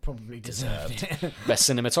 Probably deserved. best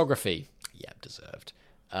cinematography, deserved.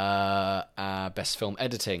 Best film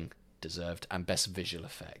editing, deserved. And best visual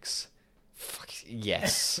effects, fuck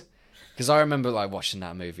yes. Because I remember watching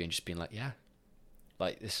that movie and just being like,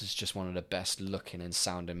 this is just one of the best looking and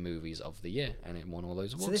sounding movies of the year, and it won all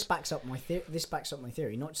those awards. So this backs up my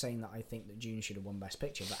theory. Not saying that I think that Dune should have won Best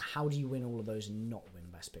Picture, but how do you win all of those and not win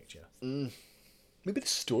Best Picture? Maybe the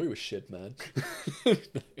story was shit, man.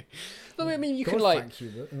 I mean, you can Thank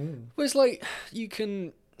you, but, well, it's you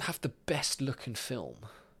can have the best looking film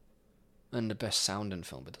and the best sounding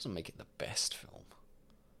film, but it doesn't make it the best film.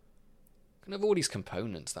 And of all these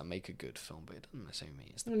components that make a good film, but it doesn't necessarily mean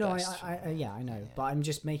it's the No, best. yeah, I know, but I'm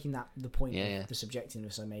just making that the point Yeah, of yeah. the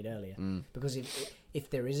subjectiveness I made earlier. Mm. Because if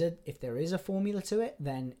there is a formula to it,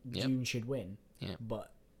 then Yep. Dune should win. Yeah.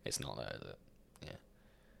 But It's not there, is it?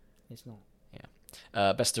 it's not.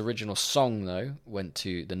 Best original song, though, went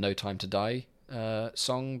to the No Time to Die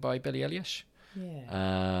song by Billie Eilish.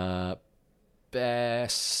 Yeah.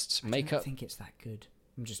 Best I makeup. don't think it's that good.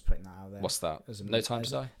 I'm just putting that out there. What's that? As a No Time to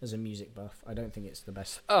Die? As a music buff, I don't think it's the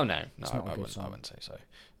best. Oh, no. No, It's I not a good wouldn't, I song. wouldn't say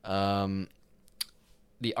so.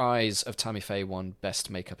 The Eyes of Tammy Faye won Best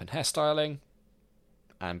Makeup and Hairstyling.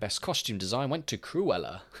 And Best Costume Design went to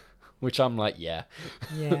Cruella. Which I'm like, yeah.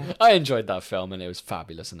 Yeah. I enjoyed that film and it was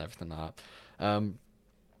fabulous and everything like that.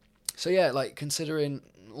 So yeah, like considering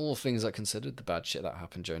all things I considered, the bad shit that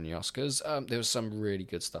happened during the Oscars, there was some really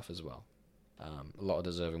good stuff as well. A lot of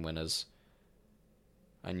deserving winners.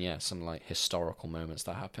 And yeah, some like historical moments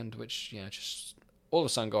that happened, which yeah, just all of a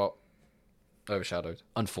sudden got overshadowed,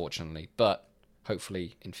 unfortunately. But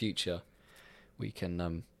hopefully in future we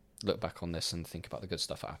can look back on this and think about the good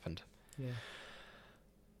stuff that happened. Yeah.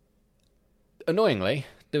 Annoyingly,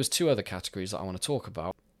 there was two other categories that I want to talk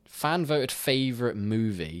about. Fan voted favourite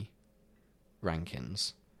movie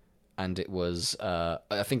rankings, and it was I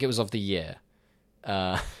think it was of the year.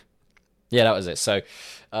 Yeah, that was it. So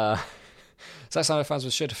Zack Snyder fans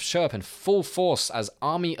were sure to show up in full force as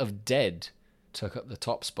Army of Dead took up the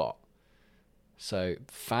top spot. So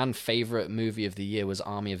fan favourite movie of the year was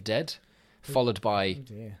Army of Dead, followed by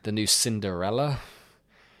dear. the new Cinderella,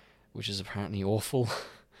 which is apparently awful.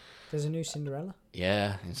 There's a new Cinderella.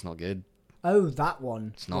 Yeah, it's not good. Oh, that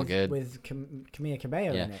one. It's not good. With Camilla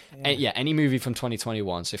Cabello Yeah. in it. Yeah, any movie from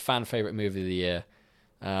 2021. So fan favorite movie of the year.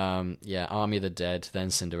 Yeah, Army of the Dead, then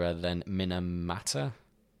Cinderella, then Minamata,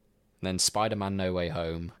 then Spider-Man No Way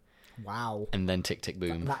Home, Wow. and then Tick Tick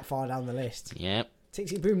Boom. That far down the list. Yep. Tick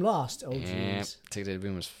Tick Boom last. Oh, Yeah. jeez. Tick Tick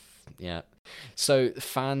Boom was yeah. So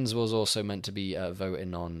fans was also meant to be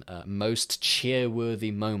voting on most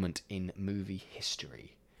cheerworthy moment in movie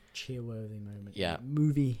history. Cheerworthy moment. Yeah.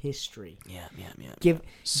 Movie history. Yeah. Give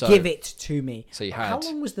So- give it to me. So you How had,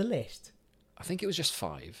 long was the list? I think it was just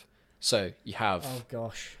 5. So you have Oh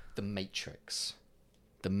gosh. The Matrix,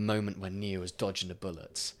 the moment when Neo was dodging the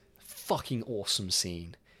bullets, fucking awesome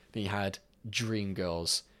scene. Then you had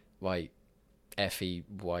Dreamgirls, like Effie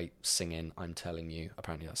White singing "I'm Telling You."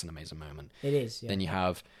 Apparently, that's an amazing moment. It is. Yeah. Then you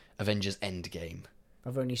have Avengers Endgame.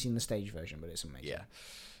 I've only seen the stage version, but it's amazing. Yeah.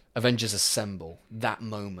 Avengers Assemble. That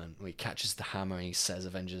moment where he catches the hammer and he says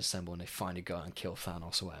Avengers Assemble and they finally go out and kill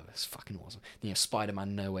Thanos or whatever. It's fucking awesome. Then you have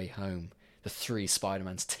Spider-Man No Way Home. The 3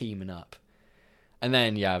 Spider-Mans teaming up. And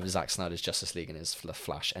then you have Zack Snyder's Justice League and his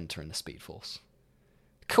Flash entering the Speed Force.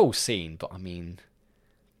 Cool scene, but I mean,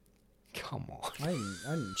 come on. I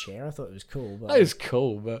didn't cheer. I thought it was cool, but That is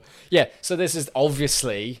cool, but yeah. So this is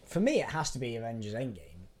obviously, for me, it has to be Avengers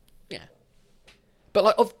Endgame. yeah. But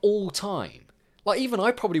like of all time, like even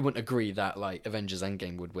I probably wouldn't agree that like Avengers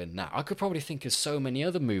Endgame would win now. I could probably think of so many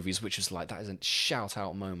other movies which is like that is a shout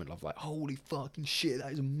out moment of like holy fucking shit,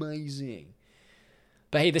 that is amazing.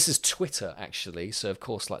 But hey, this is Twitter actually, so of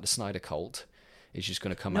course like the Snyder cult is just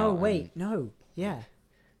going to come out. No, and- wait, no, yeah.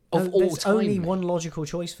 Of No, all there's time, only mate. one logical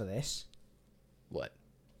choice for this. What?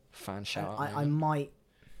 Fan shout out. I moment?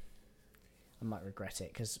 might regret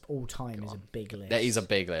it because all time is a big list. That is a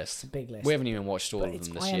big list. big list. We haven't even watched all But of it's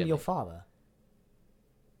them this I year. Am Your Father.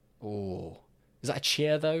 Oh, is that a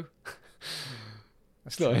cheer though?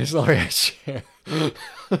 That's It's not really a cheer.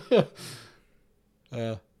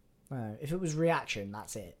 No, if it was reaction,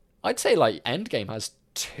 that's it. I'd say like Endgame has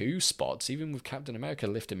 2 spots, even with Captain America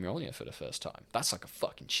lifting Mjolnir for the first time. That's like a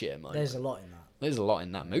fucking cheer moment. There's a lot in that. There's a lot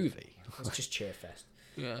in that movie. It's just cheer fest.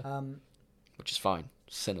 Yeah. Which is fine.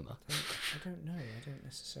 Cinema. I don't know. I don't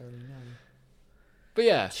necessarily know. But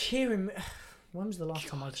yeah. Cheering. When was the last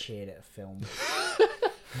time I cheered at a film?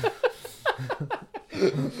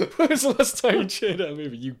 When was the last time you cheered at a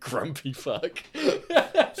movie? You grumpy fuck.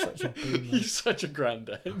 Such a boomer. You're such a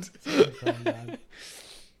granddad. Granddad.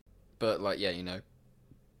 But like, yeah, you know,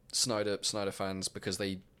 Snyder fans, because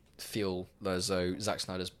they feel as though Zack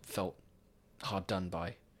Snyder's felt hard done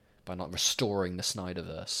by not restoring the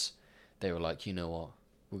Snyderverse, they were like, you know what,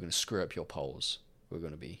 we're going to screw up your polls. We're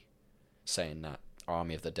going to be saying that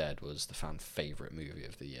Army of the Dead was the fan favourite movie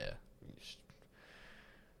of the year.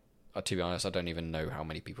 To be honest, I don't even know how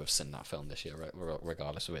many people have seen that film this year,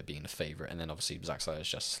 regardless of it being a favourite. And then obviously Zack Snyder's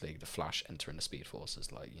Justice League, The Flash entering the Speed Force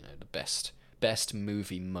is like, you know, the best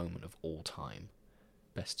movie moment of all time.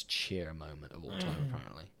 Best cheer moment of all time,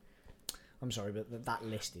 apparently. I'm sorry, but that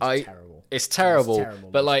list is terrible. It's terrible. It's terrible.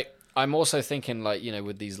 But like, I'm also thinking like, you know,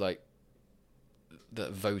 with these like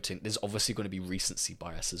that voting, there's obviously going to be recency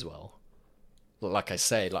bias as well. Like I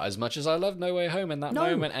say, like as much as I love No Way Home in that No.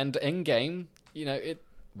 moment and in game, you know it.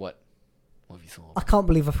 What have you thought? I can't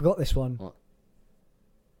believe I forgot this one. What?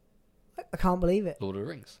 I can't believe it. Lord of the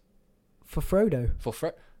Rings For Frodo.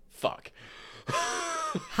 Fuck.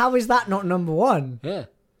 How is that not number one? Yeah.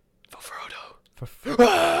 For Frodo. For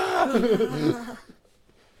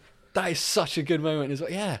That is such a good moment as well.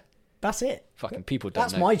 Yeah. That's it. Fucking people don't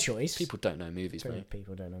That's know. my choice. People don't know movies, mate.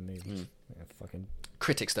 People don't know movies. Yeah, fucking.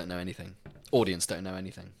 Critics don't know anything. Audience don't know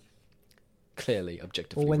anything. Clearly,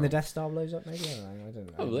 objectively Or when the wrong. Death Star blows up, maybe. I don't know. I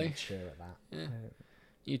don't Probably. really cheer at that. Yeah.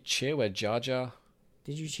 You cheer where Jar Jar...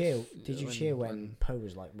 Did you cheer? Did you cheer when when- Poe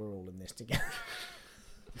was like, "We're all in this together"?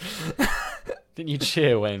 Didn't you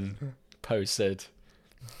cheer when Poe said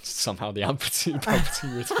somehow the Palpatine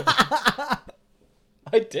returned?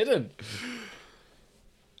 I didn't.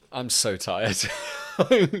 I'm so tired.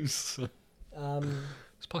 This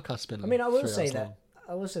podcast's been. I mean, I will 3 say hours that. long.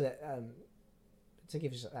 I will say that to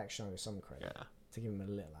give Action some credit, Yeah. to give him a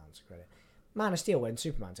little ounce of credit. Man of Steel when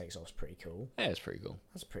Superman takes off is pretty cool. Yeah, it's pretty cool.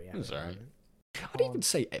 That's pretty. It's epic, alright. man. I'd even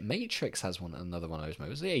say Matrix has another one of those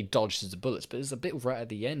moments. Yeah, he dodges the bullets, but there's a bit right at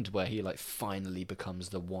the end where he like finally becomes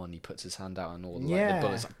the one. He puts his hand out and all Yeah. the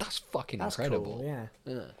bullets. Like, that's fucking That's incredible. cool. Yeah,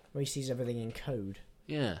 Yeah. where he sees everything in code.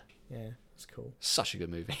 Yeah. Yeah, that's cool. Such a good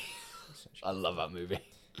movie. I love that movie.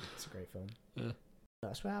 It's a great film. Yeah.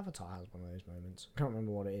 I swear Avatar has one of those moments. I can't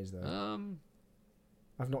remember what it is though.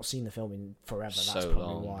 I've not seen the film in forever. That's so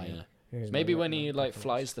probably long. why. Yeah. Here's Maybe my- when my he like preference.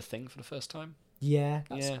 flies the thing for the first time. Yeah,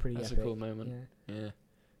 that's Yeah, pretty that's a epic. cool moment. Yeah. Yeah.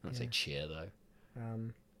 I'd say Yeah. cheer though.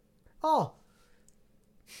 Oh,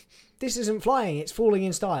 this isn't flying; it's falling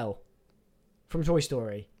in style. From Toy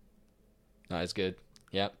Story. That is good.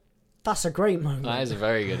 Yep. That's a great moment. That is a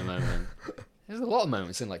very good moment. There's a lot of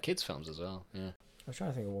moments in like kids' films as well. Yeah. I was trying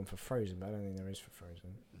to think of one for Frozen, but I don't think there is for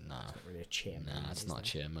Frozen. No. It's not really a cheer. Nah, moment, it's is not a there?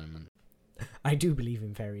 cheer moment. I do believe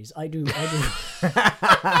in fairies. I do.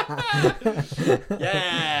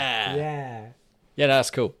 Yeah. Yeah. Yeah,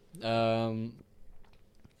 that's cool.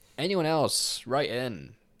 Anyone else? Write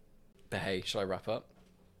in. But hey, should I wrap up?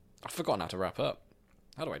 I've forgotten how to wrap up.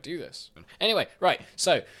 How do I do this? Anyway, right.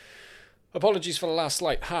 So, apologies for the last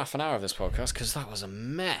like half an hour of this podcast because that was a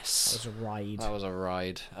mess. That was a ride. That was a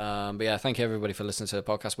ride. But yeah, thank you everybody for listening to the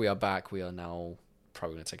podcast. We are back. We are now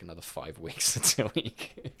probably going to take another 5 weeks until we.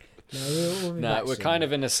 No, we'll be back We're soon. kind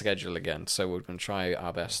of in a schedule again, so we're going to try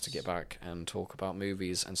our best to get back and talk about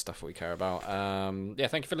movies and stuff that we care about. Yeah,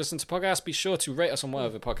 thank you for listening to the podcast. Be sure to rate us on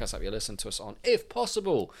whatever podcast app you listen to us on, if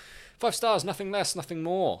possible. 5 stars, nothing less, nothing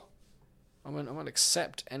more. I won't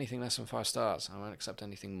accept anything less than 5 stars. I won't accept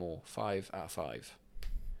anything more. 5 out of 5.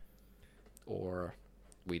 Or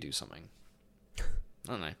we do something. I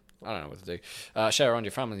don't know what to do. Share around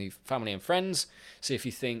your family and friends. See if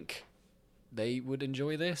you think they would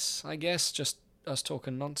enjoy this, I guess. Just us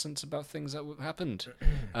talking nonsense about things that happened.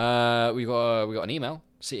 We got an email,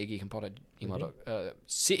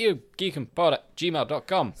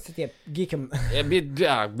 citygeekandpod@gmail.com. Geek 'em.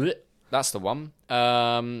 That's the one.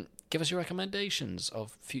 Give us your recommendations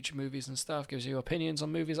of future movies and stuff. Give us your opinions on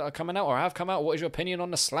movies that are coming out or have come out. What is your opinion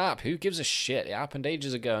on The Slap? Who gives a shit? It happened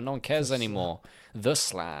ages ago. No one cares anymore. The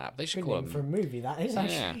Slap. They should Good call name it. for a movie, that is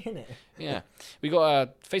actually, Yeah. isn't it? Yeah. We got a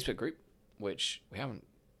Facebook group, which we haven't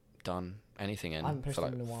done anything I in haven't for posted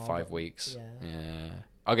like in a while, 5 but weeks. yeah. Yeah.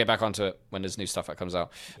 I'll get back onto it when there's new stuff that comes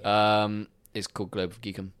out. It's called Globe of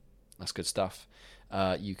Geekum. That's good stuff.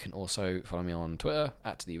 You can also follow me on Twitter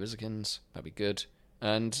 @TheRizikins. That'd be good.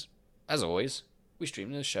 And as always, we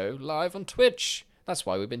stream the show live on Twitch. That's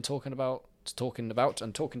why we've been talking about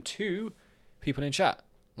and talking to people in chat,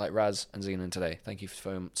 like Raz and Xenon today. Thank you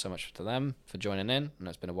so much to them for joining in. And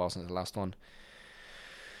it's been a while since the last one.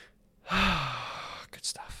 Good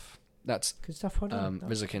stuff. That's Good stuff. Hold on.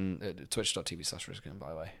 Rizikin, twitch.tv/Rizikin, by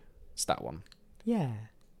the way. It's that one. Yeah.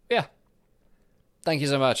 Yeah. Thank you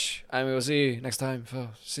so much. And we will see you next time for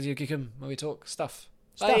City of Geekum, where we talk stuff.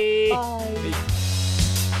 Stuff. Bye. Bye. Bye.